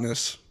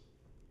monotonous.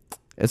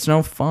 It's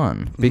no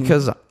fun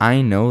because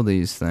I know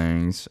these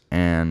things,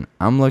 and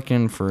I'm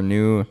looking for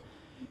new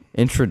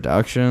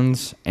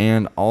introductions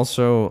and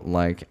also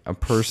like a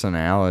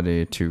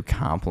personality to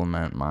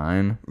complement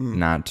mine,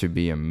 not to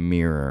be a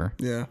mirror.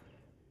 Yeah.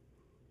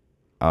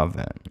 Of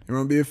it.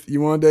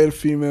 You want to date a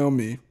female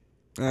me?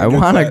 I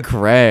want a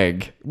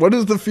Greg. What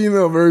is the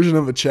female version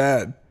of a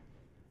Chad?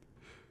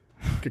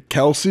 Like a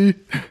Kelsey?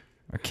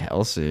 A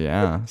Kelsey,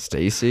 yeah.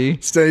 Stacy?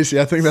 Stacy,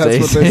 I think that's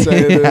what they say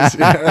it is.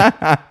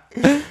 Yeah.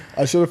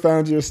 I should have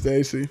found you a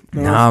Stacy.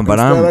 No, but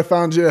instead I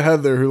found you a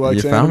Heather who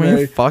likes anime. You found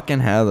me a fucking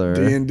Heather.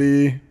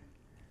 D&D.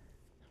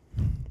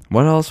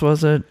 What else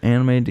was it?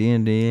 Anime,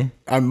 D&D?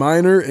 I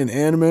minor in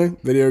anime,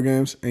 video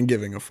games, and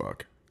giving a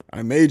fuck.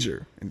 I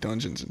major in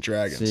Dungeons and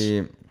Dragons.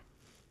 See,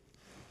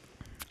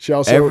 she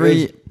also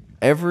is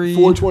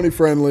 420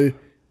 friendly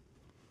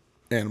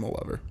animal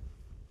lover.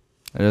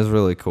 It is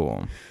really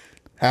cool.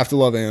 Have to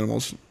love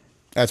animals.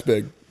 That's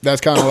big.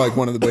 That's kind of like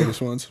one of the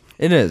biggest ones.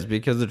 It is,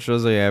 because it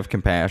shows that you have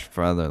compassion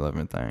for other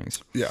living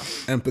things. Yeah.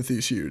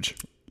 Empathy's huge.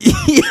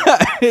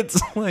 Yeah. It's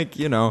like,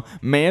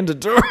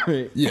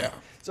 mandatory. Yeah.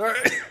 Sorry.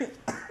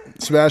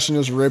 Sebastian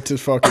just ripped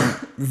his fucking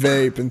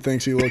vape and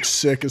thinks he looks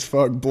sick as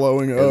fuck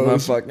blowing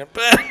O's. My fucking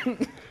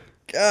pen.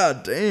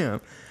 God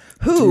damn.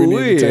 Do we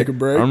need to take a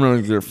break? I'm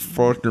gonna get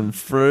fucking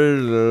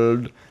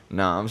faded.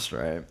 No, I'm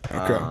straight.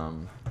 Okay.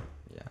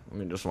 Yeah, let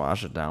me just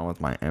wash it down with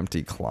my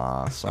empty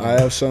cloth. So I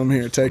have some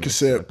here. Take a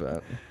sip.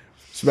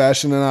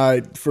 Sebastian and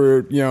I,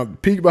 for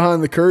peek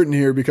behind the curtain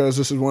here, because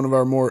this is one of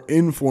our more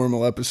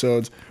informal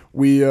episodes.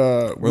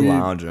 We're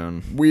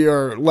lounging. We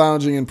are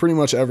lounging in pretty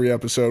much every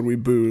episode we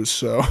booze,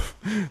 so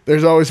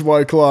there's always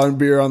White Claw and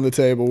beer on the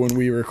table when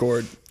we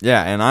record.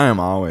 Yeah, and I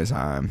am always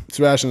high.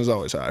 Sebastian is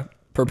always high.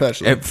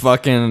 Perpetually. It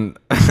fucking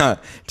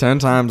 10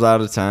 times out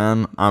of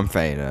 10, I'm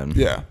faded.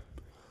 Yeah.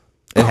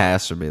 It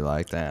has to be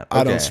like that. Okay.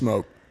 I don't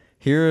smoke.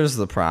 Here's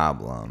the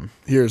problem.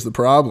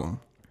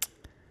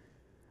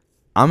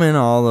 I'm into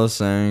all those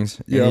things.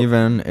 Yep. And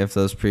even if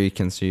those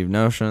preconceived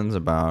notions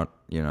about,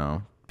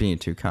 being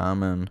too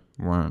common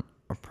weren't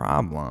a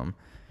problem,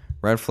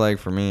 red flag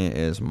for me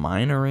is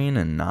minoring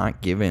and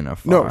not giving a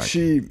fuck. No,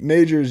 she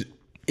majors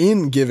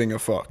in giving a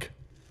fuck.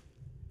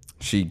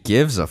 She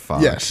gives a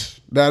fuck. Yes,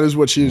 that is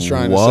what she is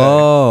trying to say.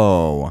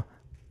 Whoa.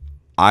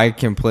 I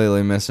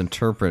completely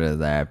misinterpreted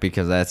that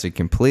because that's a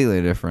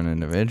completely different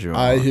individual.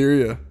 I hear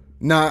you.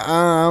 Nah,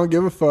 I don't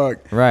give a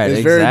fuck. Right, it's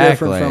exactly. very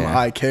different from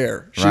I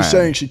care. She's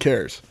saying she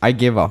cares. I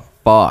give a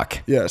fuck.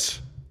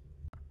 Yes.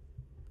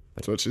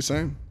 That's what she's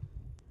saying.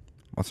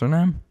 What's her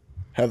name?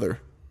 Heather.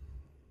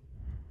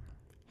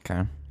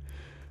 Okay.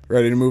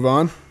 Ready to move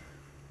on?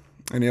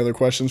 Any other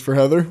questions for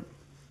Heather?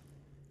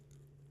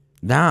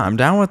 Nah, I'm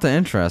down with the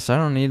interest. I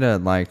don't need to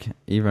like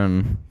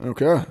even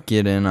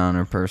get in on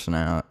her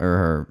personality or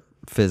her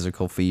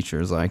physical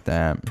features like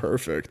that.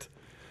 Perfect.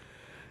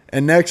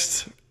 And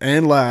next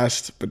and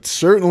last, but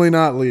certainly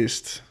not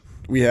least,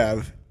 we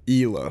have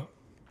Ela.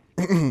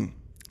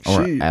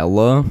 Or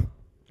Ella?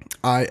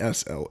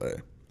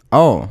 Isla.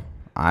 Oh,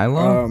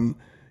 Isla?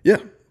 Yeah,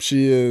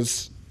 she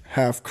is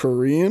half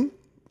Korean,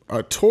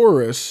 a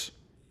Taurus,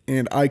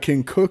 and I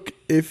can cook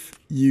if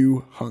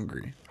you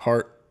hungry.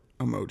 Heart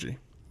emoji.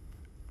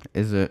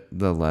 Is it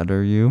the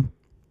letter U?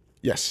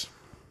 Yes.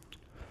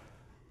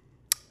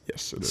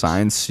 Yes, it is.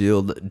 Signed,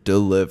 sealed,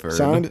 delivered.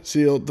 Signed,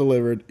 sealed,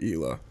 delivered,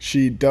 Ela.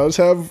 She does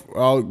have,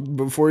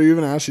 before you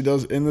even ask, she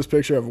does in this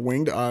picture have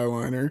winged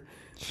eyeliner.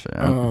 Shit.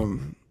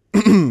 And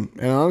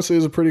honestly,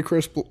 it's a pretty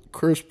crisp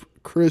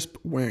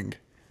wing.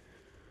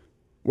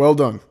 Well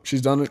done.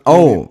 She's done it.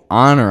 Oh,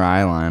 on her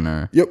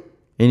eyeliner. Yep.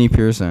 Any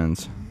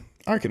piercings?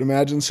 I could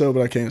imagine so,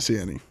 but I can't see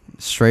any.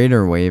 Straight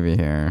or wavy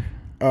hair?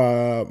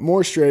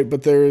 More straight,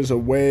 but there is a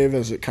wave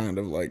as it kind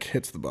of like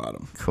hits the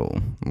bottom.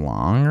 Cool.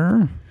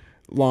 Longer?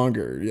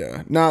 Longer,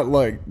 yeah. Not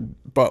like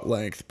butt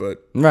length,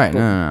 but right.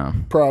 No.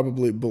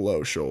 Probably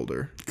below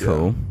shoulder.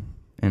 Cool.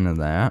 Yeah. Into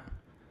that.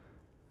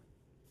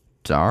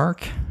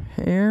 Dark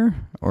hair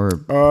or?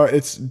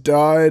 It's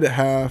dyed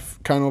half,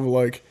 kind of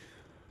like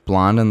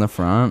blonde in the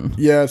front.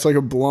 Yeah, it's like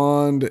a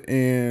blonde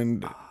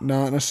and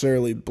not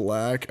necessarily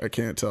black. I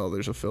can't tell.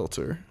 There's a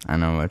filter. I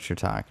know what you're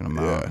talking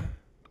about. Yeah.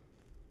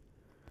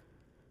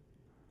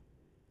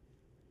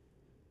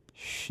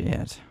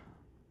 Shit.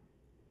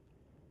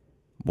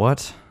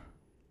 What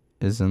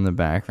is in the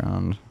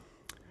background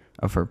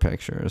of her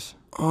pictures?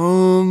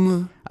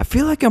 I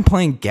feel like I'm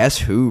playing Guess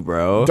Who,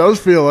 bro. It does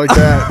feel like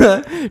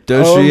that.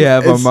 Does she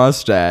have a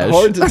mustache?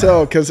 Hard to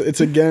tell because it's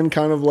again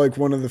kind of like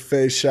one of the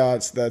face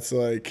shots that's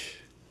like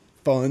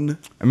fun.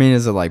 I mean,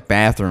 is it like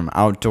bathroom,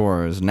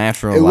 outdoors,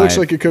 natural light? It looks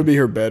like it could be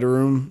her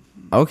bedroom.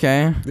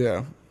 Okay.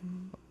 Yeah.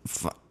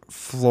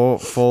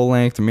 Full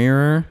length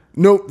mirror?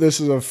 Nope. This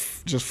is a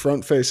just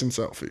front facing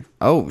selfie.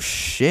 Oh,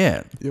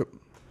 shit. Yep.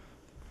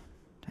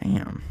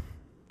 Damn.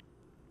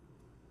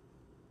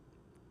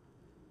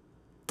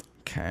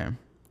 Okay.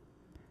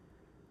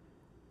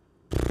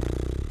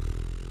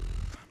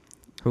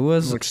 Who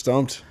was? Look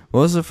stumped.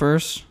 What was the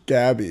first?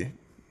 Gabby.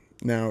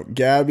 Now,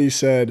 Gabby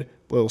said,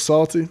 a little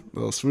salty, a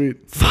little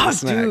sweet.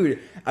 Fuck, dude.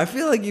 I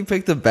feel like you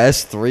picked the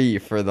best three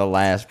for the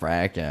last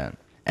bracket.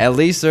 At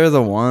least they're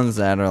the ones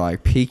that are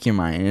like piquing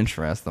my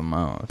interest the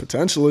most.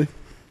 Potentially.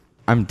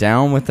 I'm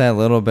down with that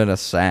little bit of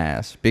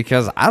sass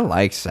because I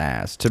like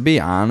sass. To be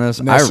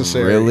honest,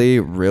 Necessary. I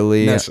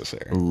really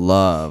Necessary.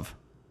 love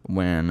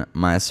when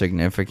my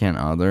significant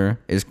other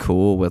is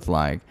cool with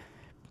like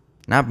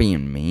not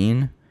being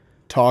mean.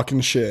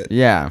 Talking shit.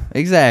 Yeah,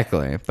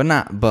 exactly. But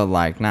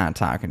not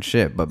talking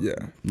shit, but yeah,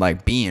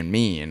 like being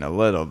mean a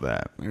little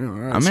bit. Yeah,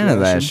 right, I'm into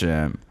that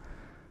shit.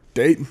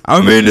 Dating.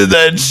 I'm into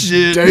that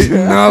shit.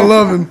 Dating, not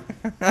loving.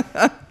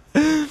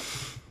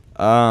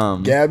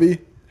 Gabby,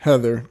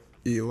 Heather,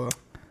 Ela.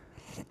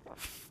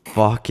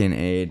 Fucking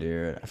A,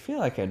 dude. I feel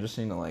like I just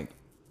need to like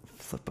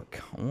flip a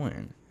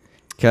coin.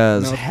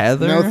 Because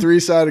Heather. No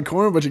 3-sided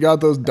coin, but you got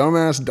those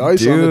dumbass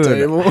dice on the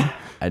table.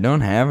 I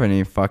don't have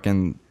any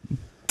fucking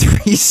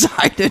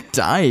 3-sided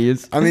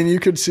dice. I mean, you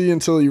could see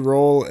until you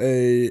roll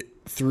a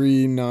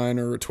 3, 9,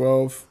 or a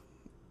 12.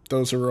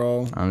 Those are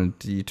all on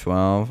a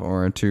D12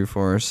 or a 2,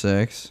 4, or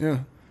 6. Yeah.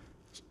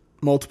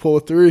 Multiple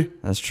of 3.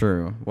 That's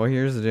true. Well,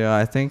 here's the deal.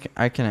 I think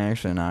I can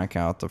actually knock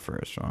out the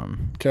first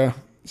one. Okay.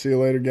 See you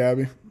later,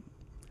 Gabby.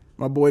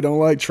 My boy don't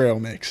like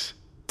trail mix.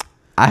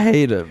 I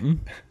hate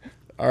him.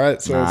 All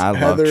right, so I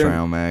love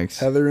trail mix.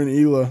 Heather and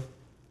Ela.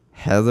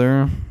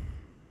 Heather,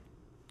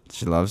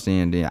 she loves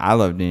D&D. I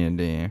love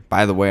D&D.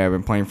 By the way, I've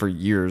been playing for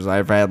years.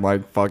 I've had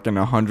like fucking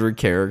 100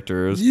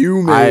 characters.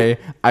 I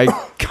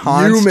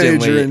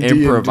constantly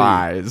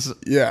improvise.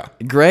 D&D. Yeah.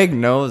 Greg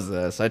knows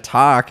this. I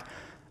talk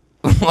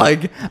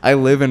like I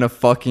live in a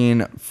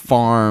fucking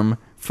farm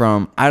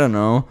from, I don't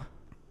know,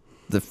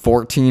 the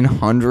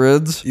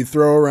 1400s. You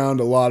throw around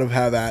a lot of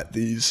have at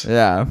these.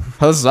 Yeah.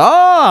 Huzzah!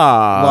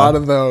 A lot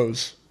of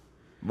those.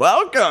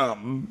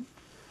 Welcome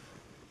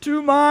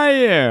to my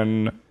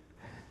inn.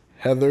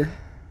 Heather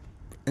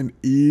and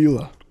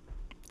Ela.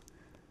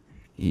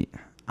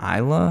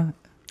 Isla?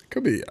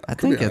 Could be. I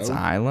think it's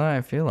Isla.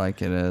 I feel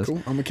like it is. Cool.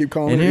 I'm gonna keep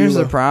calling her. And here's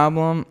the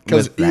problem,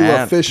 because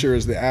Ela Fisher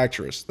is the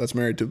actress that's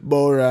married to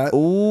Borat.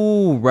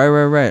 Ooh,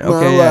 right.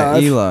 Okay, yeah,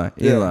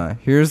 Ela.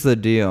 Here's the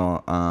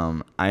deal.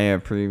 I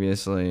have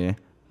previously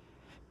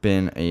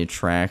been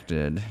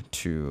attracted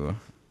to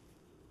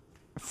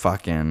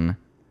fucking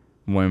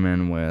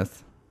women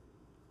with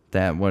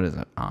that, what is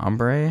it,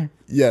 ombre?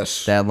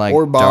 Yes. That, like,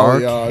 or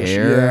dark balayage.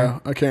 hair. Yeah,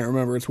 I can't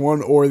remember. It's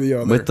one or the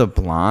other. With the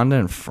blonde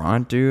in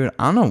front, dude.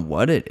 I don't know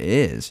what it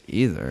is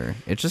either.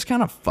 It just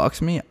kind of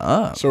fucks me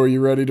up. So are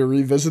you ready to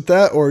revisit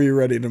that, or are you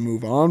ready to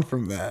move on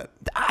from that?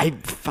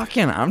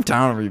 I'm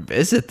down to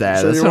revisit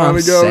that. So That's you what I'm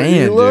wanna go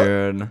saying,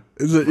 Hila? dude.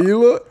 Is it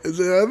Hila? Is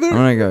it Heather? I'm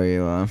gonna go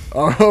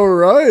Hila. All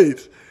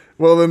right.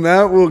 Well, then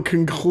that will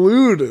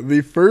conclude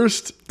the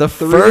first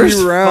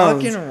first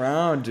rounds. fucking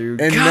round, dude.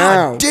 And God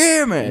now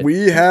damn it.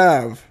 we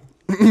have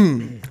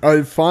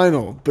a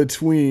final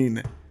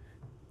between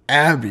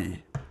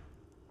Abby,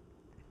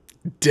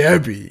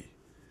 Debbie,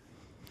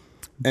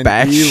 and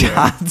back Hila.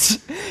 shots.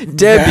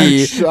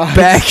 Debbie,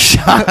 back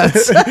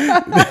shots.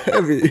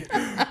 Debbie,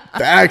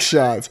 back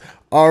shots.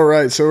 All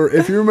right. So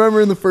if you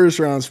remember in the first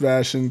round,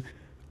 Sebastian,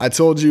 I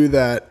told you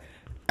that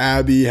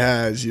Abby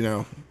has,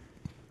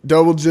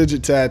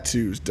 double-digit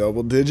tattoos,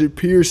 double-digit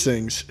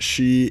piercings.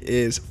 She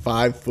is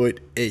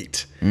 5'8".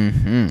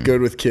 Mm-hmm.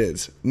 Good with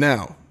kids.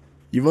 Now,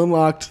 you've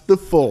unlocked the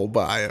full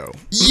bio.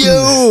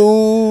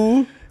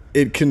 Yo!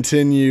 It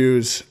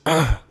continues,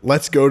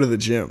 let's go to the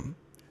gym.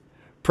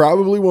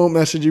 Probably won't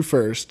message you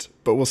first,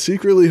 but we'll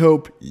secretly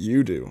hope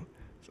you do.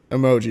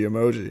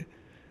 Emoji.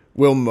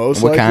 Will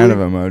most what likely... kind of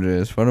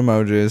emojis? What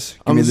emojis?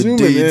 Give I'm me the zooming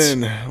deeds.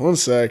 in. One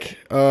sec.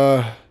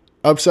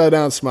 Upside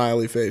down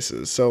smiley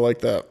faces. So like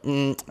that.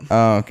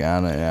 Oh,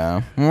 got it,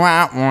 yeah.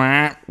 Wah,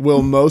 wah.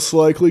 Will most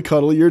likely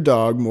cuddle your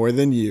dog more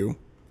than you.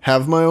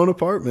 Have my own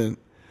apartment.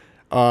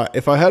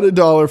 If I had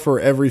 $1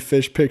 for every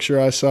fish picture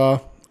I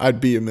saw,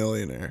 I'd be a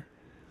millionaire.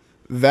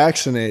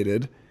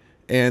 Vaccinated.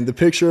 And the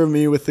picture of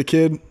me with the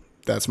kid,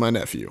 that's my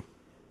nephew.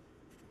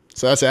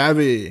 So that's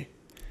Abby.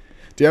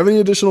 Do you have any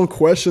additional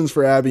questions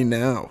for Abby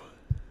now?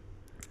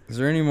 Is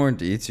there any more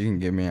deets you can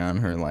give me on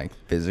her, like,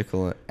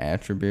 physical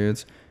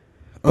attributes?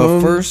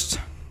 But first,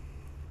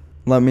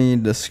 let me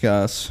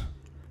discuss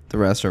the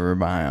rest of her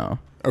bio.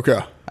 Okay.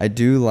 I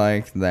do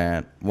like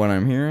that what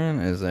I'm hearing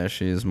is that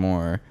she's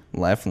more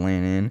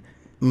left-leaning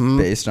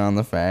based on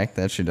the fact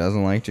that she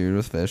doesn't like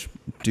dudes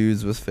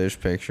with fish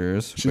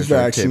pictures. She's which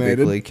vaccinated. Are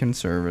typically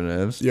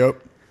conservatives.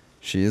 Yep.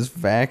 She is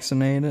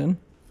vaccinated.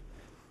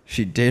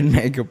 She did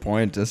make a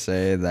point to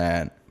say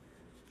that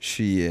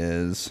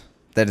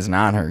that is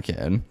not her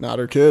kid. Not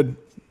her kid.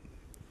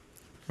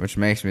 Which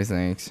makes me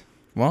think,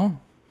 well...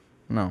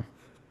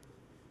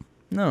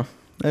 No,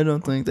 I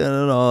don't think that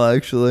at all,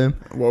 actually.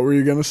 What were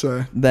you going to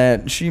say?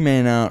 That she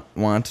may not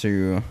want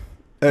to,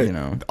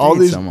 all date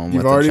these, someone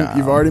you've with already, a child.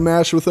 You've already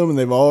matched with them, and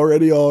they've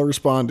already all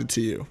responded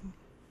to you.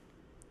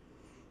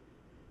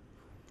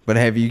 But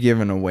have you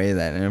given away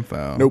that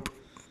info? Nope.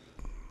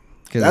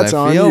 Because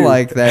I feel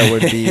like that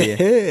would be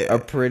a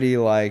pretty,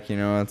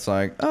 it's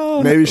like,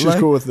 oh. Maybe she's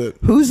cool with it.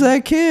 Who's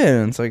that kid?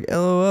 And it's like,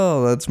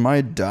 LOL, that's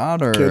my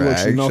daughter, Kid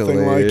looks actually.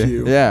 nothing like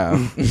you.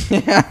 Yeah.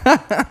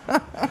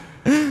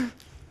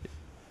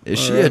 Is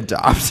she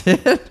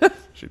adopted?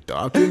 She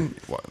adopted?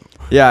 What?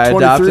 Yeah, I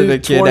adopted a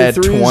kid at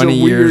 20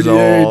 years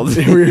old.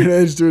 Weird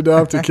age to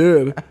adopt a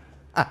kid.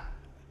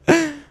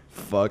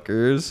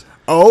 Fuckers.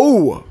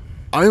 Oh,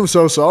 I am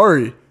so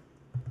sorry.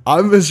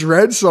 I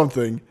misread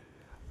something.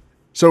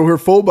 So her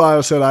full bio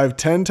said, I have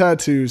 10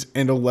 tattoos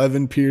and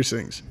 11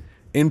 piercings.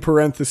 In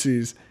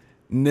parentheses,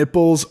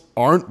 nipples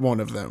aren't one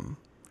of them.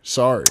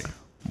 Sorry.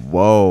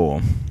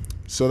 Whoa.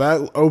 So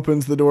that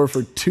opens the door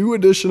for 2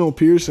 additional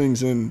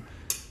piercings in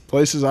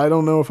places I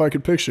don't know if I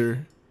could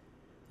picture.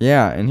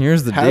 Yeah, and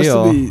here's the Has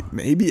deal. to be,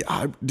 maybe,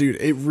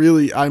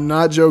 I'm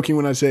not joking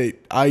when I say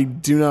I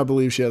do not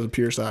believe she has a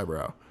pierced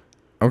eyebrow.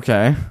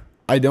 Okay.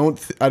 I don't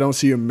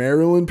see a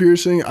Maryland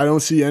piercing. I don't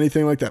see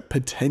anything like that.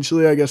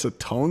 Potentially, I guess, a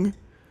tongue.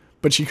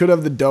 But she could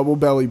have the double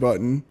belly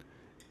button.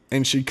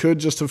 And she could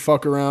just have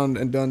fuck around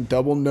and done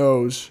double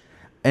nose.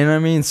 And I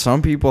mean,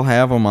 some people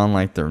have them on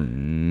like their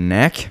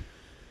neck,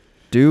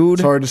 dude.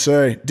 It's hard to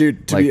say.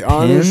 Dude, to like be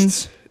honest.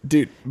 pins?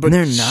 Dude, but and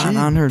they're not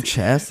on her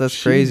chest.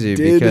 That's crazy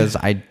because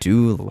I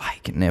do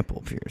like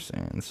nipple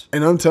piercings.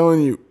 And I'm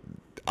telling you,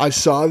 I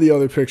saw the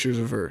other pictures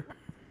of her.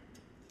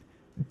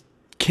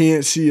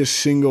 Can't see a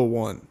single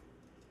one.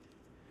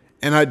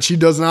 And she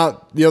does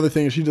not, the other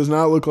thing is she does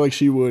not look like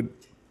she would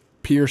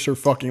pierce her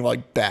fucking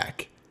like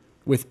back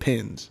with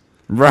pins.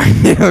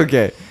 Right.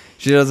 Okay.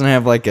 She doesn't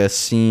have like a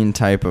scene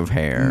type of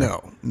hair.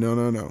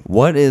 No.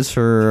 What is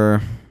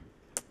her,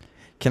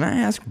 can I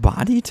ask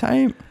body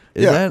type?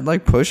 Is that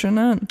like pushing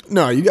it?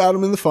 No, you got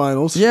him in the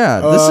finals.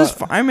 Yeah, this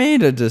is. I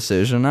made a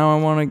decision. Now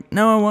I want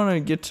to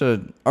get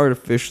to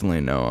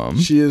artificially know him.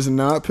 She is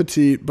not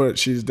petite, but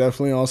she's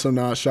definitely also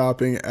not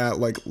shopping at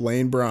like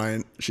Lane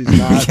Bryant. She's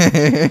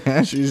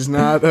not. she's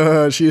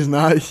not. She is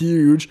not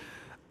huge,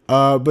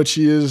 but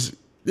she is.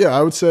 Yeah,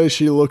 I would say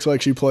she looks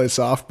like she plays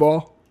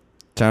softball.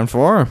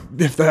 10-4.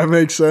 If that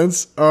makes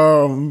sense.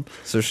 So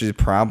she's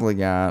probably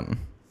got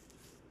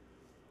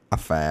a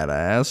fat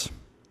ass.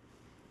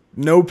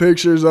 No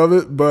pictures of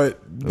it, but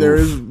there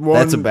is one.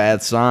 That's a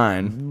bad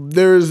sign.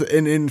 There's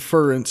an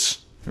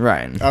inference.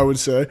 Right. I would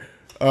say.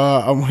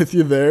 I'm with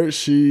you there.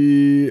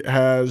 She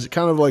has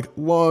kind of like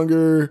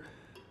longer,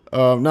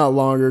 Not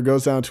longer.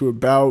 Goes down to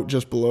about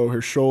just below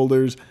her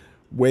shoulders.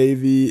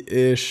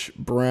 Wavy-ish,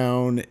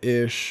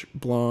 brown-ish,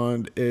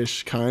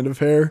 blonde-ish kind of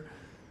hair.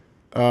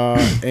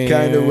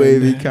 Kind of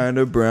wavy, kind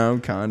of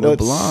brown, kind of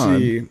blonde.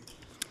 Let's see.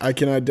 I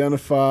can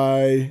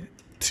identify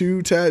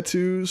 2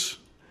 tattoos,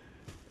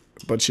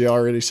 but she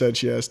already said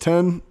she has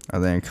 10.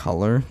 Are they in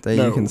color that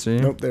you can see?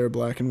 Nope, they're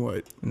black and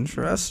white.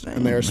 Interesting.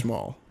 And they're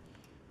small.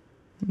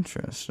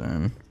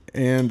 Interesting.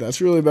 And that's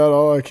really about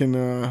all I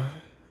can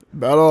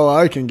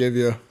give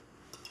you.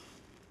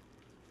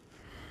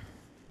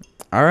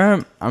 All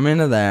right, I'm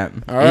into that.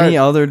 Any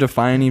other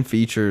defining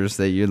features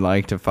that you'd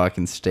like to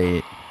fucking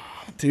state?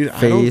 Dude,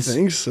 Face, I don't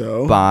think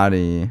so.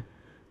 Body.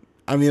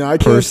 I mean, I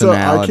can't tell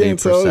you.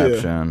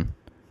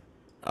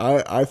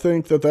 I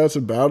think that's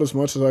about as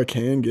much as I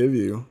can give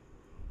you.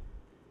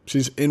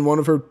 She's in one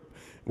of her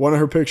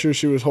pictures.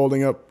 She was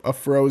holding up a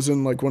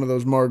frozen, like one of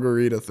those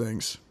margarita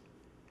things,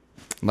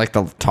 like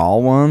the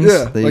tall ones.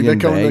 Yeah, like they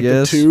come in like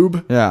the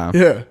tube. Yeah.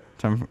 Yeah.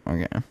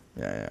 Okay.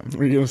 Yeah.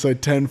 Were you gonna say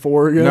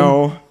 10-4 again?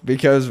 No,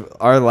 because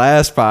our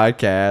last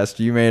podcast,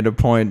 you made a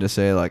point to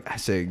say I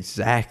say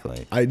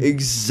exactly.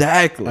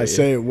 Exactly. I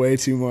say it way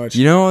too much.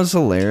 You know what's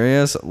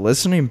hilarious?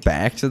 Listening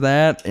back to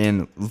that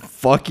and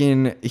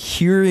fucking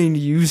hearing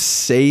you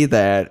say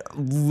that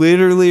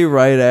literally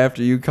right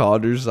after you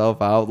called yourself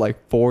out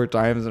 4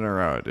 times in a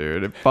row,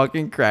 dude. It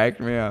fucking cracked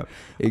me up.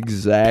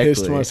 Exactly.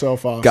 Pissed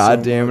myself off.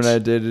 God damn it, I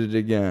did it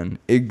again.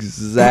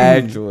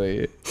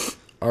 Exactly.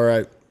 All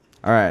right.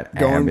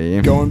 Abby.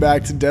 Going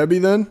back to Debbie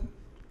then?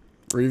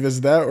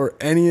 Revisit that or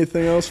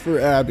anything else for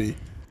Abby?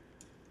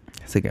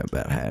 I think I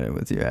about had it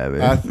with you, Abby.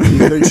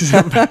 You think so?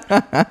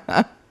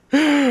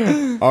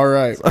 All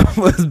right.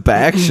 With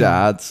back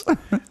shots.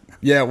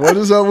 Yeah, what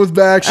is up with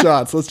back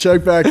shots? Let's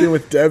check back in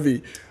with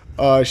Debbie.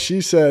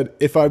 She said,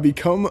 if I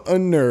become a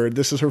nerd,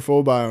 this is her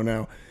full bio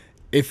now.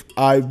 If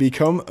I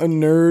become a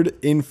nerd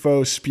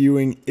info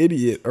spewing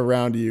idiot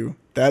around you,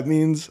 that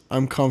means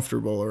I'm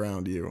comfortable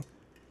around you.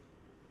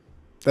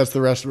 That's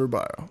the rest of her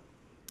bio.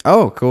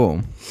 Oh,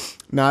 cool.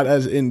 Not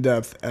as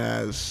in-depth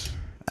as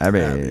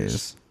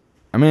Abby's.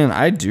 I mean,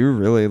 I do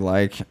really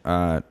like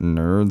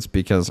nerds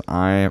because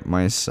I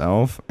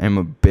myself am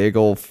a big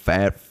old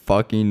fat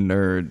fucking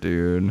nerd,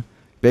 dude.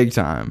 Big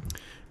time.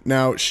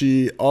 Now,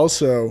 she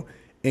also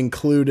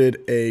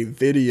included a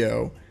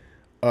video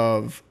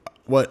of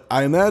what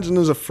I imagine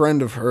is a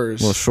friend of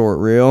hers. A little short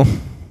reel.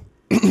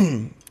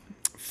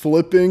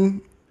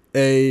 Flipping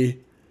a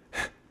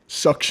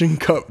suction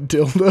cup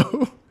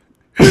dildo.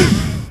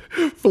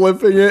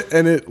 Flipping it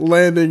and it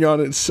landing on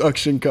its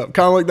suction cup.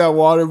 Kind of like that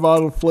water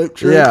bottle flip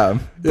trick. Yeah,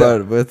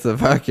 but with the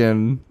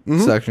fucking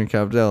suction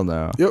cup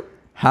dildo. Yep.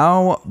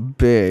 How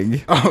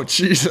big oh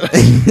Jesus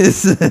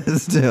is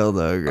this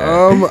dildo,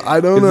 Greg? I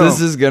don't know. This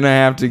is going to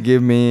have to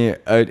give me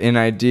an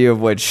idea of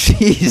what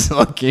she's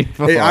looking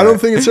for. Hey, I don't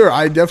think it's her.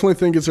 I definitely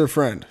think it's her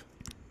friend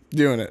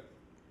doing it.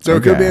 So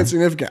it could be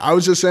insignificant. I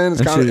was just saying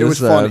it was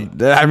funny.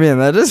 I mean,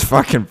 that is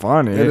fucking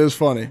funny. It is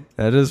funny.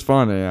 That is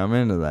funny. I'm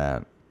into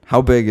that.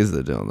 How big is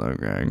the dildo,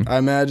 Greg? I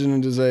imagine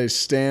it is a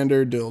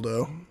standard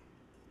dildo.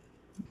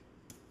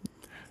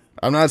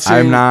 I'm not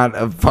saying... I'm not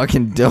a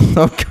fucking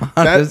dildo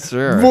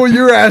connoisseur. Well,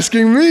 you're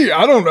asking me.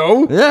 I don't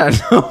know. Yeah,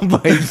 no,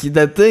 but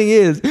the thing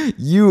is,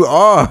 you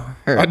are.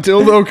 A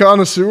dildo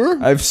connoisseur?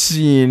 I've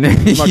seen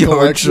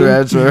your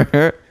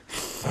treasure.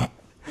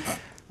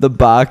 The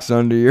box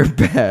under your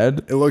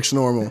bed. It looks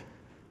normal.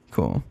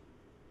 Cool.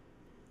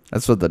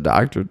 That's what the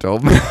doctor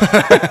told me.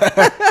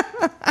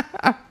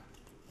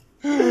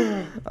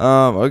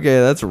 Okay,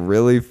 that's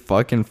really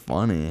fucking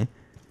funny.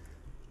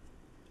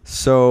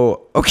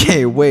 So,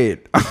 okay,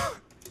 wait.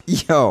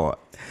 Yo,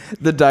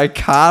 the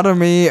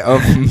dichotomy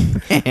of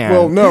man.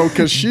 Well, no,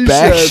 because she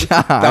said,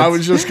 I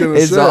was just going to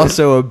say. Is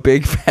also a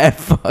big fat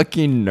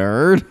fucking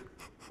nerd.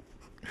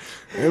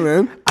 Hey,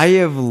 man. I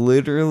have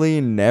literally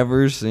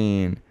never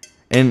seen,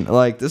 and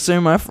this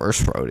ain't my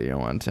first rodeo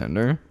on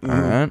Tinder, all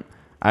right?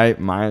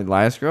 My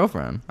last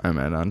girlfriend I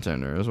met on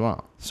Tinder as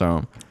well.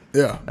 So,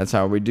 yeah, that's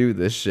how we do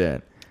this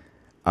shit.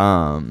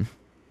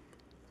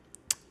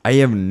 I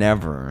have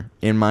never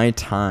in my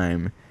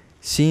time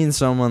seen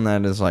someone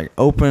that is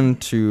open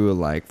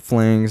to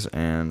flings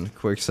and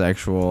quick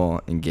sexual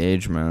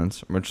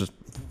engagements, which is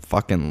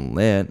fucking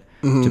lit,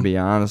 to be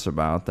honest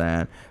about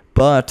that.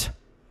 But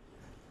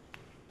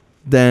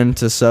then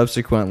to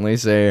subsequently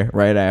say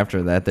right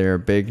after that they're a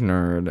big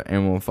nerd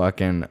and will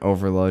fucking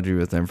overload you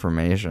with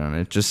information,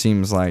 it just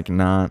seems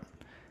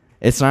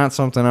it's not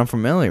something I'm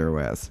familiar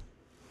with.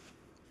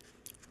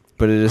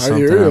 But it is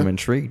something I'm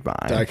intrigued by.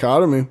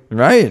 Dichotomy.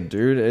 Right,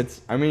 dude.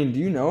 Do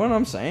you know what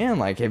I'm saying?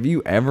 Have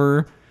you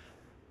ever,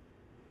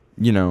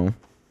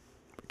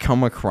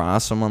 come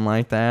across someone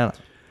like that?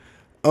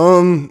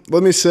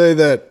 Let me say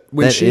that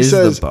when she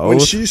says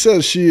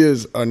she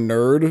is a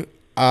nerd,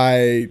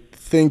 I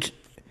think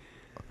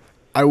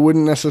I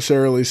wouldn't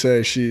necessarily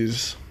say she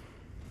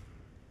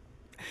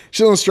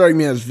doesn't strike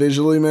me as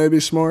visually maybe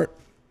smart.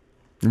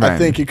 Right. I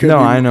think it could be.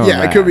 I know.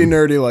 Yeah, it could be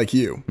nerdy like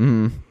you.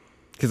 Mm-hmm.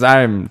 Because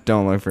I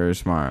don't look very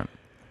smart.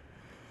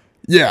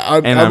 Yeah,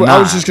 I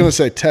was just gonna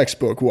say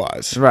textbook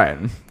wise. Right.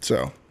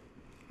 So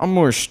I'm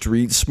more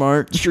street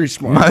smart. Street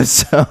smart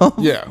myself.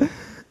 Yeah.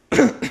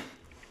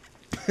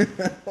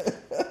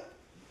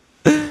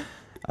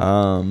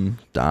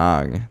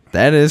 Dog.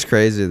 That is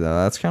crazy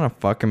though. That's kind of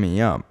fucking me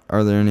up.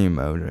 Are there any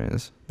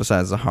emojis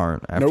besides the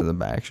heart after the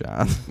back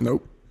shot?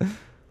 Nope.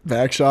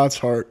 Back shots,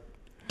 heart.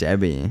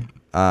 Debbie.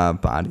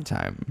 Body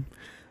type.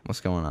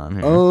 What's going on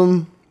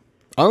here?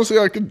 Honestly,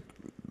 I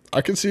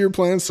could see her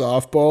playing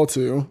softball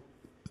too.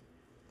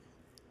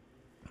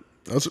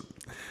 I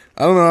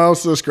don't know how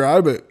else to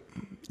describe it.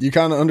 You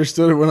kind of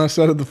understood it when I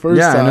said it the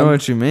first time. Yeah, I know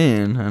what you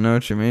mean. I know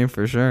what you mean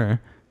for sure.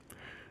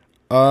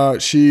 I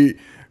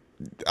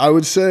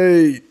would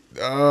say,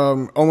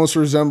 almost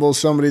resembles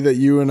somebody that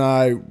you and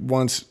I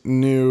once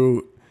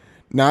knew,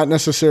 not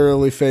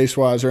necessarily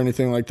face-wise or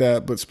anything like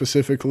that, but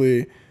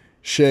specifically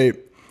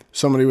shape.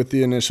 Somebody with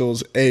the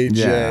initials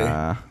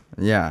AJ.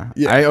 Yeah.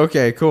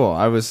 Okay, cool.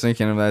 I was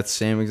thinking of that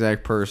same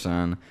exact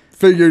person.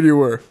 Figured you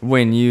were.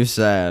 When you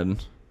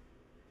said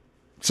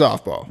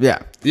softball.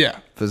 Yeah.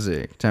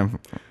 Physique.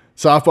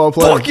 Softball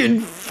player.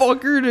 Fucking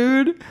fucker,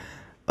 dude.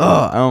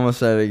 Oh, I almost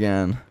said it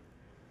again.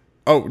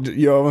 Oh,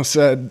 you almost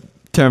said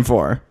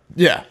 10-4.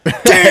 Yeah.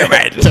 Damn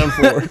it.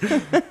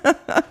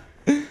 10-4.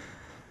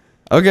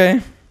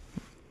 Okay.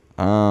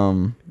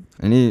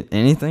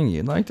 Anything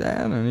you'd like to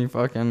add? Any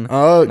fucking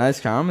nice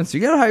comments?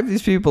 You gotta hype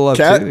these people up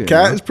too.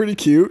 Kat is pretty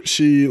cute.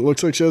 She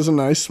looks like she has a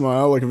nice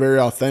smile, like a very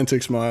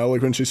authentic smile.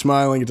 Like when she's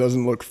smiling, it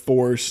doesn't look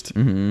forced.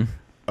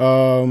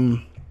 Mm-hmm.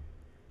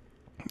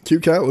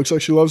 Cute cat. Looks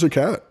like she loves her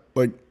cat.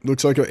 Like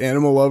looks like an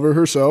animal lover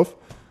herself.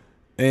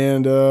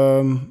 And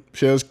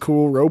she has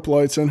cool rope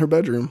lights in her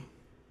bedroom.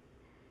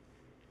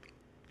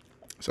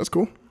 So that's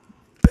cool.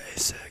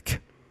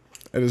 Basic.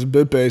 It is a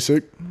bit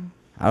basic.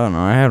 I don't know.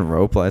 I had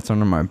rope lights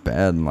under my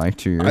bed like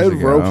 2 years ago. I had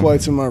rope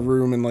lights in my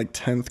room in like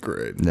 10th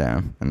grade. Yeah,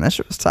 and that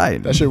shit was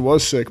tight. That shit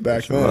was sick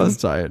back then. That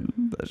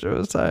shit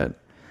was tight.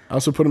 I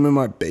also put them in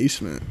my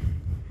basement.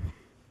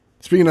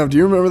 Speaking of, do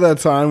you remember that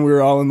time we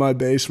were all in my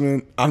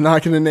basement? I'm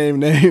not going to name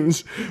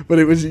names, but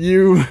it was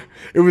you.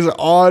 It was an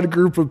odd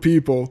group of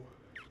people.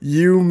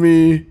 You,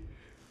 me.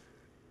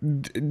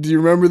 Do you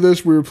remember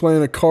this? We were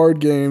playing a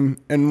card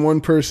game, and one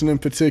person in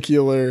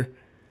particular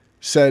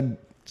said,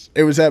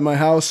 it was at my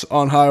house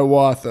on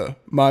Hiawatha,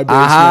 my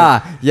basement.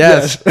 Aha,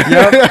 yes.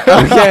 Yep.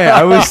 Okay,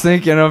 I was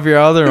thinking of your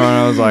other one.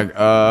 I was like,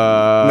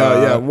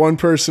 No, yeah. One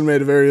person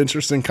made a very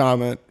interesting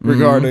comment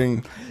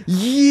regarding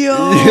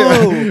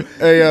a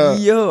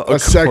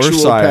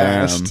sexual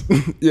past.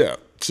 Yeah.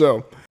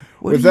 So,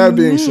 with that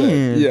being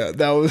said, yeah,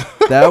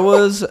 that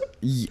was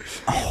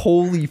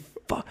holy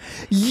fuck.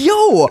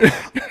 Yo,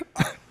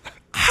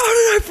 how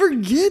did I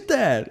forget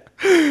that?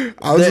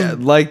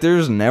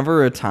 There's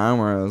never a time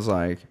where I was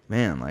like,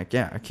 man, like,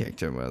 yeah, I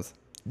kicked it with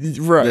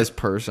this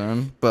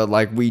person, but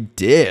like we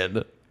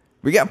did.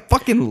 We got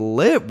fucking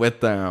lit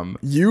with them.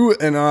 You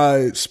and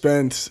I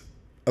spent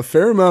a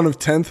fair amount of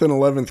 10th and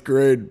 11th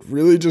grade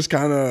really just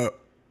kind of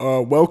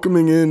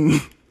welcoming in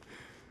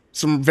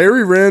some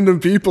very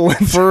random people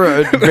for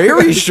a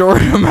very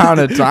short amount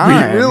of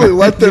time. We really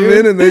let them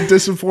in, and they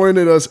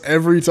disappointed us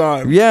every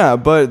time. Yeah,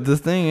 but the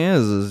thing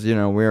is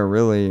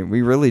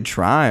we really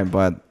try,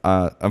 but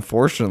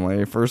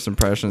unfortunately, first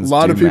impressions. A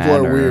lot of people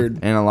are weird,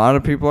 and a lot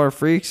of people are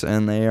freaks,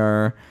 and they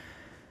are.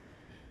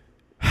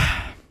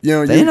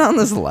 They ain't on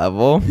this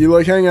level. You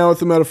like hang out with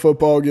them at a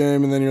football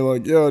game, and then you're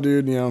like, "Yo,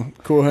 dude,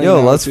 cool hanging out."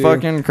 Yo, let's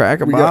fucking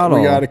crack a bottle.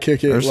 We gotta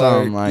kick it or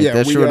something like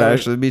that. Should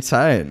actually be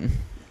tight.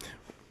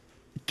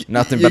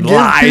 Nothing but give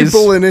lies.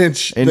 People an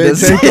inch, they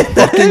take a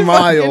fucking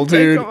mile,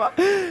 dude.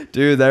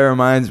 Dude, that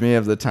reminds me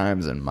of the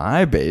times in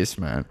my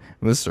basement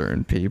with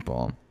certain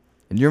people.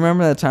 Do you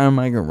remember that time in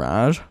my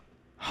garage?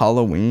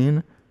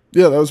 Halloween?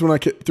 Yeah, that was when I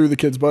threw the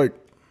kid's bike.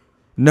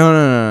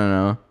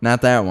 No.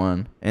 Not that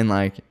one. In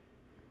like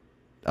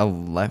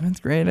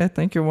 11th grade, I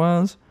think it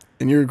was.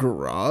 In your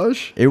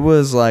garage? It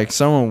was like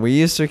someone we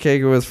used to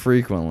kick it with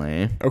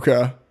frequently.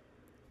 Okay.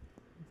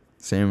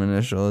 Same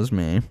initial as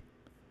me.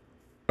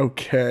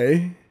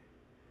 Okay.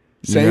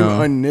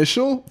 Same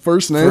initial?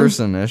 First name? First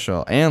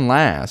initial. And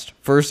last.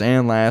 First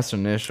and last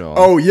initial.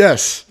 Oh,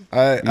 yes.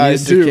 I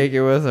used to kick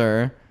it with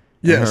her.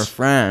 Yes. And her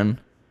friend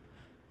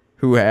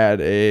who had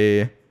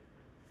a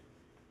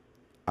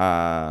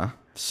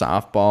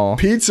softball.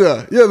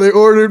 Pizza. Yeah, they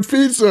ordered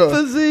pizza.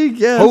 Physique,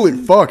 yes. Holy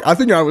fuck. I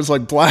think I was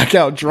like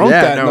blackout drunk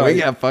that night. We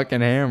got fucking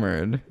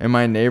hammered. And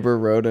my neighbor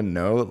wrote a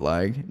note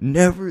like,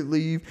 never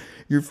leave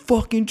your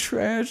fucking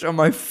trash on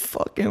my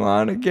fucking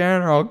lawn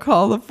again, or I'll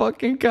call the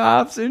fucking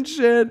cops and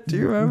shit. Do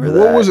you remember that?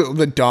 What was it?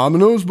 The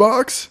Domino's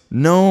box?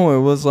 No,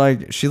 it was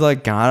like she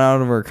like got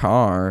out of her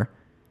car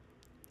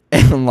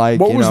and like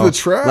what was the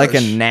trash? Like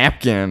a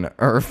napkin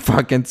or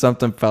fucking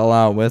something fell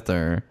out with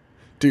her.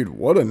 Dude,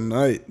 what a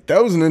night.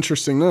 That was an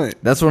interesting night.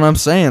 That's what I'm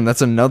saying.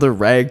 That's another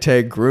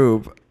ragtag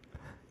group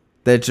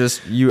that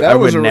just I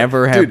would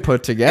never have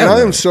put together. And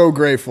I am so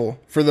grateful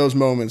for those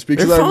moments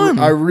because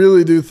I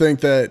really do think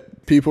that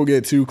people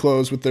get too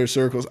close with their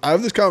circles. I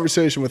have this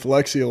conversation with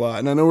Lexi a lot,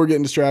 and I know we're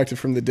getting distracted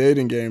from the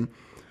dating game,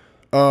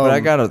 But I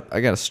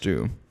gotta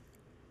stew.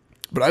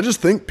 But I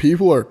just think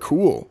people are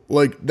cool.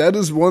 Like, that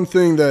is one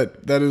thing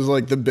that is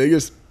like the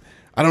biggest.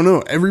 I don't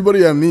know.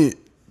 Everybody I meet,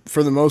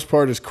 for the most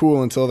part, is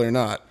cool until they're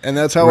not, and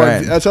that's how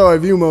I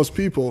view most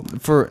people.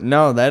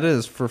 That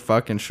is for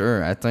fucking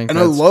sure. I think, and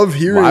I love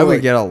hearing why we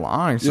get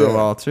along so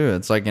well too.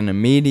 It's like an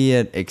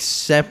immediate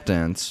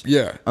acceptance.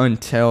 Yeah.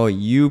 Until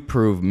you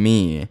prove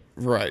me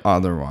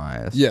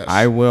otherwise. Yes.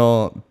 I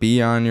will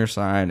be on your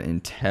side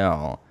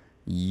until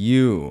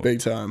you big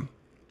time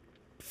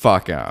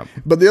fuck up.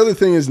 But the other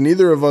thing is,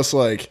 neither of us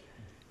like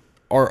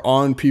are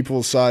on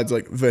people's sides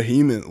like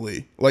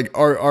vehemently. Like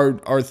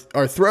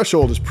our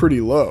threshold is pretty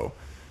low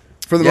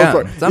for the most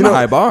part. It's on a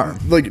high bar.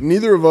 Like,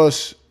 neither of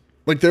us,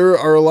 like, there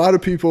are a lot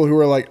of people who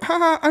are like,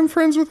 I'm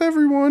friends with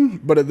everyone,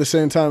 but at the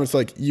same time, it's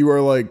like you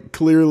are like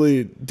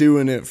clearly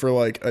doing it for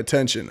like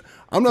attention.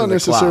 I'm not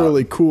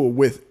necessarily cool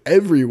with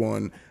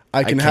everyone.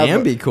 I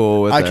can be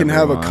cool with everyone.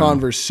 Have a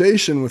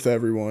conversation with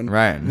everyone.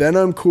 Right. Then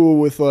I'm cool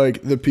with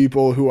like the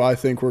people who I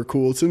think were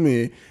cool to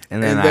me.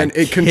 And then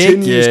it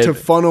continues to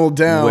funnel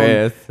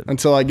down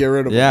until I get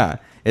rid of them. Yeah.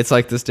 It's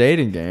like this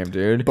dating game,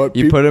 dude. But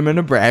you put them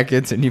into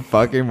brackets and you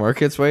fucking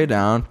work its way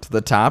down to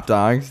the top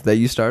dogs that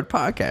you start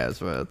podcasts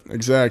with.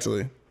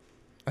 Exactly.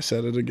 I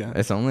said it again.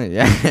 It's only,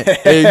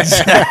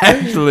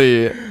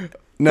 exactly.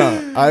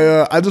 No,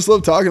 I just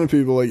love talking to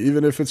people. Like,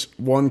 even if it's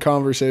one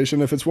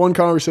conversation,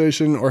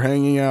 or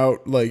hanging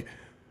out, like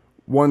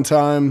one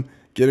time,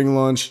 getting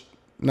lunch,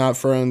 not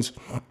friends.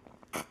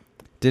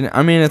 It's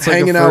like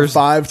hanging out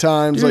 5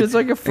 times. Dude, it's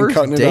like a first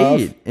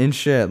date and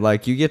shit.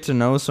 Like, you get to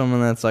know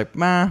someone that's like,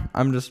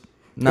 I'm just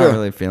not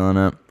really feeling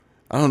it.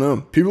 I don't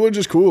know. People are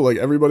just cool. Like,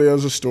 everybody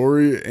has a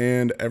story,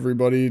 and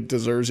everybody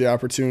deserves the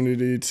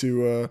opportunity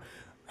to.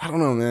 I don't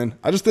know, man.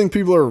 I just think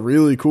people are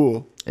really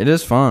cool. It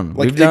is fun.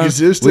 Like,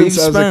 existence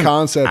as a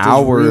concept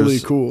is really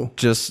cool.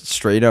 Just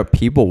straight up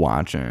people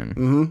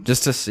watching,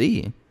 just to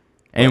see.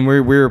 And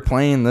we were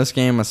playing this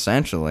game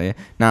essentially,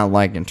 not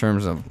like in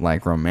terms of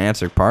like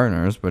romantic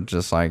partners, but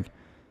just like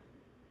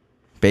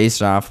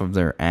based off of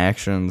their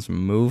actions,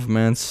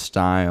 movements,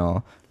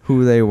 style,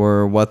 who they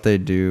were, what they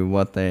do,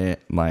 what they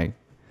like.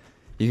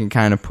 You can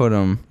kind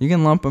of you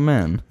can lump them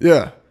in.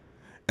 Yeah.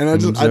 And I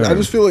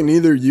just feel like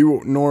neither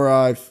you nor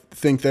I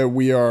think that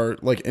we are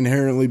like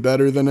inherently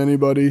better than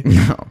anybody.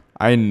 No,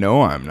 I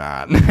know I'm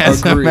not.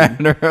 As a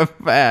matter of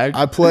fact,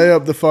 I play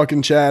up the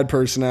fucking Chad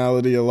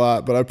personality a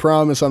lot, but I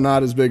promise I'm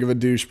not as big of a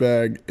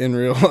douchebag in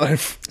real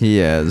life. He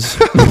is.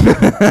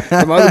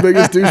 Am I the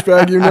biggest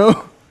douchebag you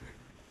know?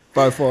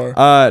 By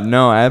far.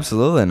 No,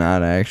 absolutely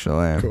not.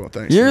 Actually, cool.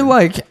 Thanks. You're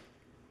like,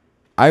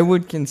 I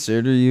would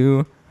consider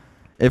you.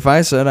 If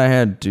I said I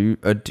had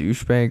a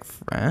douchebag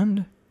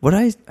friend. Would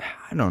I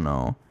don't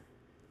know.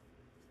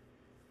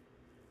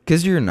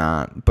 Because you're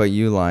not, but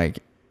you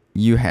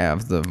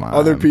have the vibe.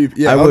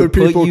 Other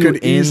people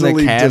could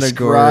easily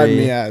describe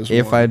me as one.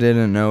 If I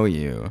didn't know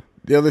you.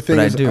 The other thing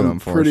is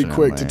I'm pretty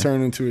quick to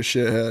turn into a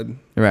shithead.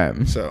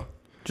 Right. So.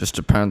 Just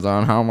depends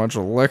on how much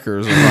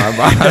liquor's in my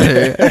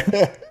body.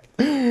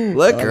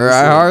 Liquor,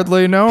 I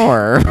hardly know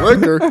her.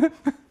 Liquor.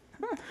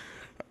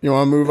 You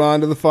want to move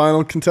on to the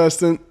final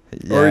contestant?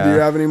 Yeah. Or do you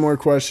have any more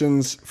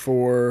questions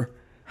for...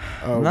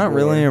 I'm not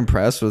really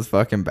impressed with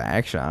fucking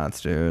back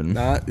shots, dude.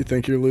 Not? You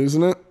think you're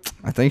losing it?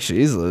 I think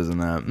she's losing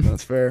it.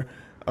 That's fair.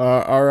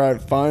 All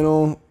right,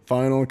 final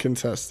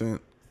contestant.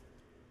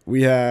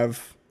 We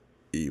have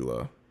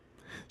Hila.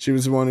 She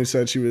was the one who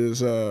said she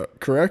was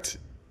correct.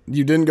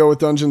 You didn't go with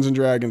Dungeons and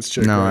Dragons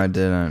chick, No, right? I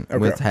didn't. Okay.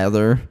 With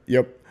Heather.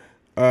 Yep.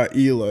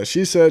 Hila.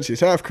 She said she's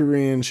half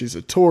Korean. She's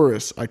a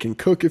Taurus. I can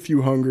cook if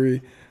you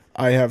hungry.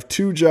 I have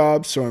 2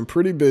 jobs, so I'm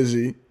pretty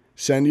busy.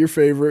 Send your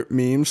favorite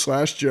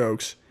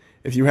memes/jokes.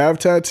 If you have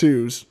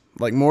tattoos,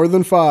 like more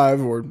than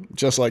 5 or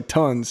just like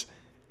tons,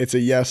 it's a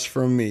yes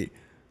from me.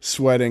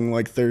 Sweating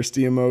like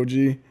thirsty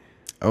emoji.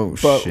 Oh,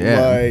 but shit.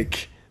 But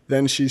like,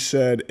 then she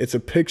said, it's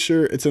an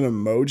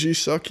emoji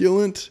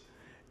succulent.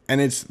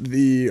 And it's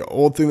the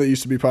old thing that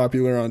used to be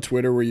popular on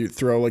Twitter where you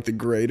throw like the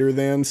greater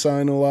than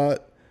sign a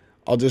lot.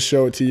 I'll just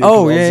show it to you.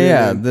 Oh,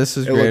 yeah. This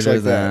is greater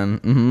than.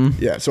 Mm-hmm.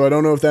 Yeah, so I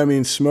don't know if that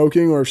means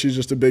smoking or if she's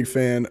just a big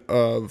fan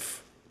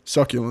of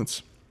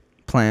succulents.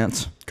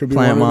 Plants. Could be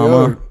Plant one or the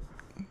mama. other.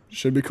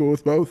 Should be cool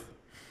with both.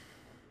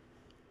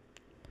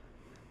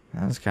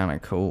 That's kind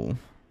of cool.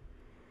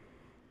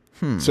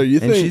 So you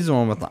think... And she's the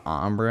one with the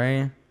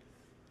ombre?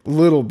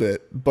 Little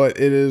bit, but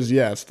it is,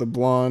 it's the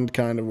blonde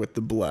kind of with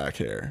the black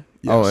hair.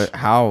 Yes. Oh,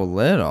 how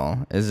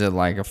little? Is it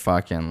like a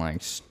fucking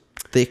like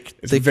thick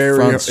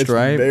front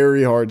stripe? It's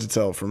very hard to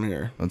tell from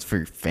here. That's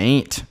very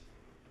faint.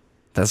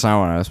 That's not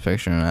what I was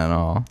picturing at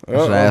all. I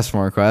should ask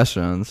more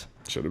questions.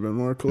 Should have been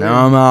more clear.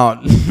 Now I'm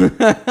out.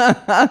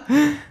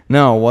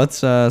 No, what's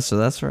so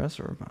that's the rest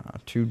of her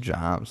 2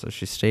 jobs. So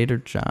she stayed her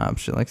job.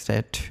 She likes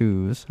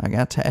tattoos. I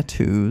got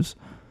tattoos.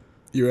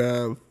 You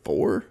have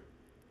 4?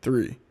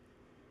 3.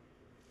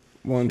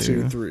 1,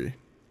 2, 3.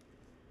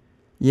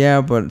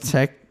 Yeah, but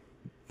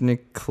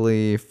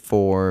technically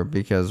 4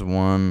 because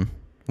 1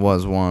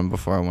 was 1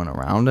 before I went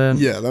around it.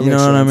 Yeah, that makes sense. You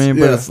know what I mean?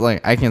 Yeah. But it's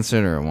like I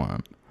consider it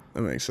 1.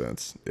 That makes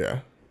sense. Yeah.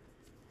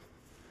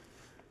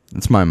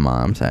 It's my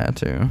mom's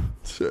tattoo.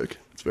 Sick.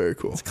 It's very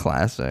cool. It's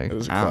classic. It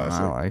is a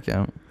classic. I like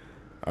it.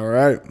 All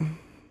right.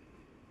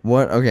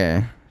 What?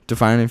 Okay.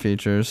 Defining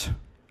features.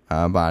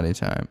 Body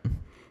type.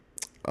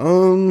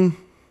 It's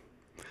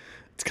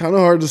kind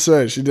of hard to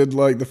say. She did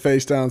like the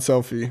face down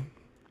selfie,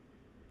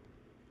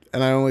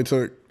 and I only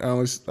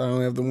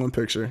have the one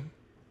picture.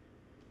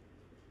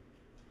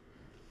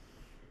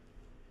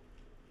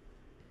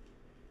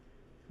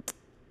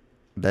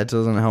 That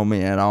doesn't help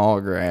me at all,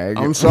 Greg.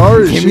 I'm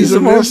sorry. Give me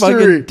some more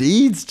fucking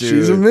deeds, dude.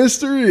 She's a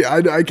mystery.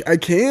 I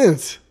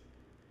can't.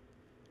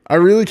 I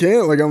really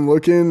can't. Like, I'm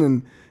looking,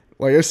 and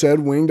like I said,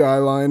 winged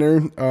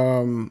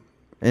eyeliner.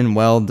 And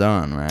well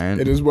done, right?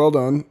 It is well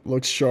done.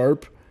 Looks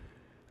sharp.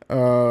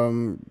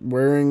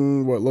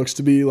 Wearing what looks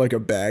to be like a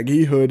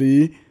baggy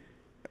hoodie.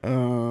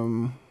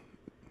 I'm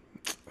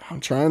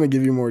trying to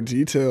give you more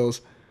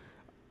details.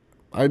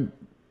 I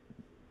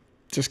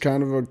just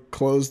kind of a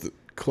closed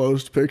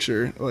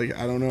picture. Like,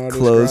 I don't know how to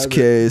Closed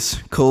describe case.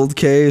 it. Cold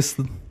case.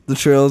 The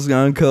trail's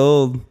gone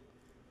cold.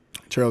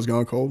 Trail's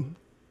gone cold.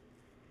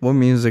 What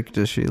music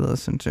does she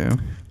listen to?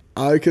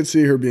 I could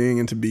see her being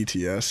into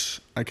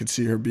BTS. I could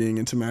see her being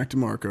into Mac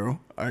DeMarco.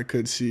 I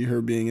could see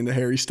her being into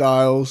Harry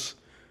Styles.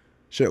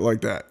 Shit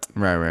like that.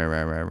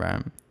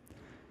 Right.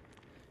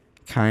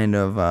 Kind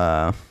of,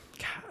 God,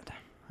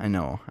 I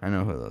know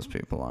who those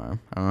people are.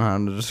 I don't know how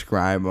to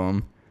describe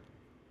them.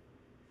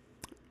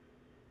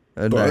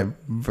 A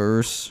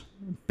diverse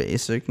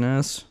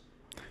basicness.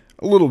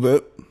 A little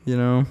bit. You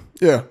know?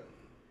 Yeah.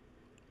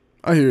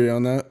 I hear you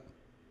on that.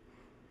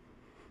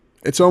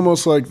 It's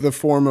almost like the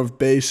form of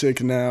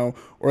basic now,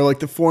 or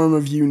like the form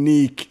of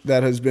unique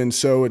that has been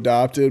so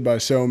adopted by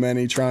so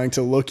many trying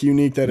to look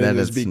unique that it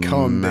has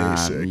become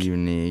basic.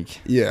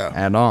 Unique. Yeah.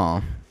 At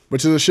all.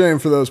 Which is a shame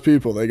for those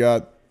people. They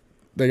got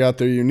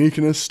their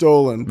uniqueness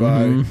stolen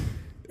by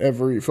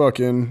every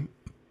fucking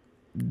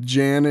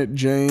Janet,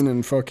 Jane,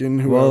 and fucking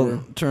whoever.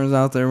 Well, turns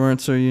out they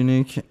weren't so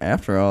unique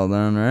after all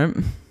then, right?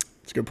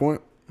 That's a good point.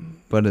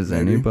 But is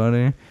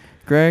anybody?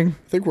 Greg? I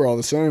think we're all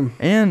the same.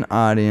 And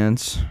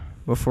audience,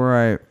 before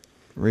I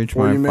reach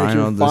my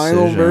final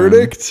decision,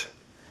 verdict,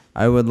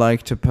 I would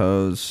like to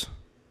pose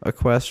a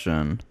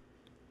question.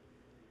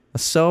 A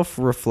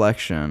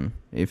self-reflection,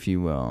 if you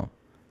will.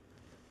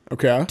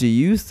 Okay. Do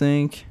you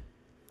think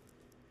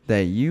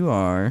that you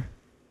are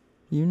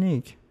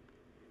unique?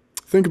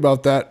 Think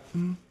about that.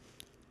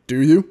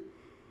 Do you?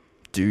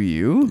 Do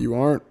you? You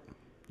aren't.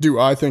 Do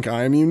I think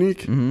I am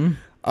unique? Mm-hmm.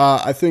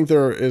 I think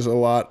there is a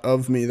lot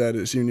of me that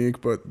is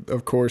unique, but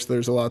of course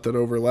there's a lot that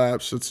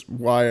overlaps. It's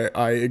why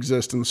I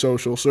exist in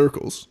social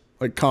circles,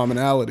 like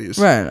commonalities.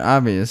 Right,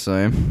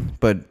 obviously.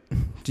 But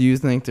do you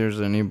think there's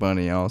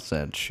anybody else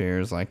that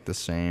shares like the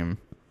same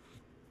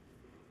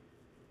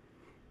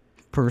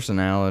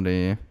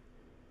personality,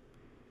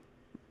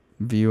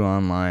 view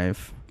on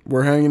life?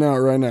 We're hanging out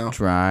right now.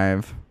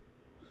 Drive.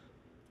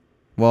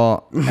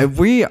 Well,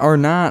 we are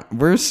not.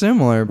 We're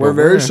similar. But we're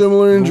very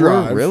similar in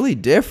drive. We're really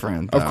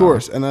different, though. Of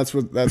course, and that's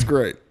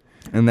great.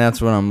 And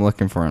that's what I'm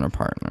looking for in a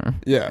partner.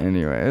 Yeah.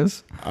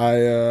 Anyways,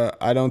 I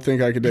don't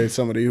think I could date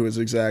somebody who is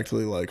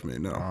exactly like me.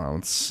 No. Oh, it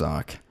would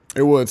suck.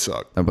 It would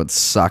suck. That would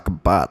suck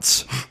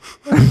butts.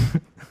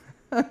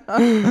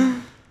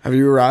 Have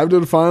you arrived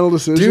at a final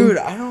decision, dude?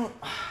 I don't.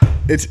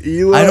 It's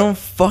Hila. I don't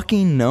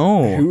fucking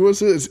know. Who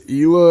was it? It's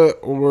Hila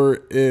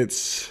or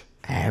it's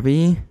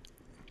Abby?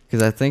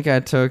 Because I think I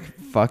took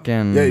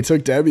fucking. Yeah, you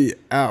took Debbie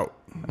out.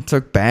 I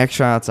took back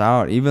shots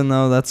out, even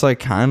though that's like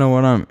kind of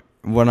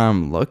what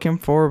I'm looking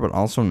for, but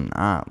also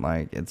not.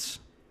 Like, it's,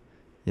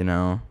 you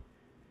know,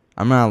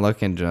 I'm not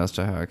looking just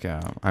to hook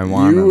up. I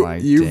want to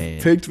like you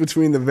date. Picked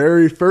between the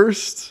very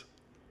first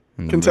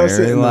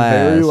contestant and the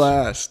very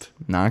last.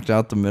 Knocked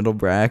out the middle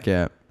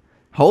bracket.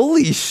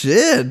 Holy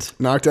shit!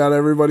 Knocked out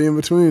everybody in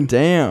between.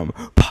 Damn.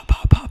 Pop,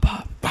 pop, pop,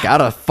 pop. Got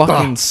a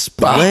fucking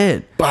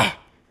split.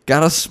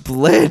 Got a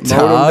split, dog.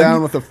 Mowed him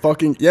down with a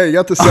fucking... Yeah, you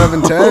got the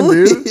 710,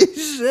 dude. Holy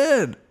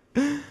shit.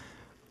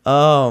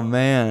 Oh,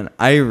 man.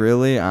 I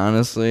really,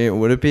 honestly...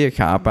 Would it be a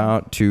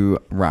cop-out to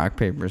rock,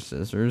 paper,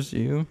 scissors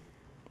you?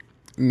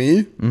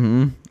 Me?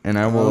 Mm-hmm. And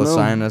I will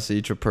assign us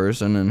each a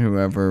person, and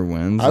whoever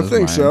wins I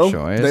think so.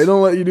 Choice. They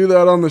don't let you do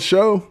that on the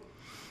show.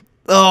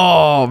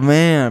 Oh,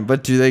 man.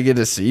 But do they get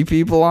to see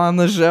people on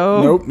the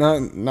show? Nope, not a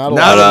lot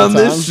Not of on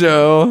the this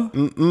show.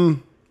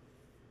 Mm-mm.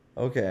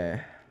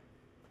 Okay.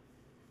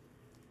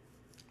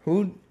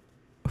 Who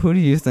do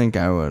you think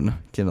I would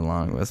get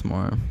along with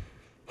more?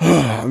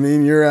 I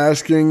mean, you were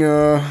asking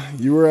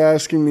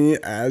me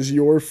as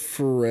your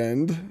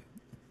friend.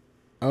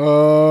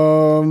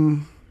 The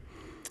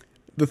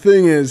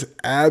thing is,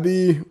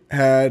 Abby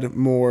had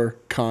more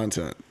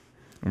content.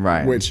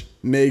 Right. Which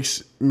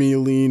makes me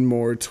lean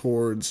more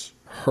towards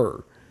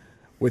her.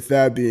 With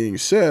that being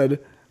said,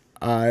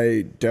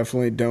 I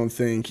definitely don't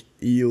think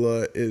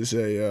Hila is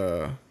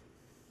a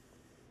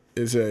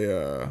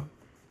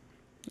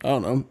I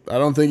don't know. I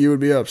don't think you would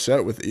be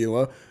upset with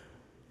Hila.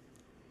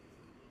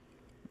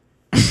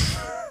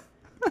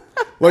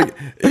 Like,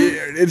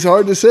 it's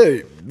hard to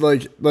say.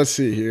 Like, let's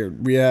see here.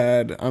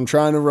 I'm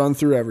trying to run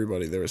through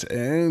everybody. There was I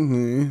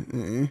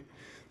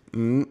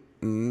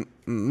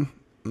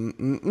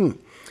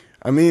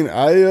mean,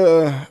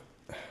 I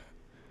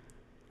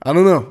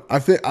don't know. I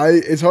think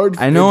it's hard.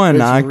 I know I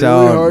knocked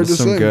out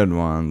some good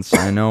ones.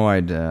 I know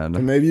I did.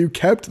 And maybe you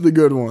kept the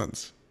good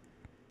ones.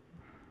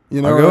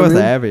 You know, I'll go with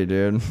Abby,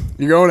 dude.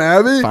 You're going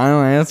Abby?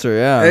 Final answer,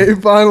 yeah. A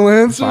final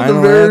answer. Final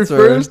the very answer.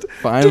 first.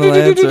 Final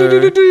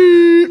answer.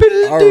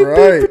 All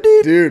right,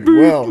 dude.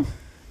 Well,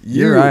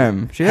 here I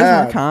am. She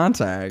has my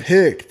contact.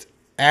 Picked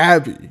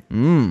Abby.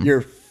 Your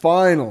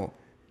final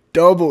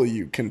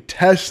W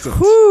contestant.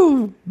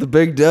 Woo! The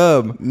big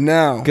dub.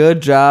 Now,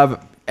 good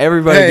job.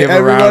 Everybody give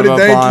a round of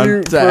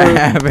applause to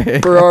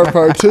Abby. For our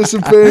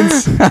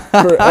participants,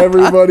 for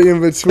everybody in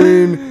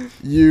between.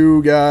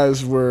 You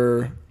guys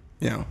were,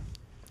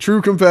 true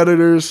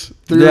competitors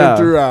through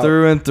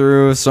and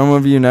throughout. Some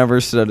of you never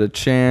stood a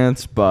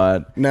chance,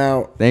 but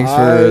now thanks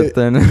for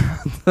thinning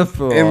the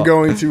pool. I'm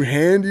going to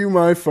hand you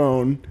my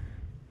phone,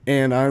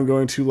 and I'm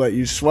going to let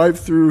you swipe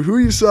through who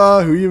you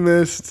saw, who you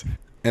missed,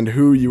 and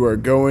who you are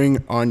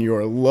going on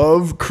your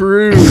love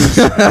cruise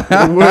with.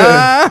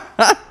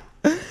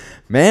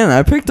 Man,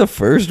 I picked the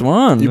first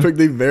one. You picked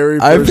the very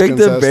first. I picked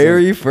the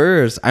very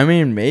first. I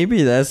mean,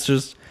 maybe that's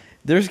just...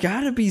 There's got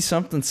to be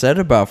something said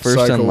about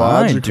first in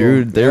line,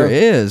 dude. There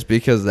is,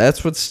 because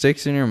that's what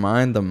sticks in your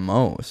mind the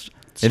most.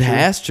 It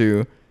has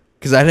to,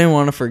 because I didn't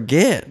want to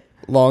forget.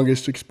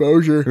 Longest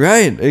exposure.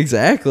 Right,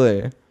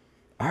 exactly.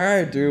 All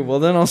right, dude.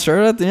 Well, then I'll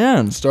start at the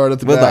end. Start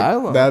at the back.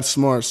 Isla. That's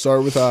smart.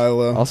 Start with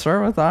Isla. I'll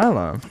start with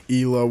Isla.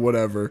 Ela,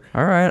 whatever.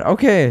 All right.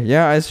 Okay.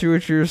 Yeah, I see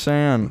what you're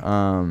saying.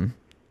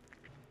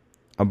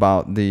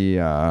 About the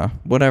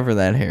whatever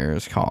that hair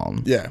is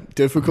called. Yeah,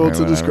 difficult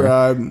to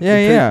describe.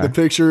 Yeah, the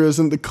picture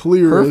isn't the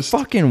clearest. Her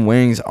fucking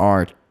wings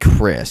are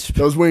crisp.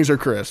 Those wings are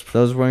crisp.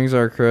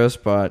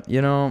 But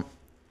I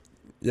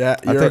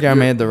think I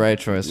made the right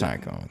choice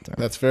not going with her.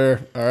 That's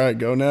fair. All right,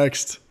 go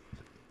next.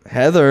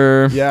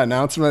 Heather. Yeah,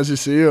 announce them as you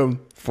see them.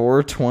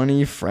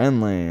 420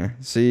 friendly.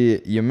 See,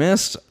 you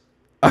missed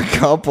a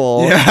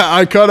couple. Yeah,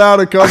 I cut out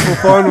a couple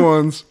fun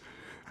ones.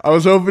 I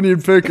was hoping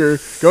you'd pick her.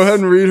 Go ahead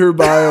and read her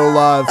bio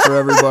live for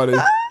everybody.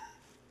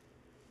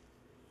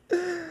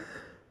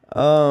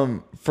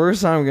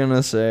 First I'm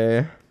gonna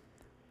say,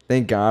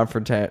 thank God for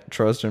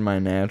trusting my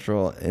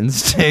natural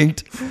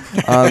instinct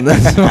on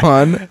this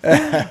one.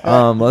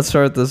 Let's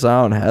start this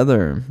out.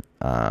 Heather,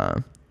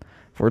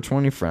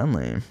 420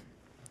 friendly,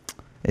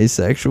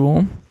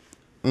 asexual,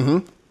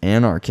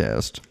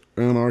 anarchist.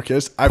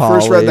 I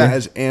first read that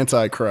as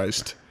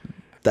Antichrist.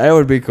 That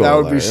would be cool. That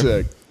would be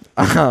sick.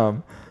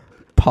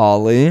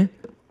 Poly,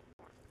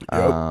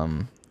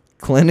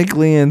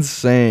 clinically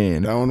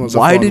insane. That one was a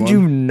Why fun did one.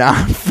 you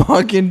not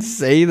fucking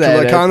say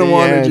that? Because I kind of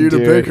wanted you to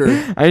pick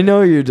her. I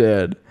know you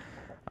did.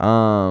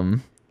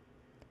 And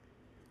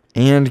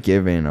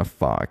giving a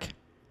fuck,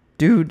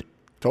 dude.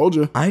 Told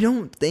you. I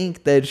don't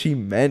think that she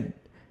meant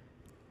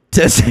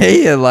to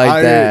say it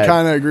like that. I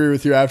kind of agree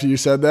with you. After you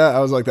said that, I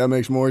was like, that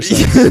makes more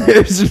sense.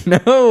 There's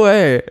no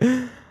way.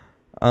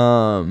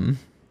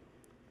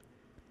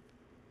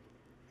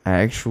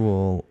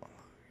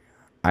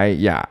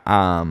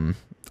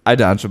 I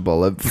dodged a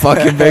bullet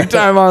fucking big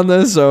time on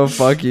this, so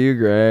fuck you,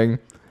 Greg.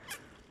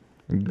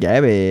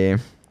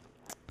 Gabby.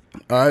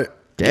 All right.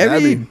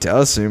 Gabby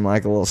does seem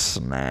like a little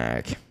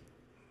snack.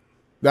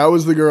 That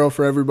was the girl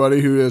for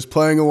everybody who is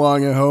playing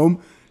along at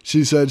home.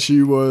 She said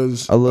she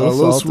was a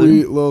little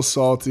sweet, a little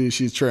salty.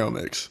 She's trail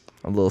mix.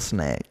 A little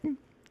snack.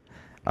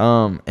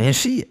 And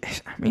she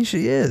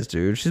is,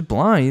 dude. She's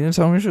blonde. You didn't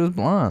tell me she was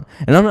blonde.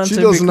 And I'm not. She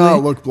does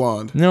not look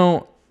blonde.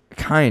 No.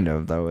 Kind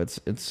of, though.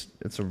 It's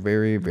a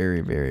very,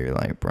 very, very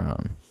light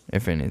brown,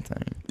 if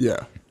anything.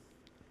 Yeah.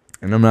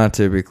 And I'm not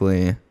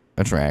typically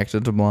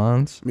attracted to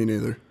blondes. Me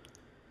neither.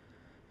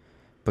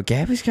 But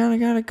Gabby's kind of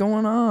got it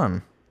going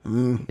on.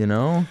 Mm. You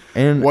know?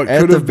 And what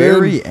at the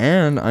very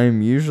end,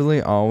 I'm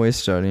usually always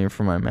studying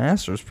for my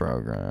master's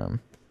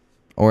program.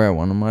 Or at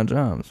one of my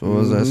jobs. What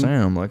was I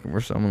saying? I'm looking for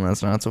someone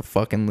that's not so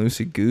fucking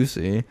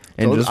loosey-goosey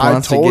and just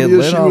wants to get lit all the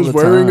time. I told you she was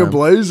wearing a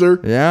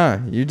blazer.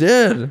 Yeah, you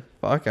did.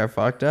 Fuck, I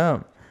fucked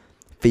up.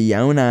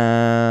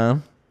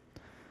 Fiona.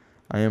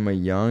 I am a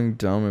young,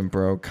 dumb, and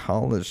broke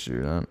college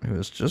student who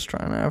is just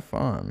trying to have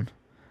fun.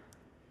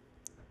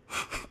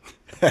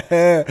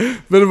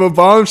 Bit of a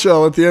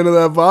bombshell at the end of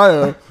that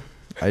bio.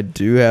 I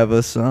do have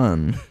a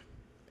son,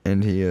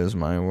 and he is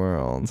my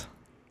world.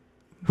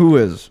 Who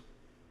is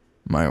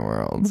my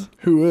world?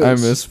 Who is? I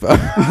misspelled.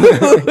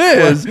 Who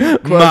is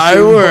my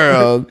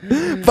world?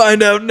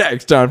 Find out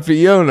next on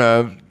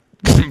Fiona.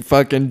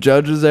 Fucking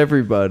judges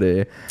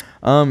everybody.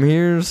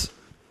 Here's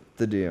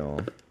the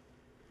deal.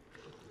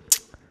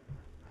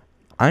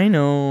 I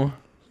know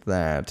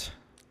that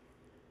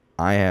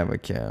I have a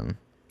kid,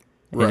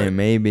 right, and it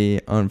may be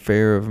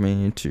unfair of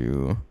me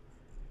to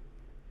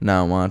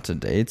not want to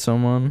date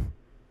someone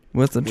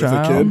with a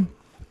child,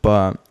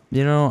 but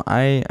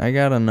I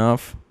got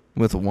enough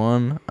with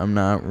one. I'm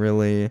not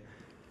really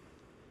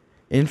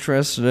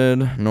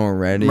interested nor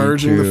ready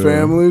merging to the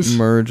families,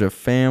 merge a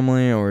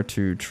family, or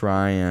to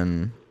try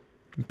and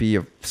be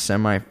a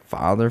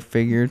semi-father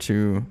figure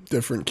to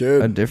different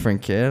kid. a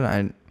different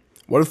kid.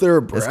 What if they're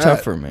a brat? It's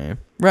tough for me.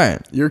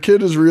 Right. Your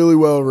kid is really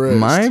well raised.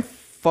 My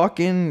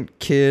fucking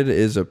kid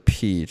is a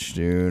peach,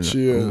 dude.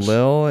 She is.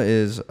 Lil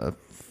is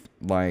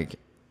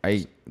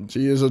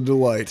She is a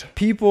delight.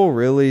 People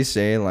really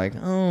say like,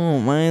 oh,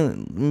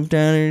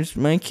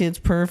 my kid's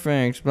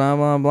perfect, blah,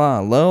 blah,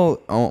 blah.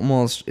 Lil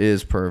almost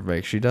is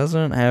perfect. She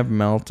doesn't have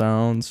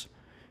meltdowns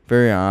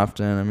very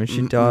often. I mean,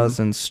 she does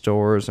in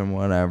stores and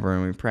whatever,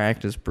 and we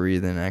practice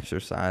breathing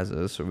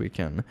exercises so we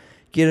can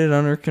get it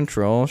under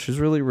control. She's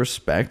really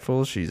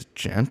respectful. She's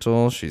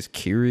gentle. She's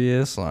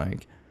curious.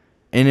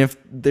 And if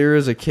there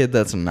is a kid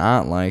that's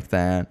not like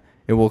that,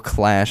 it will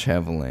clash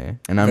heavily.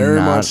 And I'm very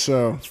not much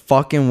so.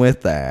 Fucking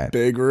with that.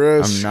 Big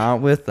risk. I'm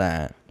not with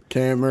that.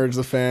 Can't merge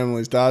the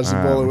families. Dodge the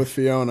bullet with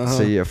Fiona, huh?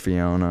 See ya,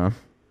 Fiona.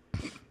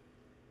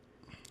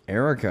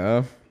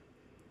 Erica.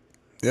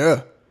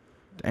 Yeah.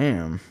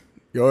 Damn.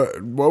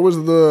 What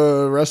was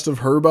the rest of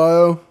her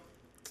bio?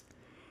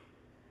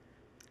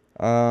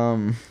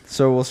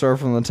 So we'll start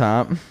from the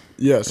top.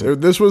 Yes,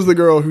 this was the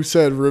girl who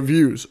said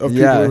reviews of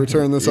people who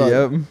return this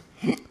item.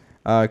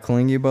 Yep.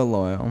 Clingy but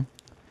loyal.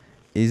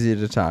 Easy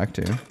to talk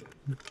to.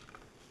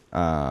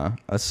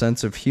 A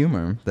sense of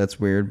humor that's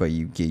weird, but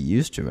you get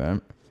used to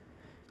it.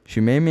 She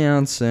made me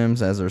on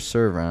Sims as her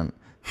servant.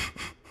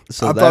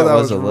 So that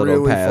was a little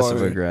really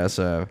passive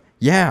aggressive.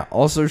 Yeah,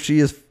 also she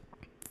is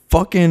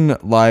fucking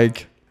I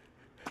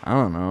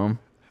don't know.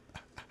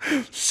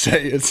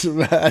 Say it,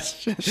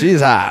 Sebastian.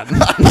 She's hot.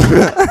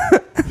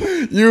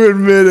 You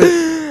admit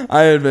it.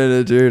 I admit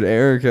it, dude.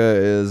 Erica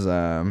is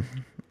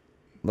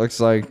looks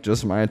like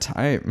just my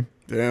type.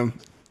 Damn.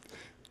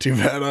 Too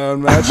bad I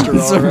unmatched her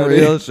already. Some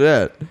real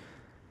shit.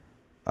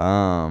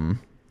 Let's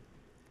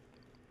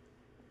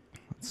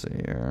see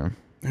here.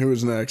 Who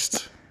was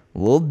next?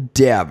 Little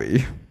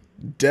Debbie.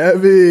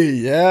 Debbie,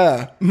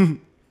 yeah.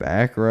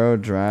 Back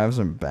road drives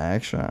and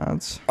back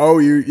shots. Oh,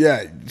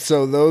 yeah.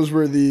 So those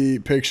were the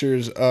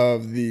pictures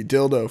of the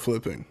dildo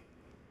flipping.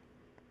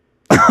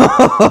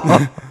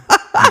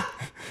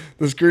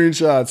 The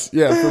screenshots,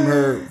 yeah, from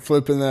her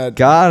flipping that.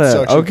 Got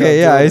it.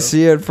 Okay, yeah, dildo. I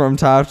see it from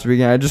top to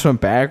beginning. I just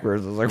went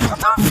backwards. I was like, what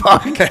the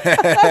fuck?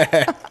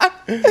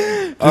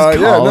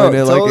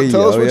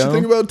 Tell us what you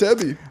think about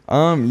Debbie.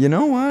 You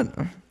know what?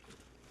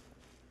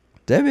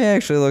 Debbie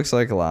actually looks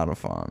like a lot of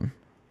fun.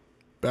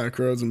 Back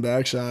roads and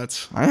back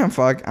shots.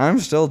 I'm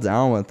still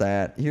down with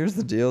that. Here's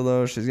the deal,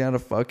 though. She's got a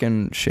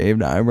fucking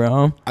shaved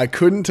eyebrow. I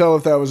couldn't tell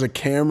if that was a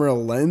camera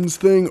lens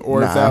thing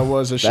or if that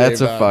was a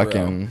shaved eyebrow.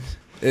 Fucking...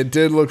 It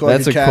did look like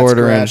that's a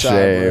quarter-inch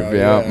shave,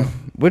 yeah.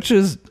 Which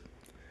is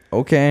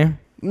okay.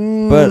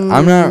 But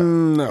I'm not...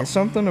 No.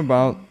 Something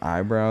about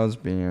eyebrows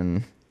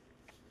being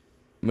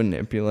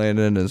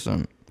manipulated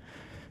isn't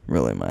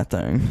really my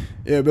thing.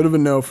 Yeah, a bit of a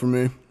no for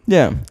me.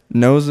 Yeah.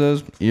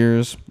 Noses,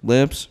 ears,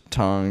 lips,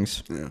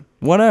 tongues,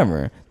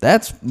 whatever.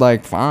 That's,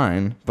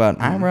 fine.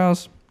 But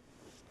eyebrows,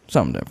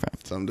 something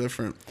different. Something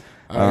different.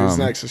 Who's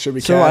next? It should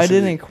be Cassidy. So I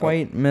didn't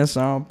quite miss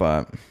out,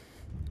 but...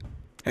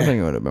 I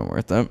think it would have been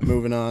worth it.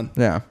 Moving on.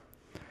 Yeah.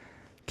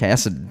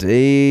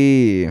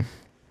 Cassidy.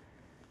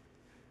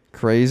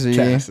 Crazy.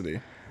 Cassidy.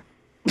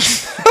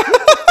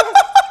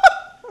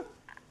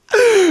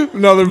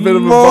 Another bit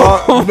of a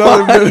bomb.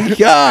 Another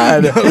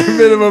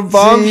bit of a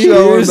bombshell.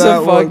 Here's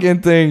the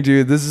fucking thing,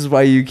 dude. This is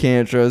why you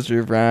can't trust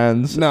your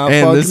friends.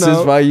 And this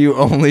is why you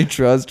only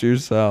trust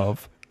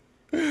yourself.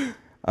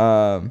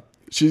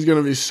 She's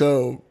gonna be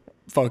so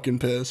fucking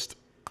pissed.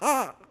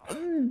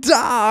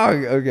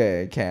 Dog.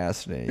 Okay,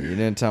 Cassidy. You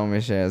didn't tell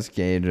me she has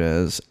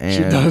gauges. And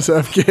she does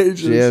have gauges.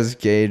 She has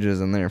gauges,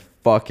 and they're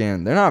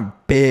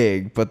not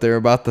big, but they're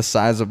about the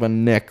size of a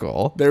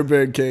nickel. They're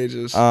big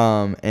gauges.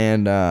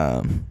 And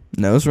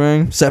nose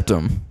ring,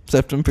 septum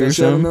piercing. Does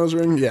she have a nose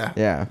ring? Yeah.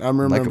 Yeah.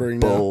 I'm remembering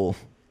like a bowl. Now.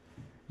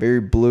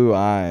 Very blue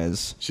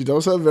eyes. She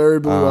does have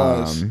very blue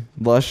eyes.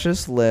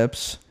 Luscious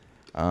lips.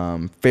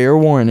 Fair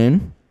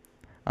warning.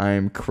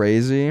 I'm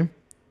crazy.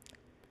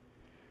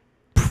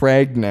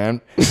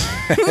 Pregnant.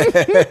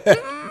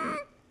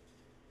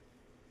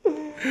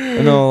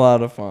 I know, a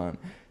lot of fun.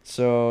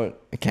 So,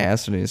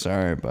 Cassidy,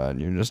 sorry, bud.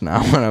 You're just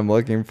not what I'm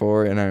looking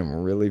for, and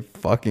I'm really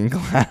fucking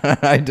glad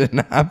I did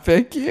not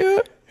pick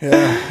you.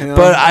 Yeah.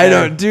 But I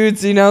don't... Dude,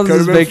 see, now this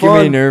is making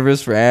me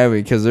nervous for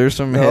Abby, because there's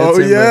some hits. Oh,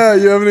 yeah,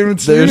 you haven't even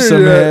seen her yet. There's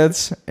some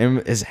hits. And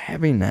is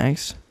Abby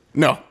next?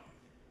 No.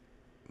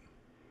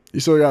 You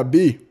still got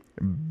B.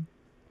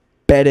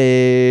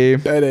 Betty.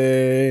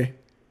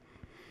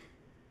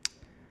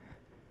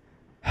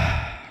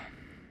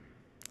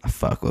 I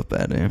fuck with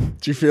Betty.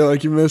 Do you feel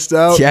like you missed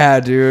out?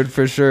 Yeah, dude,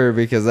 for sure.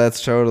 Because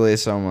that's totally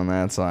someone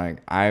that's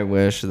I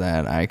wish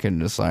that I could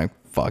just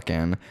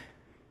fucking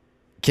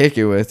kick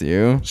it with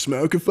you.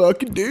 Smoke a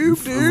fucking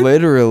doop, dude.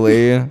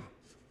 Literally.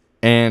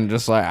 And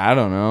just I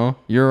don't know.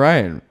 You're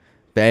right.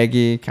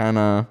 Baggy, kind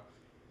of,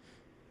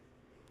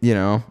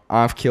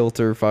 off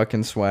kilter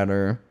fucking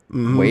sweater.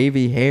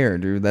 wavy hair,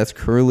 dude. That's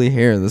curly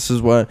hair. This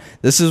is what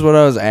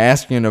I was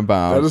asking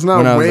about. That is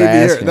not wavy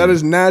hair. That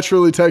is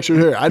naturally textured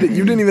hair.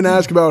 You didn't even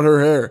ask about her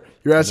hair.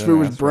 You asked if it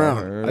was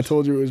brown. I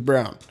told you it was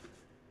brown.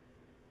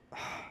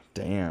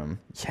 Damn.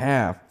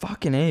 Yeah.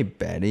 Fucking A,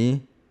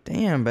 Betty.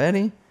 Damn,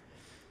 Betty.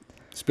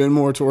 Spin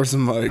more towards the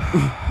mic.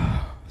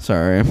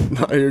 Sorry.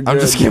 No, you're good. I'm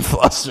just getting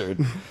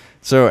flustered.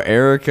 So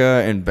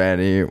Erica and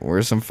Betty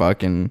were some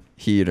fucking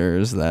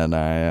heaters that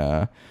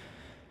I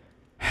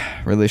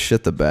really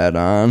shit the bed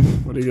on.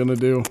 What are you gonna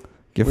do?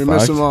 We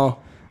miss them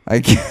all. I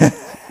can't.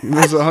 You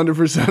miss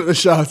 100% of the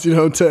shots you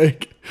don't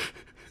take.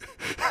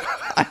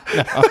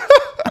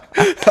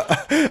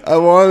 I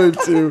wanted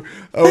to.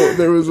 Oh,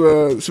 there was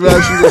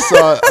Sebastian just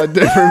saw a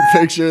different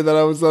picture that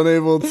I was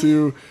unable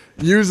to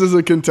use as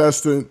a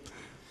contestant.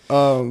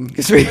 Oh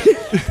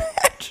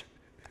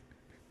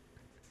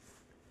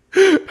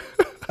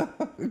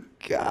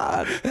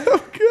God.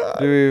 Oh God.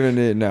 Do we even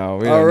need? No.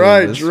 We all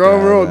right,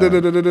 drum roll.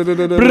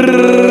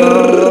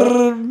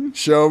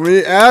 Show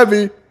me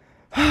Abby.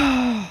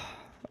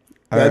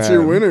 That's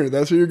your winner.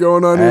 That's who you're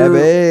going on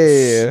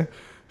Abby.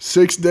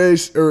 6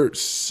 days or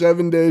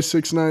 7 days,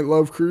 6 night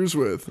love cruise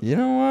with. You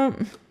know what?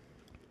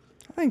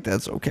 I think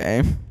that's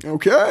okay.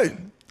 Okay.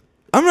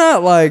 I'm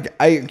not like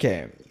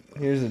okay.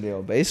 Here's the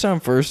deal. Based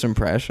on first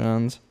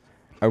impressions,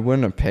 I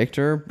wouldn't have picked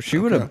her. She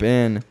would have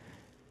been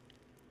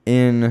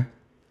in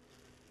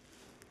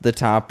the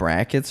top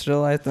bracket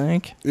still, I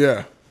think.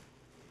 Yeah.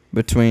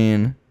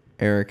 Between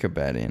Erica,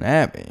 Betty, and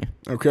Abby.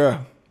 Okay.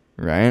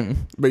 Right?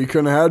 But you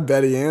couldn't have had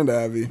Betty and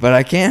Abby. But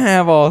I can't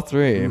have all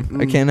three.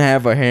 Mm-mm. I can't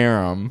have a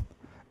harem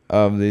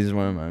of these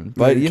women.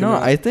 But, you know,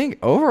 I think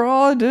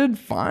overall I did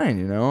fine,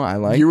 you know. I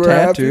like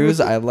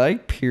tattoos. I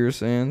like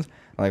piercings.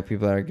 I like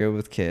people that are good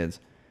with kids.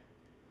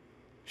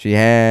 She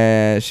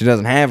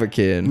doesn't have a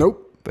kid.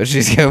 Nope. But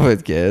she's good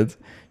with kids.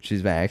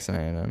 She's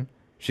vaccinated.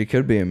 She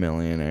could be a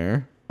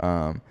millionaire.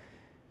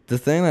 The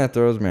thing that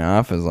throws me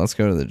off is let's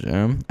go to the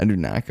gym. I do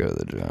not go to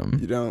the gym.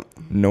 You don't.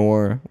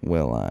 Nor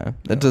will I.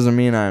 That doesn't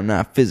mean I'm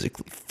not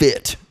physically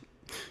fit.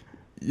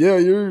 Yeah,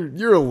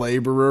 you're a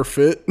laborer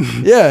fit.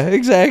 Yeah,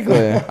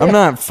 exactly. I'm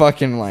not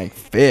fucking like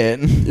fit.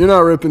 You're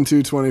not ripping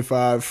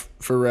 225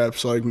 for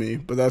reps like me,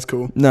 but that's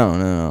cool.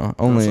 No.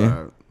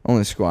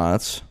 Only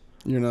squats.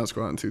 You're not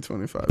squatting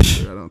 225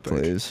 either, I don't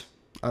think. Please.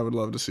 I would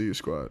love to see you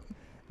squat.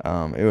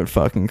 It would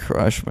fucking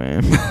crush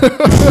me.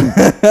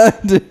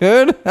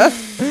 Dude.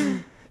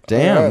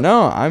 Damn. Right.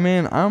 No, I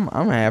mean I'm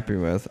happy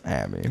with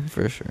Abby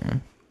for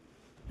sure.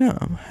 No,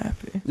 I'm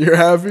happy. You're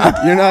happy?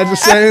 You're not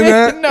just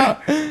saying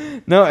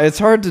that? No, it's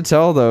hard to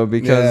tell though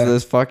because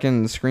this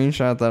fucking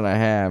screenshot that I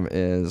have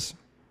is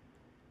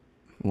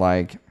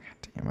like,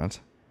 damn it.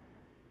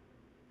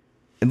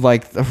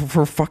 Like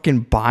her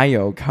fucking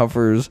bio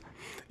covers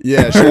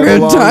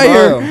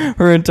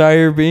her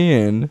entire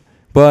being.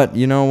 But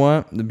you know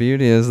what? The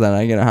beauty is that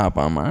I get to hop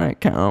on my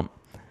account,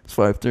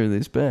 swipe through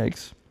these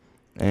pics,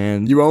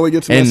 and you only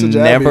get to message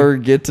and Abby. Never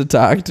get to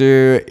talk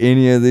to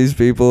any of these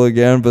people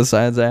again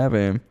besides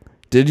Abby.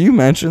 Did you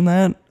mention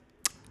that?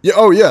 Yeah.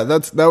 Oh yeah.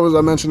 That was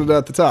I mentioned it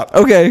at the top.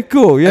 Okay.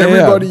 Cool. Yeah.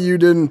 Everybody you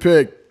didn't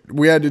pick,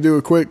 we had to do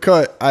a quick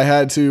cut. I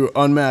had to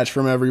unmatch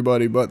from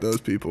everybody but those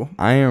people.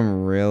 I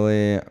am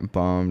really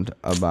bummed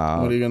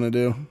about. What are you gonna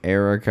do?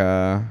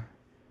 Erica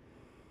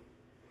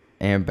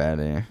and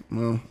Betty.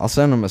 Well, I'll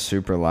send them a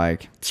super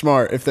like.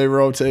 Smart. If they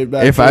rotate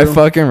back. If I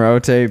fucking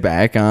rotate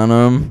back on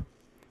them,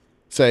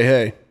 say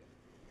hey,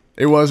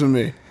 it wasn't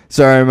me.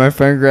 Sorry, my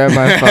friend grabbed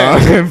my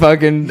phone and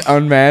fucking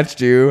unmatched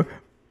you,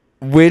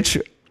 which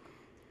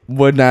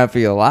would not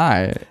be a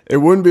lie. It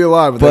wouldn't be a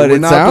lie, but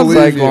it sounds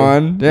like you.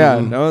 One. Yeah,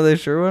 no, they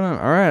sure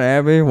wouldn't. All right,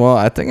 Abby. Well,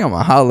 I think I'm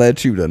gonna holler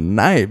at you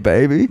tonight,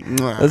 baby.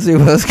 Let's see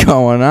what's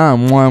going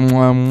on. Mwah,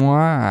 mwah,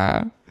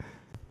 mwah.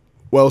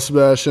 Well,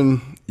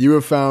 Sebastian, you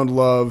have found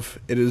love.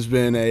 It has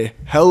been a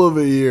hell of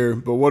a year,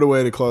 but what a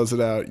way to close it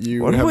out.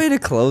 What a way to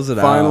close it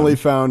out. Finally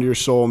found your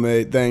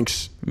soulmate.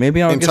 Thanks.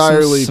 Maybe I'll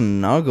entirely get some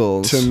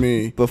snuggles to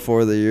me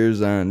before the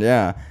year's end.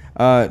 Yeah.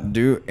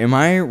 Am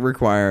I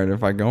required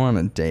if I go on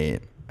a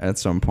date at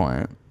some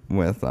point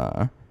with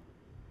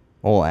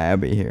old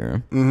Abby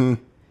here? Mm-hmm.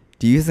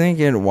 Do you think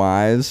it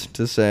wise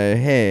to say,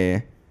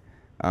 hey,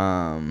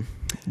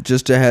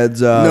 just a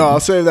heads up? No, I'll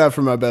save that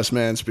for my best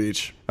man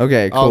speech.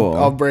 Okay, cool.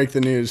 I'll break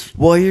the news.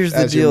 Well, here's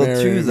the deal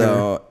too,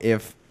 though.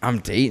 If I'm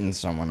dating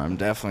someone, I'm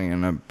definitely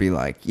gonna be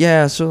like,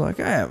 yeah. So like,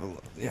 I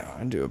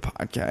do a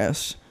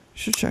podcast. You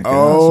should check it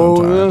out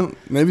sometime. Yeah.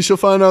 Maybe she'll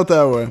find out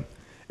that way.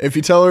 If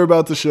you tell her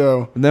about the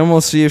show, then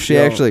we'll see if she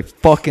actually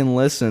fucking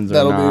listens or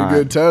not. That'll be a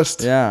good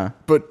test. Yeah.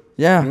 But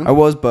yeah, I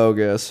was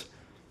bogus.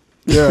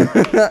 Yeah.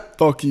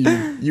 Fuck you.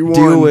 You won.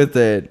 Deal with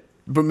it.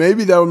 But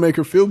maybe that would make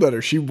her feel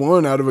better. She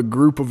won out of a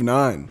group of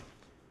 9.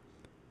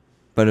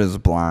 But it was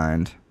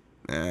blind.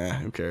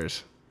 Who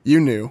cares? You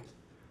knew.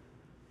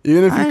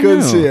 Even if you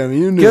couldn't see him,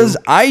 you knew. Because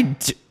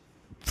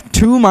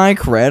to my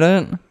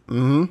credit,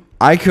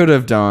 I could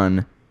have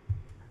done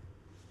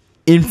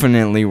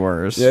infinitely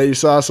worse. Yeah, you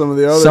saw some of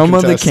the other Some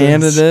of the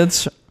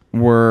candidates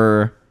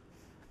were...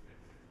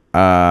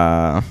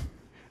 not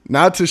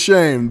to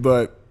shame,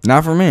 but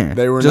Not for me.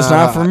 They were just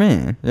not for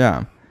me.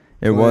 Yeah.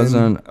 It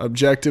wasn't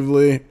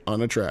objectively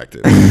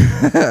unattractive.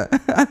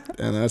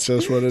 And that's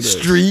just what it is.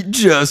 Street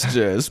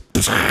justice.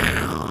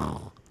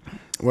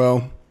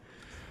 Well,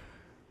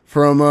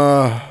 from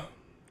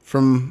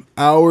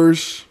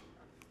ours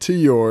to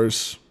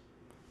yours,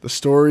 the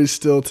story's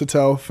still to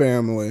tell,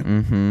 family.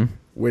 Mm-hmm.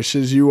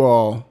 Wishes you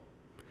all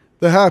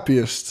the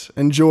happiest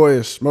and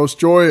most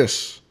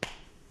joyous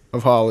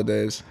of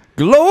holidays.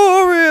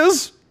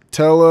 Glorious.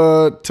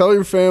 Tell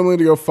your family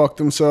to go fuck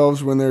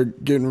themselves when they're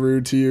getting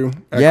rude to you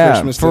at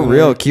Christmas dinner. For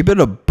real. Keep it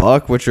a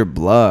buck with your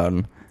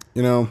blood.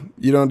 You know,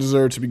 you don't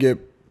deserve to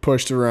get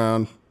pushed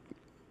around.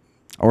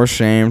 Or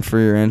shamed for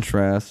your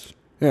interests.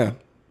 Yeah.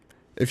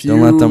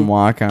 Don't let them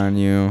walk on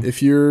you.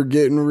 If you're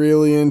getting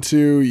really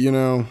into,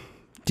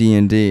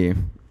 D&D.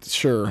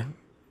 Sure.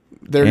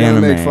 They're going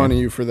to make fun of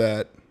you for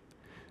that.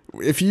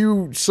 If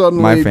you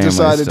suddenly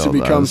decided to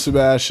become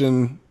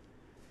Sebastian,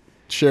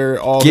 share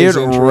all his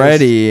interests. Get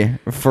ready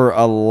for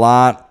a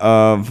lot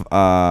of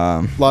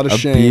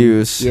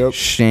abuse,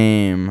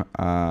 shame,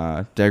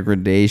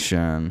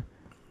 degradation.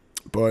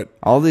 But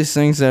all these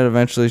things that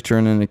eventually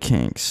turn into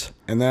kinks.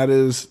 And that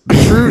is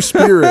the true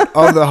spirit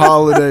of the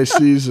holiday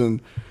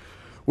season.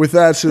 With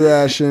that,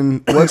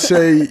 Sebastian, let's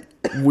say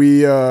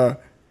we, in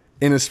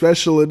a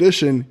special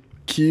edition,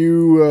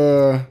 cue...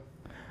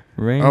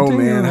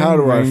 man, how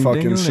do I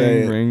fucking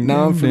say it?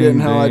 Now I'm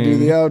forgetting how I do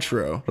the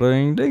outro.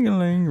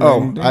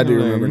 I do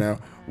remember now.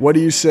 What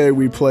do you say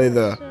we play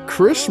the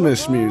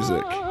Christmas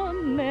music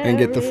and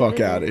get the fuck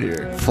out of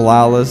here?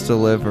 Flawless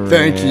delivery.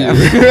 Thank you.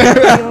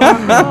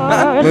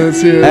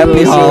 Let's hear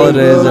Happy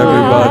holidays,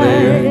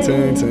 everybody.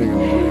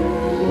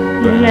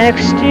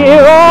 Next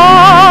year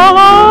all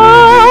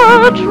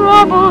our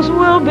troubles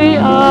will be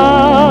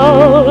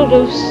out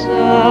of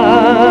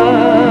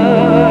sight.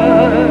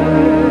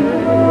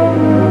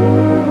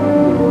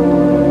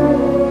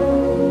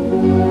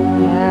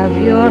 Have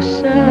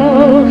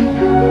yourself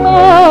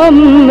a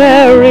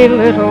merry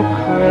little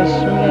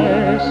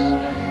Christmas.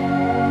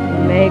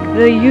 Make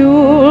the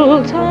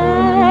Yuletide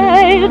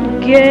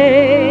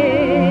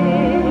gay.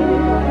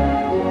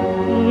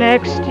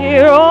 Next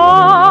year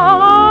all